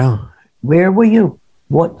 Yeah. Where were you?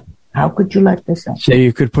 How could you let this happen? So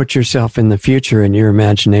you could put yourself in the future in your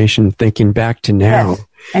imagination, thinking back to now.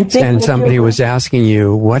 Yes. And somebody was asking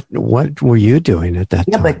you, what were you doing at that time?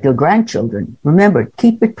 Yeah, but your grandchildren, remember,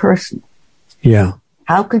 keep it personal. Yeah.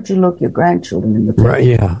 How could you look your grandchildren in the face? Right,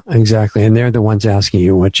 yeah, exactly. And they're the ones asking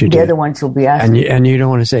you what you did. They're the ones who'll be asking. And you don't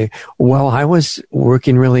want to say, well, I was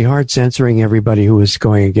working really hard censoring everybody who was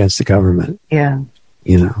going against the government. Yeah.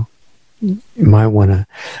 You might want to.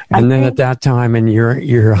 And then at that time, and you're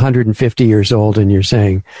 150 years old and you're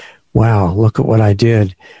saying, wow, look at what I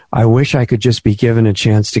did. I wish I could just be given a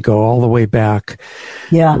chance to go all the way back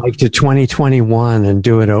like to 2021 and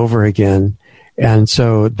do it over again. And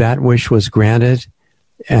so that wish was granted.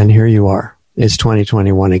 And here you are. It's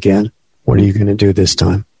 2021 again. What are you going to do this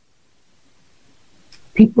time?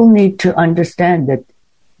 People need to understand that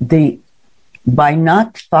by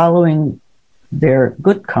not following their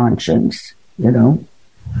good conscience, they're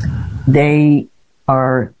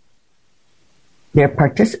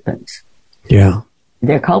participants. Yeah.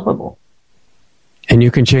 They're culpable. And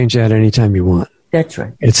you can change that anytime you want. That's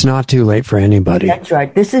right. It's not too late for anybody. That's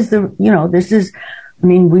right. We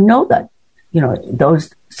know that.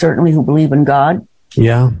 Those certainly who believe in God.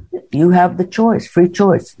 Yeah. You have the choice, free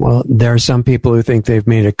choice. Well, there are some people who think they've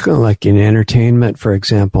made like in entertainment, for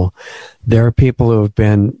example, there are people who have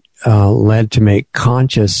been led to make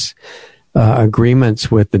conscious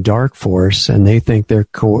agreements with the dark force, and they think they're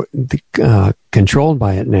controlled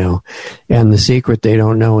by it now. And the secret they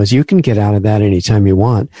don't know is you can get out of that anytime you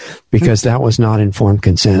want, because that was not informed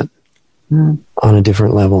consent on a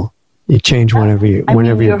different level. You change whenever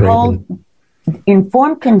you're brave.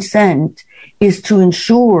 Informed consent is to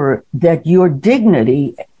ensure that your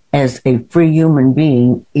dignity as a free human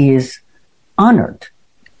being is honored.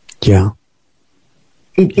 Yeah.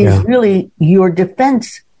 It is really your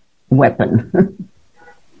defense weapon.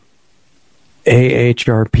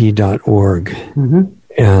 ahrp.org. Mm-hmm.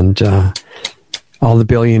 And all the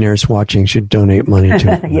billionaires watching should donate money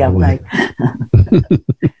to it. Yeah, right.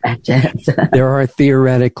 There are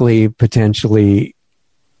theoretically, potentially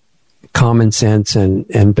common sense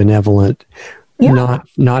and benevolent, not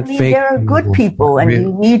fake. There are good people, and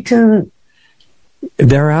you need to.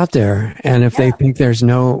 They're out there, and if they think there's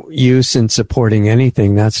no use in supporting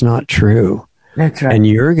anything, that's not true. That's right. And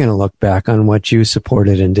you're going to look back on what you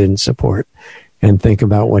supported and didn't support, and think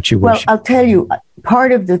about what you wish. Well, I'll tell you,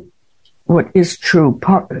 part of what is true,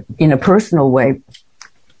 in a personal way.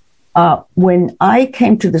 When I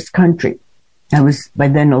came to this country, I was by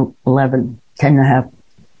then 10 and a half.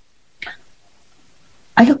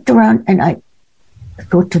 I looked around and I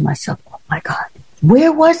thought to myself, oh my God,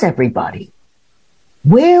 where was everybody?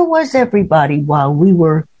 Where was everybody while we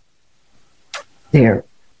were there?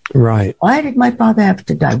 Right. Why did my father have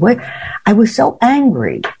to die? I was so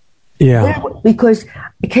angry. Yeah. Because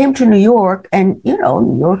I came to New York, and,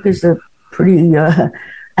 New York is a pretty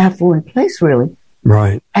affluent place, really.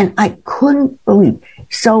 Right. And I couldn't believe.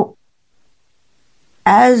 So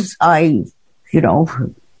as I,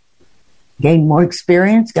 gained more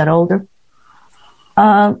experience, got older,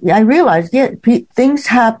 I realized, things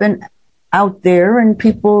happen out there and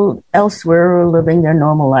people elsewhere are living their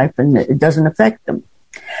normal life and it doesn't affect them.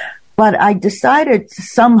 But I decided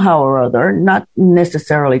somehow or other, not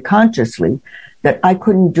necessarily consciously, that I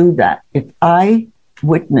couldn't do that. If I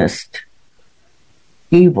witnessed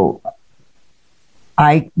evil,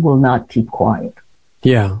 I will not keep quiet.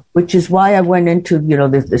 Yeah. Which is why I went into,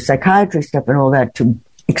 the psychiatry stuff and all that, to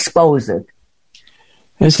expose it.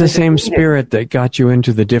 It's the same spirit that got you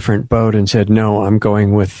into the different boat and said, no, I'm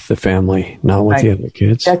going with the family, not with the other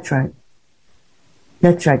kids. That's right.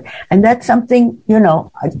 That's right. And that's something,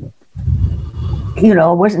 I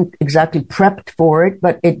wasn't exactly prepped for it,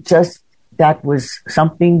 but that was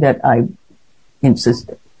something that I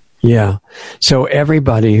insisted. Yeah. So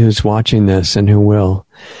everybody who's watching this and who will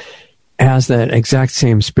has that exact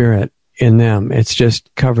same spirit in them. It's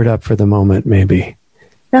just covered up for the moment, maybe.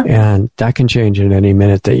 Yeah. And that can change at any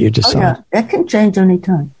minute that you decide. Oh, yeah. That can change any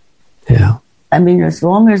time. Yeah. I mean, as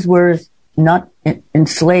long as we're not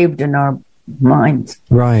enslaved in our minds.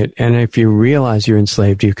 Right. And if you realize you're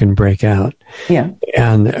enslaved, you can break out. Yeah.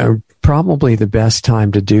 And probably the best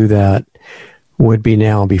time to do that would be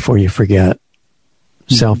now, before you forget.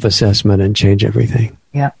 Self-assessment and change everything.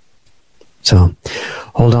 Yeah. So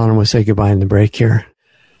hold on and we'll say goodbye in the break here.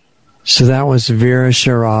 So that was Vera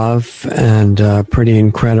Sharav, and a pretty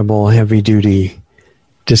incredible heavy-duty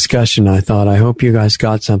discussion, I thought. I hope you guys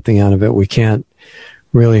got something out of it. We can't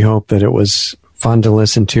really hope that it was fun to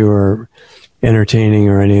listen to or entertaining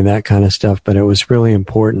or any of that kind of stuff, but it was really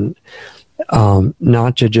important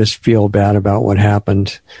not to just feel bad about what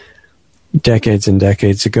happened decades and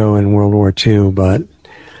decades ago in World War II, but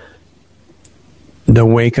the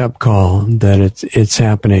wake-up call that it's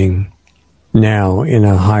happening now in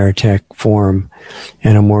a higher tech form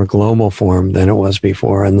and a more global form than it was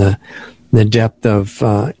before, and the depth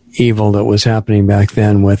of evil that was happening back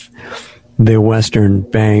then with the Western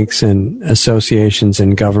banks and associations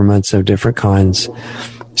and governments of different kinds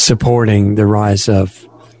supporting the rise of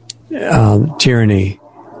tyranny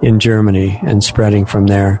in Germany and spreading from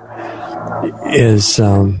there is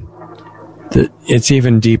it's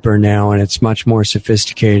even deeper now, and it's much more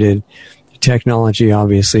sophisticated. The technology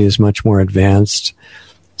obviously is much more advanced.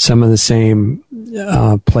 Some of the same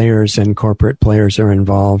players and corporate players are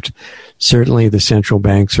involved. Certainly the central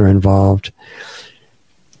banks are involved.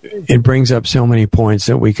 It brings up so many points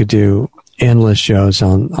that we could do endless shows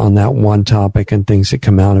on that one topic and things that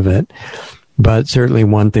come out of it. But certainly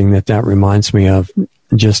one thing that reminds me of,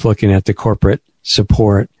 just looking at the corporate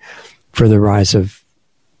support for the rise of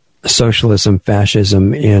socialism,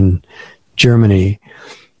 fascism in Germany,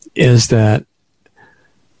 is that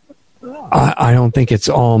I don't think it's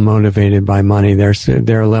all motivated by money.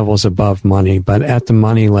 There are levels above money, but at the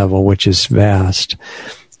money level, which is vast,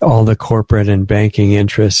 all the corporate and banking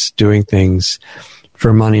interests doing things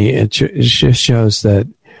for money, it just shows that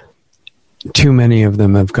too many of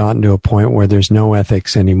them have gotten to a point where there's no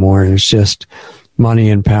ethics anymore. There's just money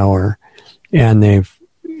and power, and they've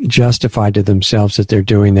justified to themselves that they're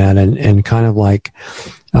doing that, and kind of like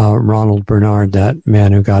Ronald Bernard, that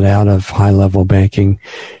man who got out of high-level banking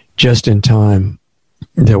just in time,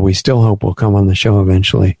 that we still hope will come on the show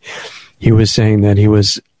eventually. He was saying that he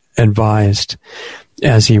was advised,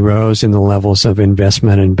 as he rose in the levels of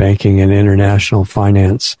investment and banking and international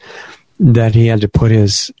finance, that he had to put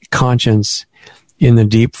his conscience in the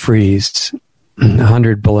deep freeze,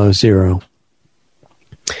 100 below zero.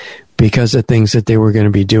 because of things that they were going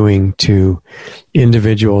to be doing to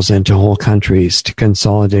individuals and to whole countries to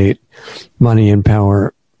consolidate money and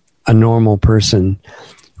power. A normal person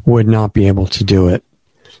would not be able to do it.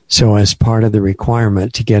 So as part of the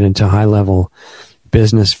requirement to get into high-level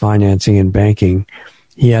business financing and banking,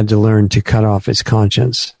 he had to learn to cut off his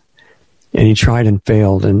conscience. And he tried and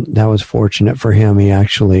failed, and that was fortunate for him. He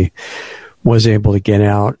actually was able to get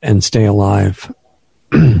out and stay alive.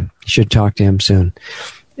 Should talk to him soon.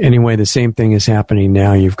 Anyway, the same thing is happening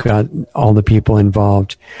now. You've got all the people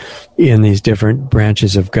involved in these different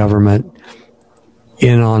branches of government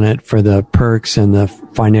in on it for the perks and the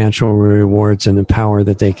financial rewards and the power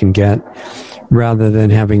that they can get, rather than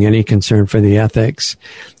having any concern for the ethics.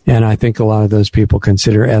 And I think a lot of those people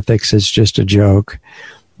consider ethics as just a joke,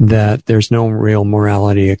 that there's no real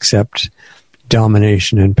morality except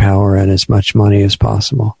domination and power and as much money as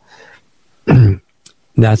possible.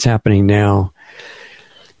 That's happening now.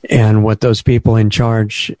 And what those people in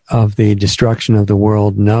charge of the destruction of the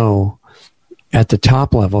world know at the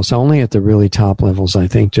top levels, only at the really top levels, I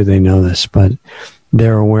think, do they know this, but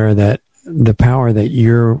they're aware that the power that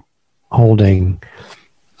you're holding,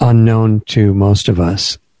 unknown to most of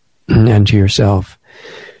us and to yourself,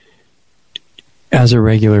 as a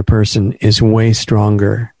regular person, is way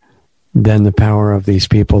stronger than the power of these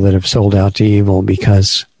people that have sold out to evil,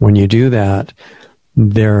 because when you do that,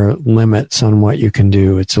 there are limits on what you can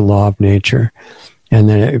do. It's a law of nature. And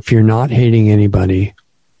that if you're not hating anybody,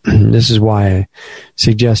 this is why I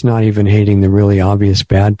suggest not even hating the really obvious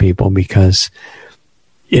bad people, because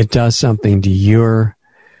it does something to your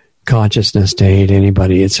consciousness to hate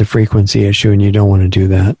anybody. It's a frequency issue, and you don't want to do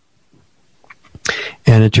that.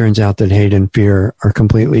 And it turns out that hate and fear are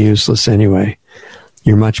completely useless anyway.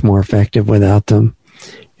 You're much more effective without them.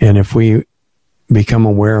 And if we become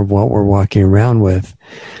aware of what we're walking around with,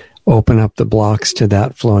 open up the blocks to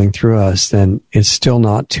that flowing through us, then it's still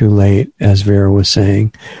not too late, as Vera was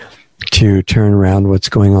saying, to turn around what's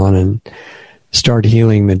going on and start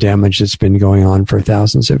healing the damage that's been going on for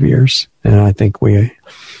thousands of years. And I think we,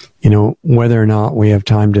 whether or not we have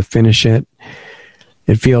time to finish it,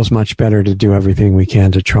 it feels much better to do everything we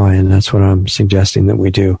can to try, and that's what I'm suggesting that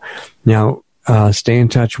we do. Now, stay in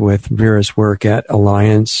touch with Vera's work at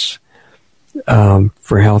Alliance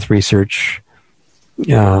for Health Research.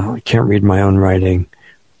 I can't read my own writing.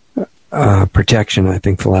 Protection, I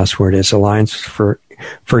think the last word is Alliance for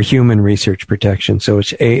Human Research Protection. So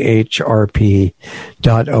it's ahrp.org,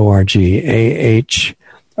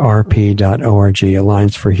 ahrp.org,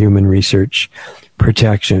 Alliance for Human Research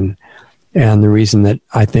Protection. And the reason that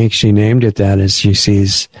I think she named it that is she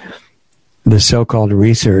sees the so-called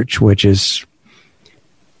research, which is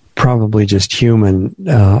probably just human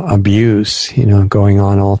abuse, going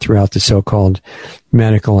on all throughout the so-called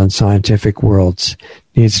medical and scientific worlds,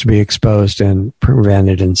 needs to be exposed and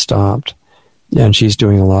prevented and stopped. And she's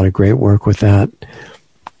doing a lot of great work with that,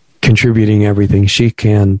 contributing everything she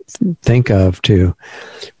can think of to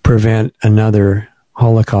prevent another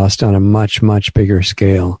Holocaust on a much, much bigger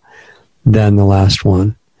scale than the last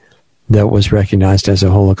one that was recognized as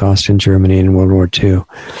a Holocaust in Germany in World War II.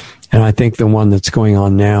 And I think the one that's going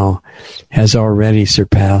on now has already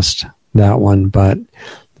surpassed that one, but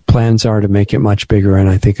plans are to make it much bigger, and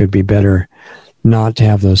I think it would be better not to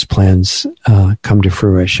have those plans come to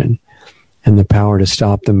fruition. And the power to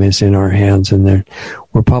stop them is in our hands. And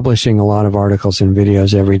we're publishing a lot of articles and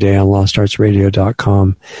videos every day on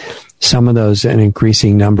LostArtsRadio.com. Some of those, in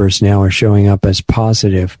increasing numbers now, are showing up as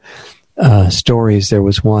positive stories. There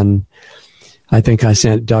was one I think I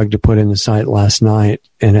sent Doug to put in the site last night,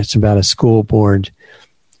 and it's about a school board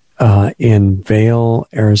in Vail,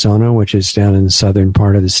 Arizona, which is down in the southern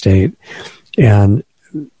part of the state. And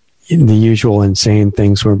the usual insane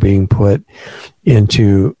things were being put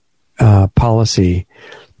into policy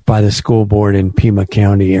by the school board in Pima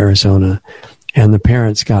County, Arizona. And the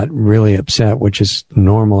parents got really upset, which is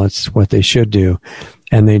normal. It's what they should do.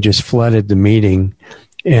 And they just flooded the meeting,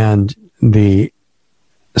 and the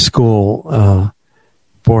school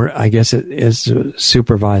board, I guess it is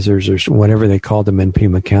supervisors or whatever they called them in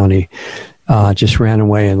Pima County, just ran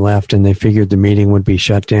away and left, and they figured the meeting would be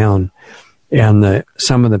shut down. And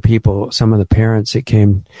some of the parents that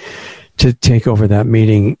came to take over that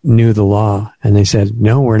meeting knew the law, and they said,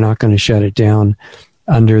 no, we're not going to shut it down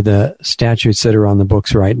under the statutes that are on the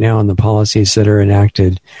books right now and the policies that are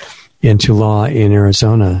enacted into law in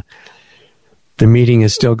Arizona. The meeting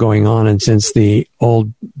is still going on, and since the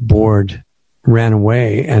old board ran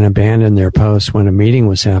away and abandoned their posts when a meeting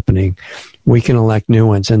was happening, we can elect new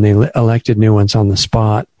ones, and they elected new ones on the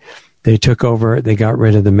spot. They took over, they got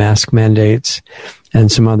rid of the mask mandates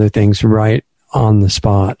and some other things right on the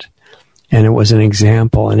spot. And it was an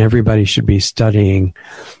example, and everybody should be studying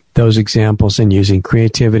those examples and using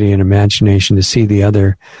creativity and imagination to see the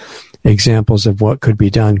other examples of what could be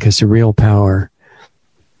done, because the real power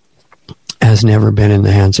has never been in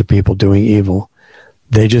the hands of people doing evil.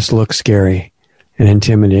 They just look scary and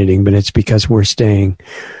intimidating, but it's because we're staying,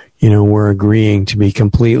 we're agreeing to be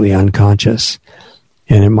completely unconscious.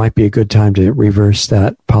 And it might be a good time to reverse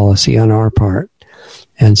that policy on our part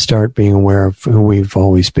and start being aware of who we've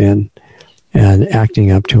always been and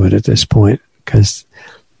acting up to it at this point, because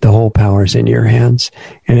the whole power is in your hands.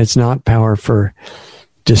 And it's not power for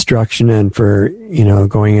destruction and for,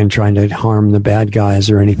 going and trying to harm the bad guys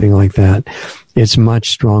or anything like that. It's much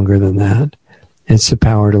stronger than that. It's the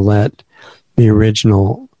power to let the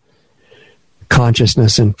original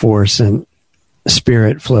consciousness and force and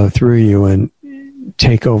spirit flow through you and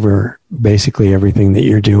take over basically everything that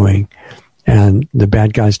you're doing. And the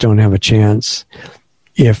bad guys don't have a chance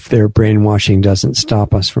if their brainwashing doesn't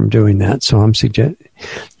stop us from doing that. So I'm suggesting,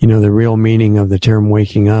 the real meaning of the term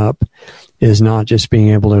waking up is not just being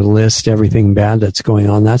able to list everything bad that's going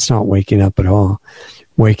on. That's not waking up at all.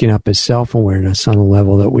 Waking up is self-awareness on a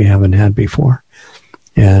level that we haven't had before.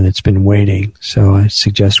 And it's been waiting. So I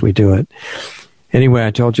suggest we do it. Anyway,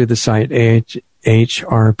 I told you the site, hrp.org.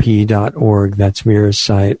 That's Vera's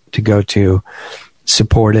site to go to.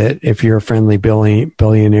 Support it. If you're a friendly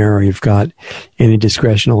billionaire or you've got any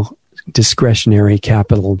discretionary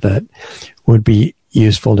capital that would be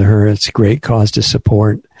useful to her, it's a great cause to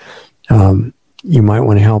support. You might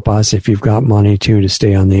want to help us if you've got money too to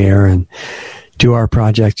stay on the air and do our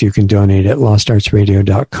project. You can donate at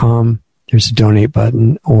lostartsradio.com. There's a donate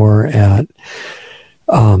button, or at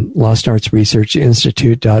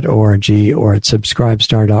lostartsresearchinstitute.org or at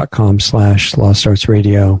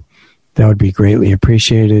subscribestar.com/lostartsradio. That would be greatly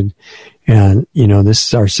appreciated. And, this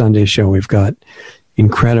is our Sunday show. We've got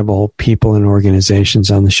incredible people and organizations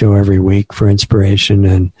on the show every week for inspiration,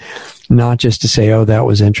 and not just to say, oh, that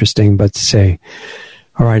was interesting, but to say,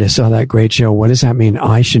 all right, I saw that great show. What does that mean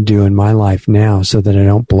I should do in my life now so that I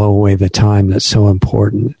don't blow away the time that's so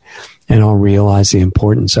important? And I'll realize the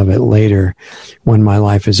importance of it later when my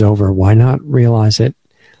life is over. Why not realize it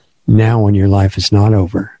now when your life is not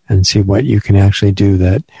over, and see what you can actually do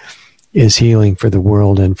that is healing for the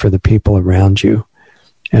world and for the people around you?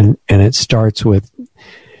 And it starts with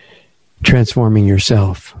transforming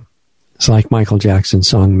yourself. It's like Michael Jackson's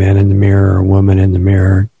song, Man in the Mirror, or Woman in the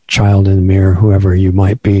Mirror, Child in the Mirror, whoever you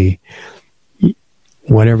might be.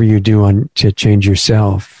 Whatever you do to change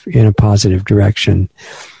yourself in a positive direction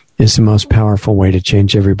is the most powerful way to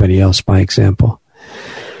change everybody else by example.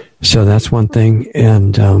 So that's one thing.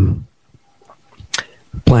 And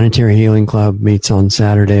Planetary Healing Club meets on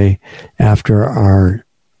Saturday after our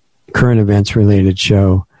current events related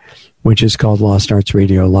show, which is called Lost Arts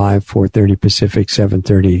Radio Live, 4:30 Pacific,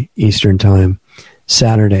 7:30 Eastern Time,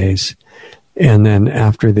 Saturdays. And then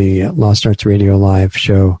after the Lost Arts Radio Live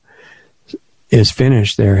show is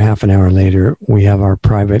finished there, half an hour later, we have our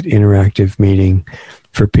private interactive meeting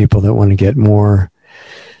for people that want to get more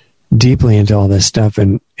deeply into all this stuff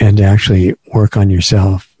and actually work on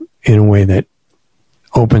yourself in a way that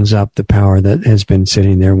opens up the power that has been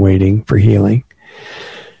sitting there waiting for healing.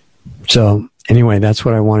 So anyway, that's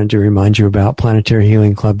what I wanted to remind you about,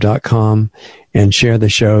 planetaryhealingclub.com, and share the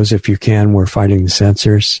shows if you can. We're fighting the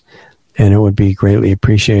censors, and it would be greatly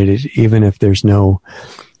appreciated. Even if there's no,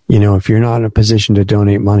 if you're not in a position to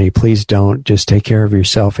donate money, please don't. Just take care of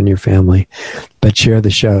yourself and your family, but share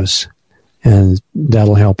the shows, and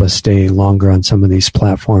that'll help us stay longer on some of these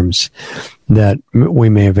platforms that we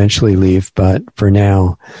may eventually leave. But for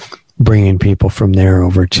now, bringing people from there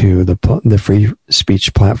over to the free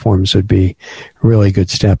speech platforms would be a really good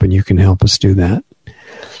step, and you can help us do that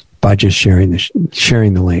by just sharing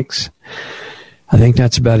the links. I think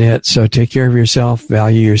that's about it. So take care of yourself,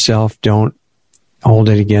 value yourself, don't hold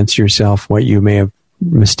it against yourself. What you may have,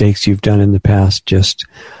 mistakes you've done in the past, just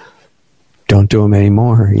don't do them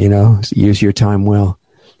anymore. Use your time well,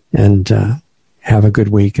 and have a good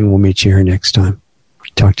week, and we'll meet you here next time.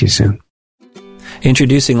 Talk to you soon.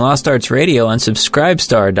 Introducing Lost Arts Radio on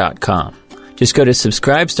Subscribestar.com. Just go to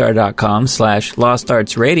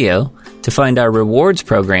Subscribestar.com/LostArtsRadio to find our rewards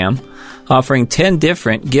program, offering 10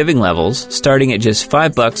 different giving levels starting at just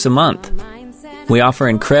 $5 a month. We offer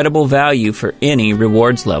incredible value for any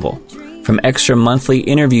rewards level, from extra monthly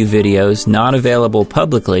interview videos not available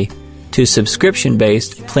publicly to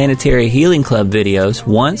subscription-based Planetary Healing Club videos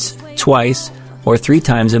once, twice, or 3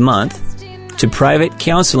 times a month, to private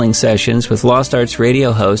counseling sessions with Lost Arts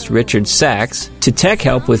Radio host Richard Sachs, to tech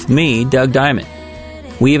help with me, Doug Diamond.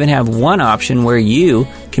 We even have one option where you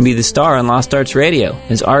can be the star on Lost Arts Radio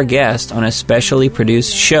as our guest on a specially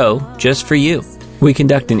produced show just for you. We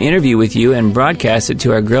conduct an interview with you and broadcast it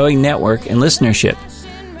to our growing network and listenership.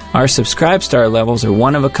 Our Subscribe Star levels are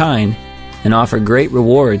one of a kind and offer great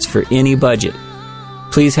rewards for any budget.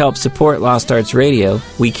 Please help support Lost Arts Radio.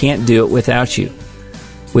 We can't do it without you.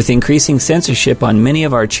 With increasing censorship on many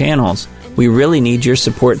of our channels, we really need your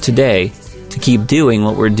support today to keep doing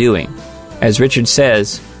what we're doing. As Richard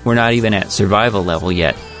says, we're not even at survival level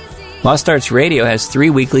yet. Lost Arts Radio has 3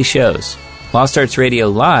 weekly shows. Lost Arts Radio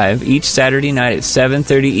Live each Saturday night at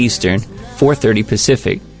 7:30 Eastern, 4:30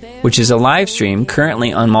 Pacific, which is a live stream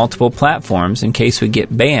currently on multiple platforms in case we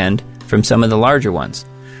get banned from some of the larger ones.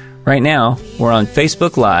 Right now, we're on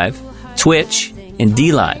Facebook Live, Twitch, and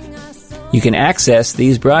DLive. You can access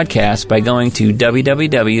these broadcasts by going to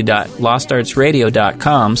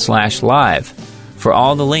www.lostartsradio.com/live for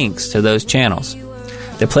all the links to those channels.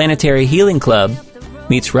 The Planetary Healing Club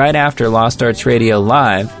meets right after Lost Arts Radio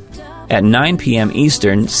Live at 9 p.m.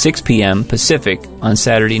 Eastern, 6 p.m. Pacific on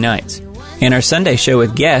Saturday nights. And our Sunday show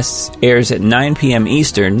with guests airs at 9 p.m.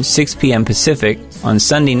 Eastern, 6 p.m. Pacific on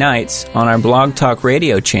Sunday nights on our Blog Talk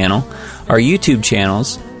Radio channel, our YouTube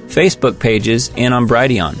channels, Facebook pages, and on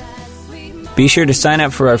Brighteon. Be sure to sign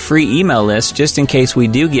up for our free email list just in case we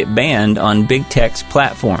do get banned on big tech's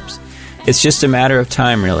platforms. It's just a matter of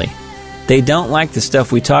time, really. They don't like the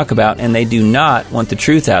stuff we talk about, and they do not want the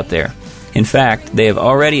truth out there. In fact, they have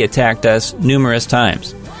already attacked us numerous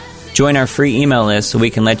times. Join our free email list so we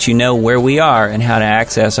can let you know where we are and how to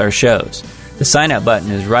access our shows. The sign-up button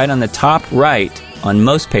is right on the top right on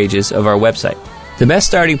most pages of our website. The best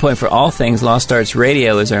starting point for all things Lost Arts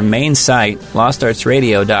Radio is our main site,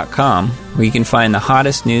 lostartsradio.com, where you can find the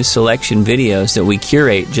hottest news selection videos that we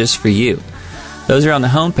curate just for you. Those are on the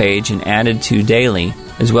homepage and added to daily,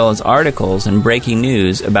 as well as articles and breaking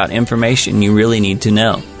news about information you really need to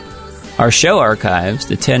know. Our show archives,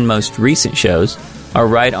 the 10 most recent shows, are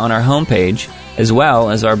right on our homepage, as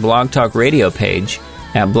well as our Blog Talk Radio page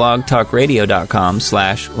at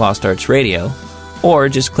blogtalkradio.com/lostartsradio, or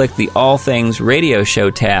just click the All Things Radio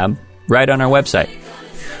Show tab right on our website.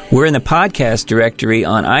 We're in the podcast directory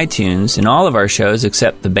on iTunes, and all of our shows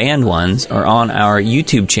except the banned ones are on our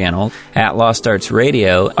YouTube channel at Lost Arts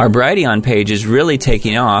Radio. Our Brighteon page is really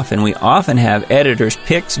taking off, and we often have editors'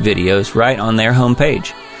 picks videos right on their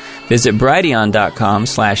homepage. Visit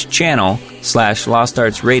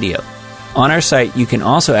brighteon.com/channel/LostArtsRadio. On our site, you can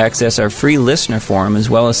also access our free listener forum as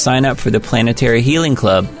well as sign up for the Planetary Healing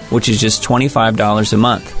Club, which is just $25 a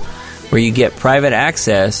month, where you get private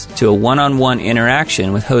access to a one-on-one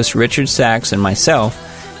interaction with host Richard Sachs and myself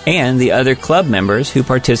and the other club members who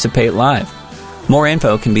participate live. More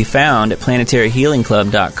info can be found at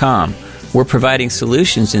planetaryhealingclub.com. We're providing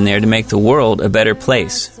solutions in there to make the world a better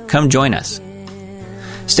place. Come join us.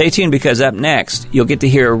 Stay tuned because up next, you'll get to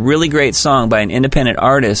hear a really great song by an independent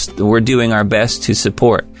artist that we're doing our best to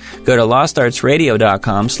support. Go to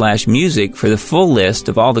lostartsradio.com/music for the full list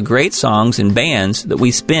of all the great songs and bands that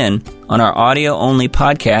we spin on our audio-only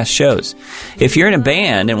podcast shows. If you're in a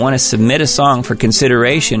band and want to submit a song for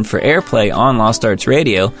consideration for airplay on Lost Arts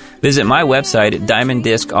Radio, visit my website at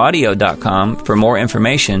diamonddiscaudio.com for more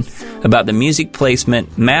information about the music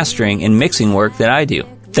placement, mastering, and mixing work that I do.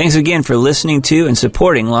 Thanks again for listening to and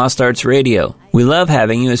supporting Lost Arts Radio. We love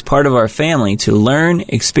having you as part of our family to learn,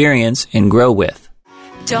 experience, and grow with.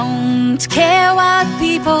 Don't care what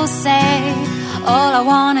people say. All I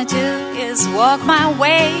wanna do is walk my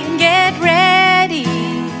way and get ready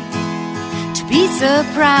to be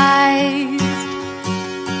surprised.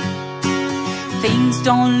 Things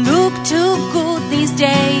don't look too good these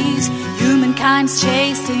days. Humankind's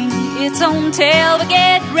chasing its own tail, but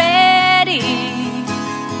get ready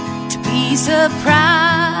to be surprised.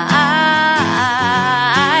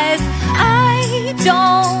 I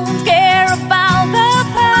don't care about the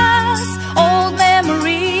past. Old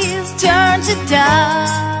memories turn to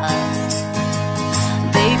dust.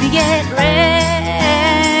 Baby, get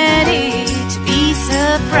ready to be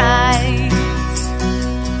surprised.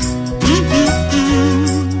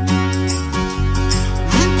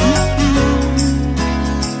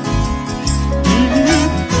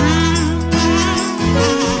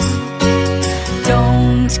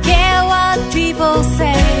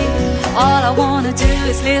 Say, all I wanna do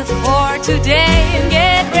is live for today and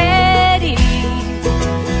get ready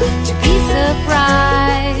to be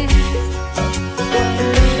surprised.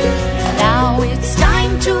 Now it's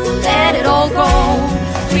time to let it all go.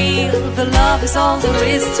 Feel the love is all there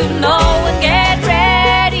is to know and get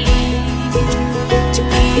ready to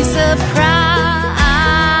be surprised.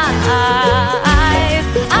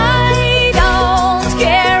 I don't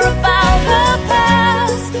care about the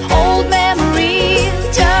past.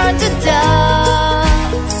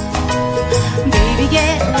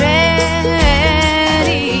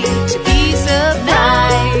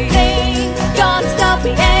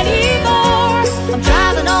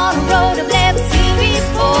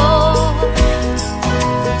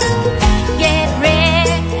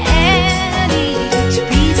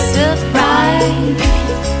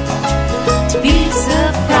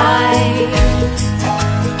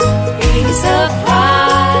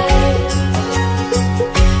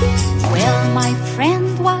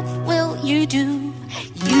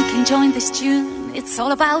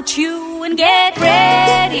 all about you, and get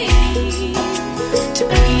ready to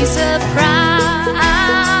be surprised.